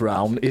wanted this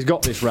round. He's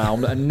got this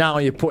round, and now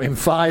you're putting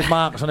 5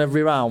 marks on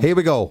every round. Here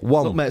we go.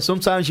 1. Look, mate,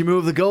 sometimes you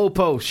move the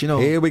goalposts, you know.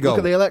 Here we go. Look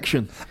at the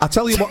election. I'll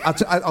tell you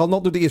what, I'll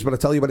not do the years, but I'll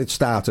tell you when it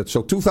started.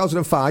 So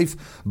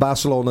 2005,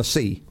 Barcelona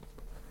C,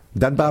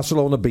 then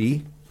Barcelona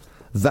B,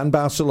 then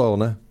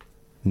Barcelona,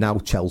 now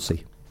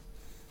Chelsea.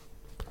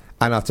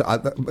 And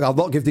I'll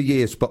not give the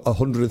years, but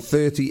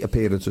 130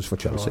 appearances for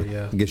Chelsea. Oh,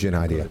 yeah. Gives you an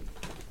idea.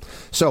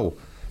 So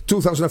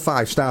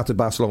 2005 started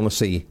Barcelona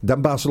C,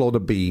 then Barcelona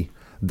B,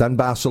 then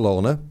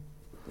Barcelona,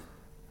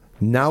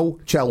 now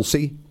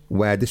Chelsea,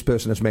 where this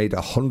person has made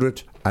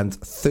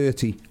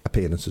 130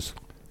 appearances.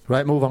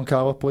 Right, move on,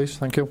 Carla, please.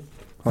 Thank you.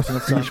 That's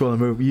enough You time. just want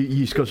to move.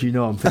 You because you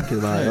know I'm thinking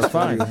about it. That's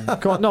fine.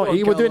 Come on. No,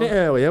 you were doing it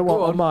earlier.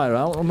 What on my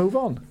round? I'll move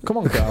on. Come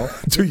on, Carl.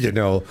 Do you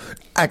know?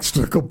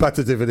 Extra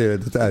competitive in here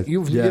today.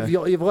 You've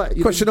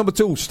let... Question number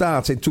 2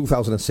 starts in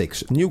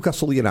 2006.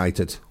 Newcastle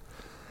United.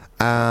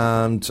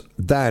 And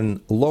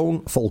then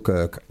Loan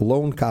Falkirk,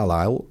 Loan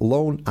Carlisle,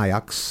 Loan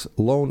Ajax,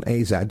 Loan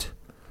AZ,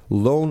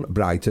 Loan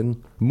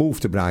Brighton, move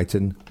to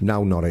Brighton,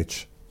 now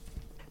Norwich.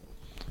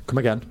 Come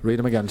again. Read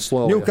them again.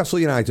 Slowly. Newcastle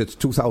United,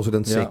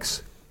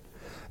 2006.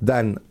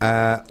 Then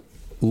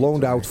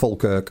loaned out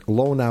Falkirk,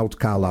 loaned out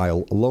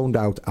Carlisle, loaned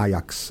out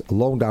Ajax,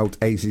 loaned out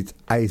AZ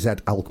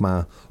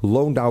Alkmaar,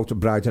 loaned out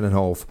Brighton and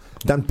Hove,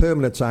 then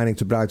permanent signing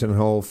to Brighton and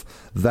Hove,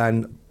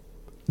 then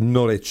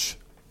Norwich,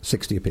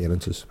 60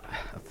 appearances.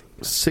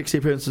 60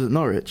 appearances at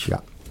Norwich?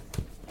 Yeah.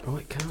 Oh,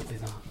 it can't be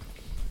that.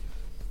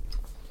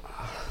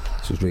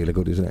 This is really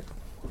good, isn't it?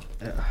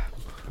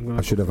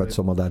 I should have had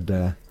some of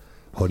that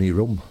honey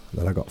rum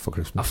that I got for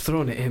Christmas. I've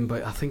thrown it in,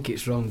 but I think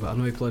it's wrong. But I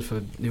know he played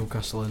for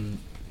Newcastle and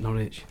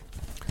Norwich.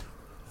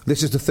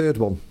 This is the third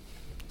one.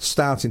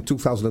 Starts in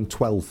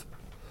 2012.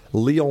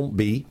 Lyon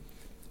B,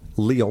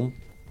 Lyon,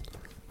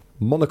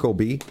 Monaco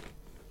B,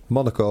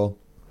 Monaco,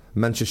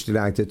 Manchester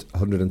United,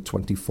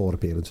 124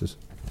 appearances.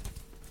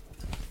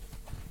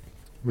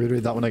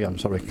 Reread that one again.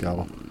 Sorry,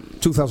 Carl.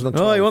 2012.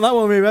 Oh, you want that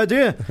one reread, do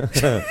you?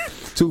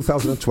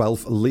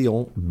 2012,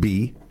 Lyon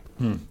B,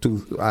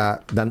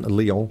 then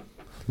Lyon,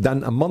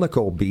 then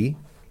Monaco B,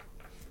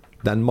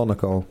 then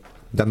Monaco,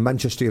 then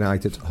Manchester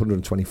United,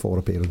 124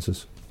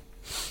 appearances.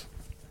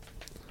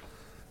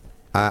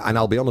 And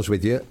I'll be honest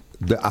with you,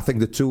 I think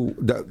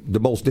the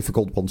most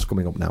difficult ones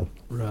coming up now.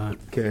 Right.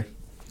 Okay.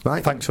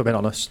 Right. Thanks for being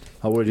honest.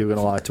 I worried you were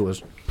going to lie to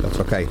us. That's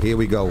okay. Here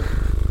we go.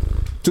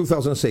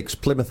 2006,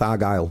 Plymouth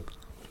Argyle,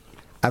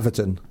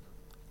 Everton,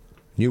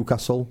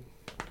 Newcastle,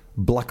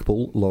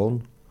 Blackpool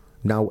loan,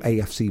 now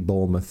AFC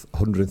Bournemouth,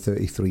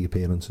 133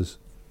 appearances.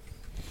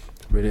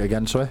 Read it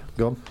again, sorry.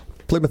 Go on.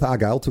 Plymouth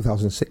Argyle,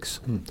 2006,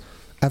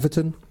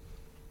 Everton,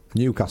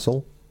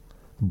 Newcastle,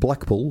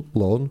 Blackpool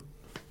loan,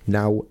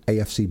 now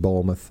AFC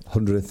Bournemouth,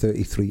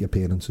 133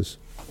 appearances.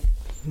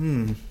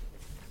 I'm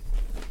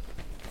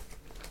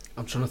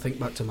trying to think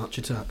back to match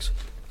attacks.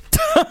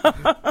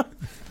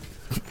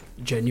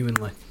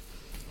 Genuinely.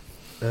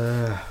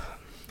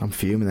 I'm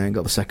fuming. I ain't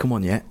got the second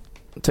one yet.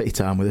 Take your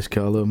time with this,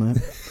 Carlo, mate.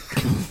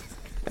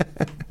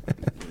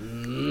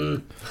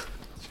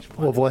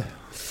 Lovely.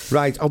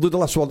 Right, I'll do the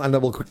last one and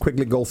then we'll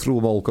quickly go through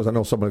them all because I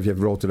know some of you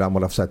have wrote down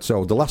what I've said.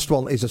 So the last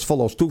one is as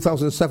follows.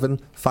 2007,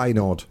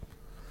 Feyenoord,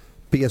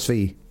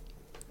 PSV,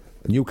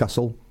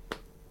 Newcastle,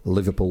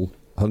 Liverpool,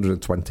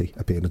 120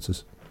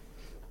 appearances.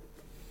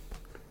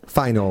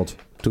 Feyenoord,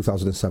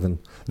 2007.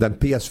 Then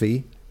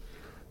PSV,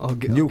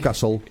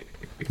 Newcastle,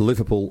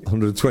 Liverpool,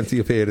 120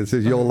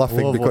 appearances. You're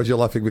laughing because you're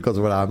laughing because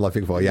of what I'm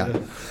laughing for, yeah.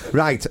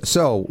 Right,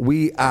 so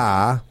we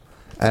are...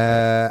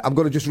 I'm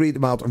going to just read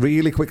them out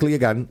really quickly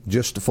again,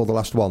 just for the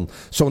last one.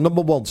 So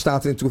number 1,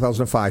 starting in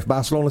 2005,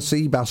 Barcelona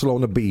C,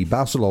 Barcelona B,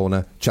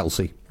 Barcelona,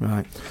 Chelsea.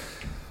 Right.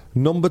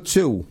 Number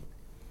 2,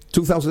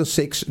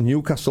 2006,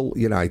 Newcastle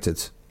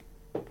United.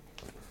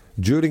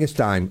 During his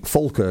time,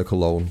 Falkirk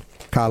loan,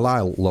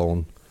 Carlisle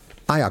loan,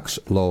 Ajax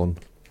loan,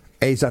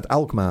 AZ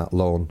Alkmaar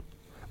loan,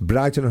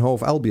 Brighton and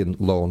Hove Albion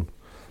loan,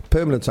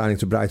 permanent signing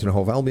to Brighton and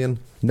Hove Albion,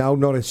 now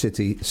Norwich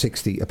City,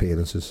 60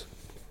 appearances.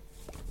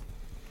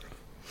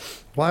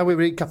 Why are we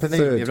recapping these?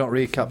 You've not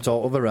recapped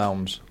all other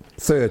rounds.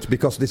 Third,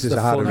 because this is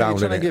a harder round.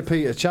 You're trying to give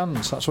Peter a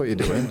chance. That's what you're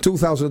doing.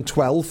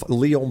 2012,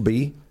 Lyon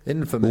B.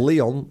 Infamy.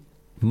 Lyon,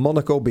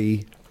 Monaco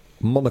B,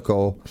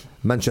 Monaco,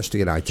 Manchester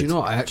United. Do you know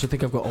what? I actually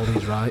think I've got all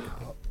these right.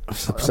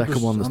 That's the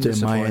second one that's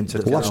doing my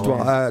end. Last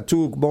one,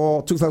 2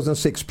 more.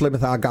 2006,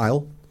 Plymouth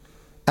Argyle,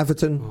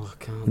 Everton,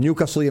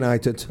 Newcastle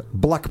United,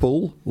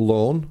 Blackpool,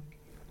 loan,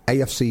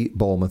 AFC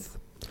Bournemouth.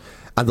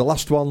 And the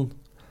last one,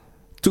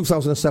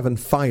 2007,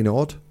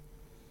 Feyenoord,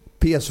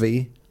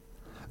 PSV,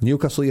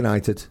 Newcastle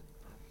United,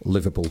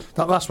 Liverpool.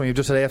 That last one, you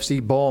just said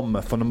AFC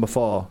Bournemouth for number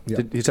 4. Yeah.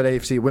 You said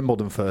AFC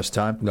Wimbledon first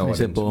time. No, he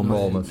said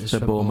Bournemouth. He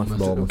said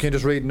Bournemouth. Can you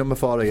just read number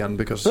 4 again?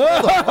 Because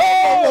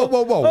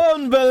whoa.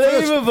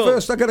 Unbelievable.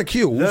 First I got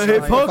accused.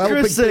 The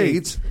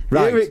hypocrisy.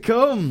 Right. Here it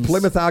comes.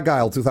 Plymouth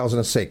Argyle,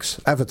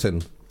 2006.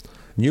 Everton,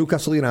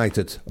 Newcastle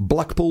United,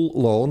 Blackpool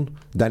loan,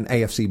 then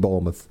AFC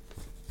Bournemouth.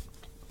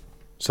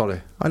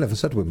 Sorry. I never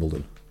said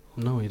Wimbledon.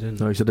 No, you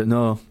didn't. No, he said it.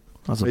 No.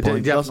 That's a You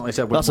point. definitely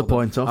said Wimbledon. That's a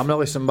point off. I'm not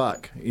listening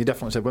back. You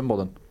definitely said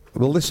Wimbledon.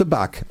 We'll listen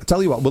back. I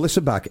tell you what, we'll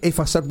listen back. If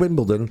I said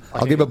Wimbledon,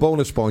 I'll give a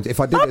bonus point. If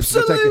I didn't,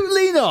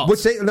 Absolutely not.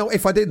 No,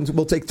 if I didn't,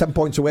 we'll take 10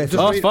 points away.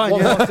 That's fine.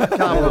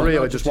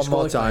 Really, just one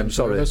more time.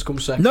 Sorry. Let's come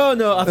second.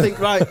 No. I think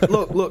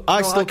look.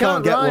 I still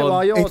can't get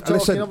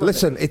one.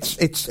 Listen.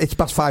 It's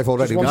past 5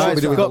 already. We've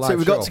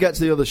got to get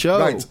to the other show.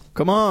 Right.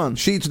 Come on.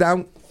 Sheets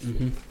down.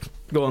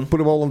 Go on. Put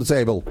them all on the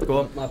table.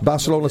 Go on.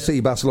 Barcelona C,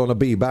 Barcelona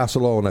B,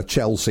 Barcelona,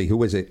 Chelsea.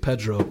 Who is it?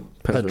 Pedro.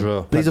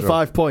 These are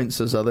 5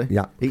 points, are they?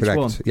 Yeah, each correct.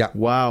 one. Yeah.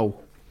 Wow.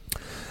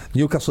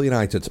 Newcastle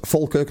United,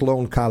 Falkirk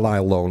loan,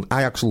 Carlisle loan,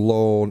 Ajax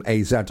loan,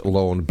 AZ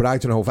loan,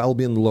 Brighton Hove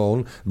Albion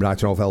loan,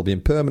 Brighton Hove Albion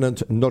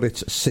permanent,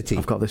 Norwich City.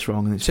 I've got this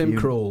wrong. And it's Tim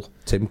Krul.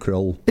 Tim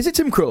Krul. Is it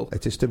Tim Krul?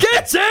 It is Tim.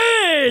 Get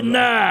in!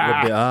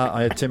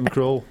 I had Tim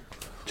Krul.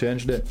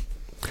 Changed it.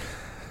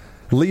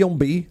 Lyon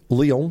B,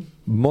 Lyon,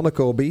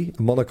 Monaco B,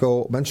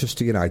 Monaco,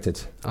 Manchester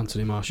United.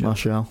 Anthony Martial.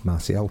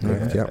 Martial,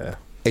 correct, yeah.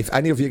 If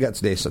any of you gets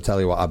this, I tell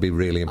you what, I'd be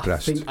really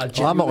impressed.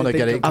 I'm not going to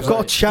get it. I've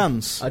got a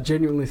chance. I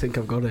genuinely think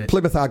I've got it.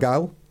 Plymouth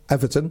Argyle,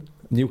 Everton,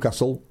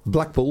 Newcastle,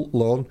 Blackpool,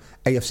 loan,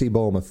 AFC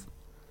Bournemouth.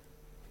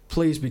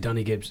 Please be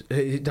Danny Gibbs.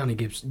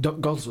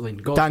 Gosling.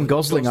 Dan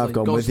Gosling, I've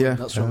gone with you.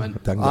 That's what I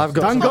meant.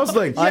 Dan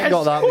Gosling. I ain't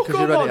got that because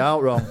you read it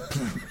out wrong.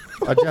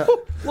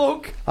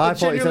 Look, I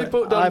genuinely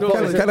put Dan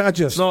Gosling. Can I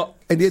just...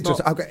 In the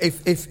interest,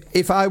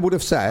 if I would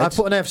have said... I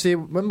put an FC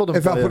Wimbledon.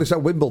 If I would have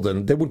said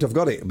Wimbledon, they wouldn't have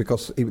got it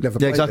because he would never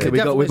played exactly.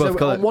 it. We both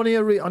got it. On one of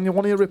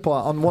your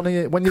replies,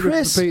 when you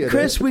repeated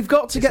Chris, it, we've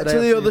got to get to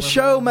the other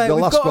show, mate.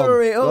 We've got to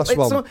hurry up.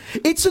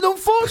 It's an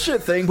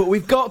unfortunate thing, but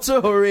we've got to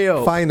hurry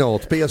up.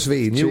 Feyenoord,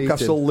 PSV,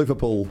 Newcastle,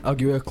 Liverpool. I'll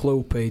give you a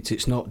clue, Pete.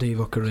 It's not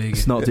Divock Origi.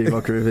 It's not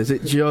Divock Origi. Is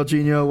it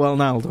Jorginho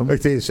Wijnaldum?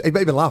 It is. It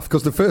made me laugh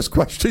because the first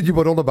question you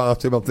were on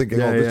about him, I'm thinking,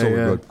 this will be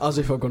good. As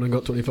if I've gone and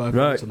got 25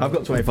 right, points. I've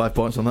got 25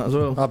 points on that as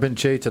well. I've been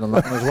cheating on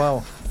that one as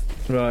well.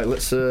 Right,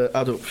 let's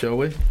add up, shall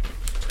we?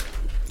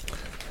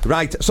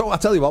 Right, so I'll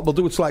tell you what, we'll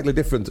do it slightly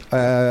different.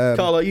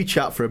 Carlo, you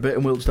chat for a bit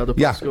and we'll just add up.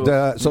 Yeah,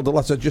 so the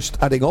lads are just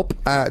adding up.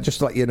 Just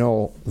to let you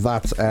know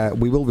that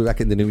we will be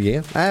back in the new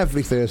year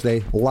every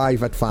Thursday,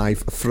 live at 5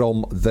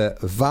 from the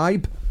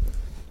Vibe.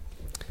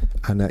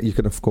 And you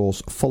can, of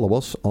course, follow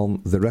us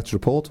on the Reds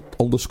Report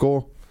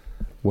 _,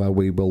 where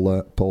we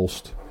will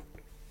post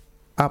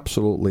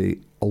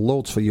absolutely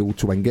loads for you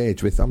to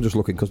engage with. I'm just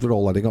looking because they're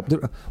all adding up.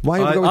 Why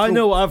are we going I through,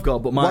 know what I've got,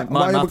 but my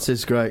maths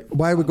is great.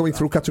 Why are we going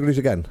through categories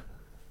again?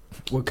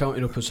 We're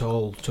counting up as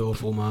whole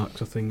total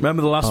marks, I think.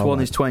 Remember the last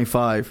one is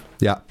 25.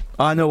 Yeah.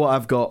 I know what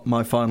I've got,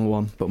 my final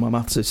one, but my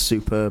maths is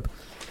superb.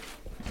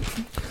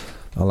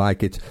 I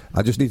like it.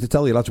 I just need to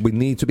tell you, lads, we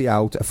need to be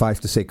out at 5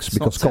 to 6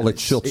 because college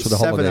shuts for the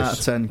holidays. 7 out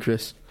of 10,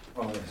 Chris.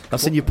 I've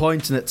seen you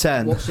pointing at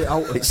 10. What's it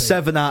out of? It's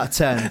 7 out of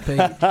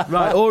 10.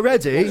 Right,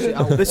 already,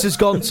 this has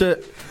gone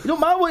to... You don't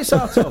mind what it's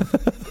out of?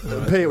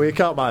 Pete, well, you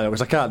can't mind it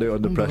because I can't do it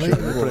under pressure.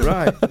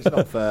 Right. It's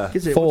not fair.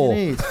 Is it? 4. What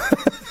do you need?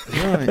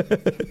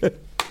 Right.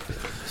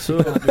 So...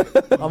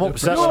 I'm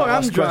upset with that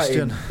last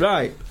question.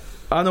 Right.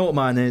 I know what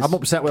mine is. I'm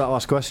upset with that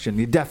last question.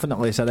 You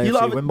definitely said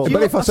AFC Wimbledon.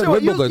 But if I said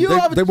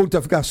Wimbledon, they wouldn't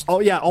have guessed.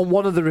 Oh, yeah, on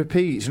one of the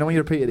repeats. You know when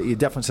you repeated it, you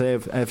definitely say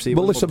AFC Wimbledon.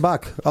 But listen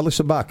back.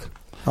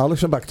 I'll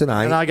listen back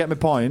tonight. And I get my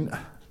point.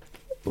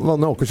 Well,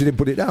 no, because you didn't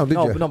put it down, did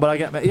you? No, but I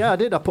get my... Yeah, I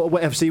did. I put a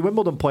FC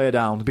Wimbledon player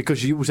down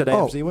because you said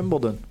AFC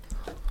Wimbledon.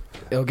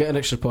 He'll get an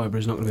extra point, but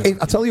he's not going to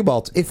be... I tell you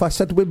what, if I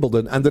said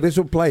Wimbledon and there is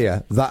a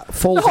player that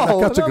falls in that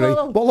category,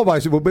 well,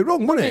 otherwise it would be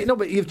wrong, wouldn't it? No,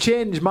 but you've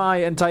changed my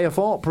entire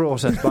thought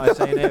process by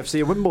saying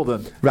AFC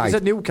Wimbledon. Right. You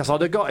said Newcastle,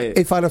 I'd have got it.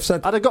 If I'd have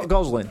said... I'd have got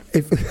Gosling.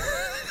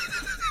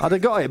 I'd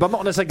have got it, but I'm not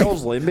going to say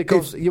Gosling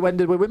because you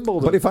ended with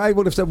Wimbledon. But if I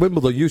would have said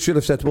Wimbledon, you should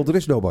have said, well, there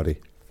is nobody.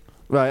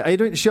 Right, are you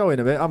doing the show in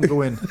a bit? I'm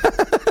going.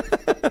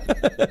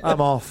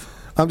 I'm off.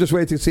 I'm just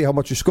waiting to see how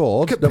much you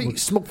scored. Look at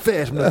Pete's smug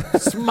face. I'm going to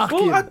smack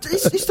him.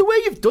 It's the way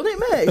you've done it,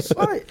 mate. It's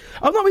like,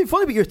 I'm not being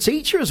funny, but you're a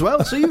teacher as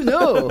well, so you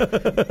know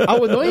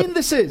how annoying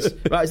this is.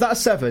 Right, is that a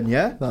 7,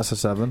 yeah? That's a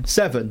 7.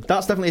 7.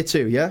 That's definitely a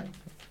 2, yeah?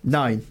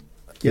 9.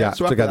 Yeah,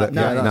 so together. That,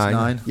 9. Yeah, that's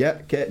 9. Yeah,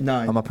 okay,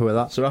 9. I'm happy with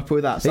that. So happy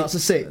with that. So that's a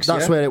 6.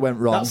 That's where it went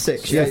wrong. That's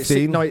 6. Yeah, Yeah,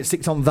 15. No, it's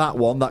 6 on that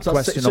one. That so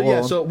question so, alone.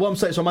 yeah, so 1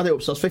 6, so I'm adding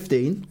up. So that's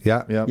 15.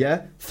 Yeah.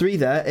 Yeah. 3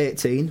 there,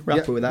 18. We're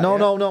happy with that.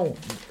 No.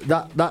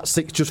 That's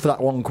 6 just for that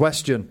one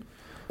question.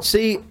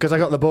 See, because I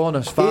got the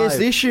bonus 5. Here's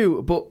the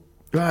issue, but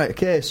right,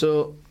 okay,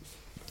 so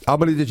how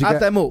many did you get?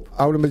 Add them up.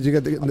 How many did you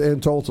get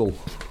in total?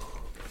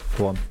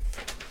 1,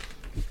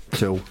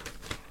 2.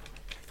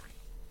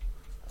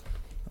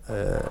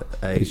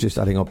 8. He's just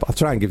adding up. I'll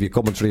try and give you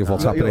commentary of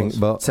what's happening, yours.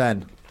 but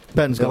 10.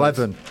 Ben's got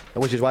 11,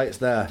 which is why it's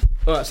there.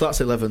 Alright, so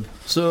that's 11.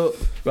 So,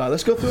 right,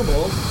 let's go through them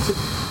all.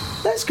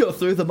 Let's go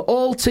through them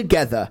all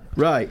together.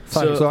 Right,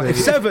 so if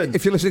 7.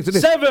 If you're listening to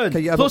this, 7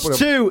 plus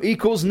 2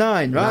 equals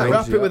 9, right? We're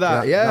happy with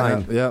that,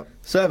 yeah? 9. Yeah.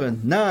 7,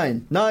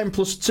 9. 9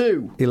 plus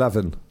 2.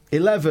 11.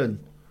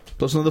 11.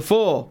 Plus another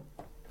 4.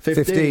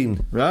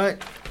 15.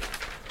 Right?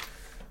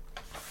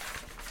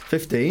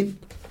 15.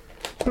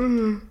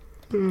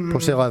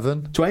 Plus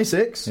 11.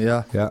 26.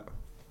 Yeah.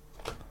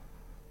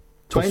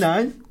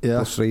 29. Yeah.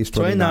 Plus 3 is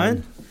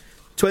 29.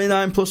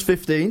 29 plus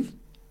 15.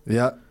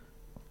 Yeah.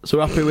 So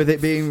we're happy with it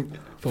being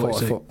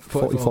 44.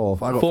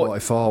 I got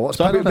 44. What's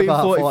So happy with being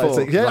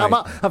 44. Yeah,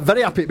 Right. I'm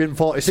very happy it being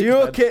 46. So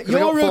you're okay, then, 'cause I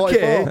got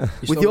 44.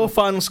 with your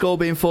final score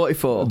being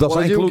 44. Does What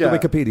that did you include the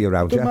get? Wikipedia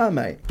round, Don't yeah? mind,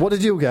 mate. What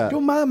did you get?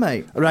 Don't mind,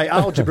 mate. Right,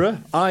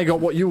 algebra. I got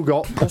what you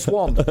got plus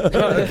 1.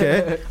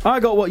 Okay. I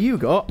got what you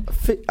got.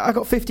 I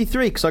got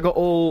 53 because I got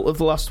all of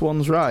the last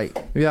ones right.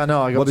 Yeah,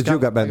 no, I got. What did you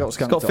get, Ben? I got It's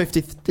got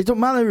 50. It don't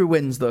matter who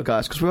wins, though,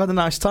 guys, because we've had a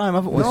nice time,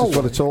 haven't we? This is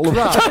what it's all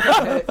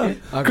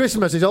about.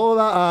 Christmas is all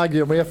about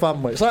arguing with your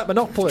family. It's like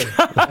Monopoly.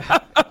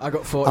 I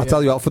got 40. I'll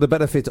tell you what, for the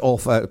benefit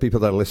of people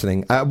that are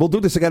listening, we'll do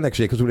this again next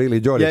year because we really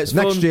enjoyed Yeah, it. it's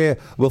Next fun. year,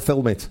 we'll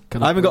film it.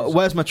 I haven't got.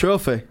 Where's my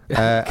trophy?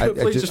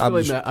 Please just I'm fill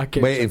in just there. I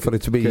can't waiting for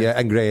it to be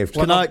engraved.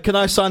 Can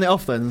I sign it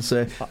off then and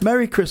say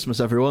Merry Christmas,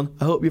 everyone?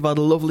 I hope you've had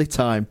a lovely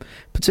time,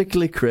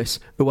 particularly Chris,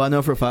 who I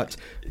know for a fact,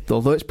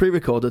 although it's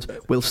pre-recorded,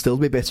 will still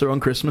be bitter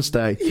on Christmas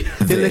Day.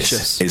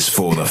 Delicious. This is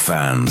for the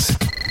fans.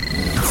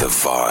 The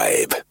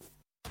Vibe.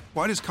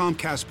 Why does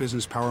Comcast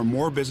Business power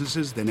more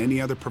businesses than any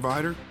other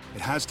provider?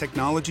 It has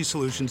technology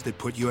solutions that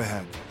put you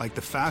ahead, like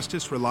the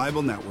fastest,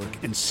 reliable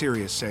network and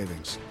serious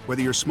savings.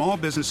 Whether your small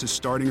business is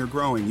starting or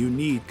growing, you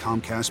need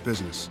Comcast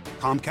Business.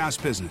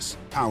 Comcast Business,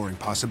 powering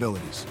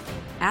possibilities.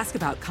 Ask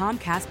about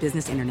Comcast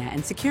Business Internet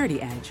and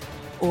Security Edge.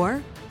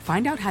 Or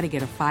find out how to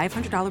get a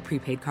 $500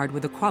 prepaid card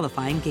with a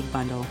qualifying gig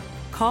bundle.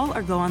 Call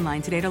or go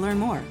online today to learn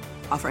more.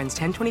 Offer ends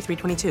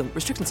 10/23/22.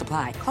 Restrictions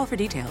apply. Call for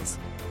details.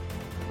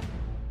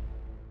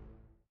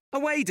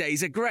 Away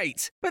days are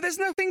great, but there's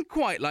nothing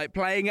quite like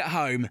playing at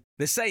home.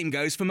 The same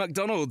goes for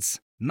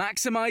McDonald's.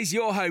 Maximise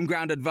your home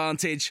ground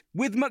advantage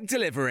with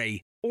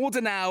McDelivery.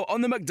 Order now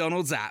on the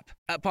McDonald's app.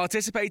 At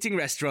participating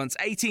restaurants,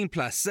 18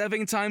 plus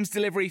serving times,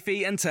 delivery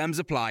fee and terms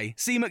apply.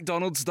 See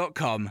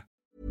mcdonalds.com.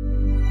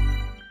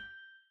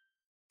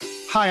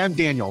 Hi, I'm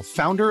Daniel,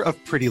 founder of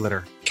Pretty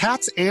Litter.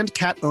 Cats and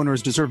cat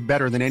owners deserve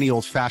better than any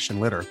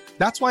old-fashioned litter.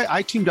 That's why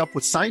I teamed up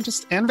with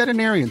scientists and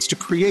veterinarians to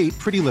create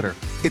Pretty Litter.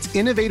 Its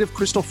innovative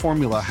crystal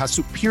formula has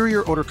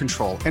superior odor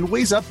control and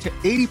weighs up to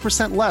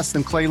 80% less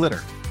than clay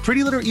litter.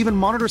 Pretty Litter even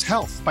monitors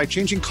health by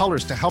changing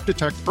colors to help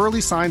detect early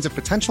signs of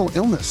potential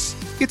illness.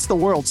 It's the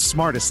world's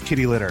smartest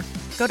kitty litter.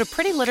 Go to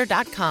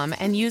prettylitter.com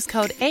and use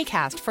code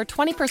ACAST for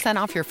 20%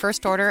 off your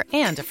first order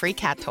and a free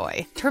cat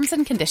toy. Terms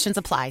and conditions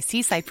apply.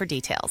 See site for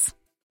details.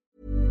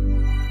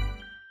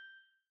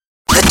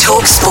 The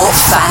TalkSport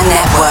Fan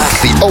Network.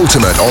 The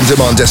ultimate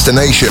on-demand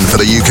destination for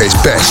the UK's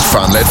best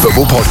fan-led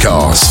football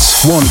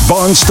podcasts. Want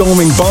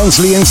barnstorming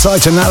Barnsley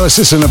insight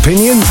analysis and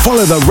opinion?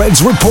 Follow the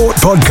Reds Report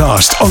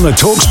podcast on the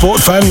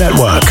TalkSport Fan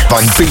Network.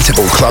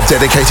 Unbeatable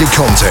club-dedicated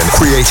content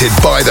created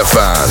by the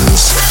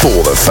fans,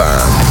 for the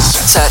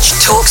fans. Search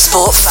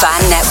TalkSport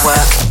Fan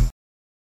Network.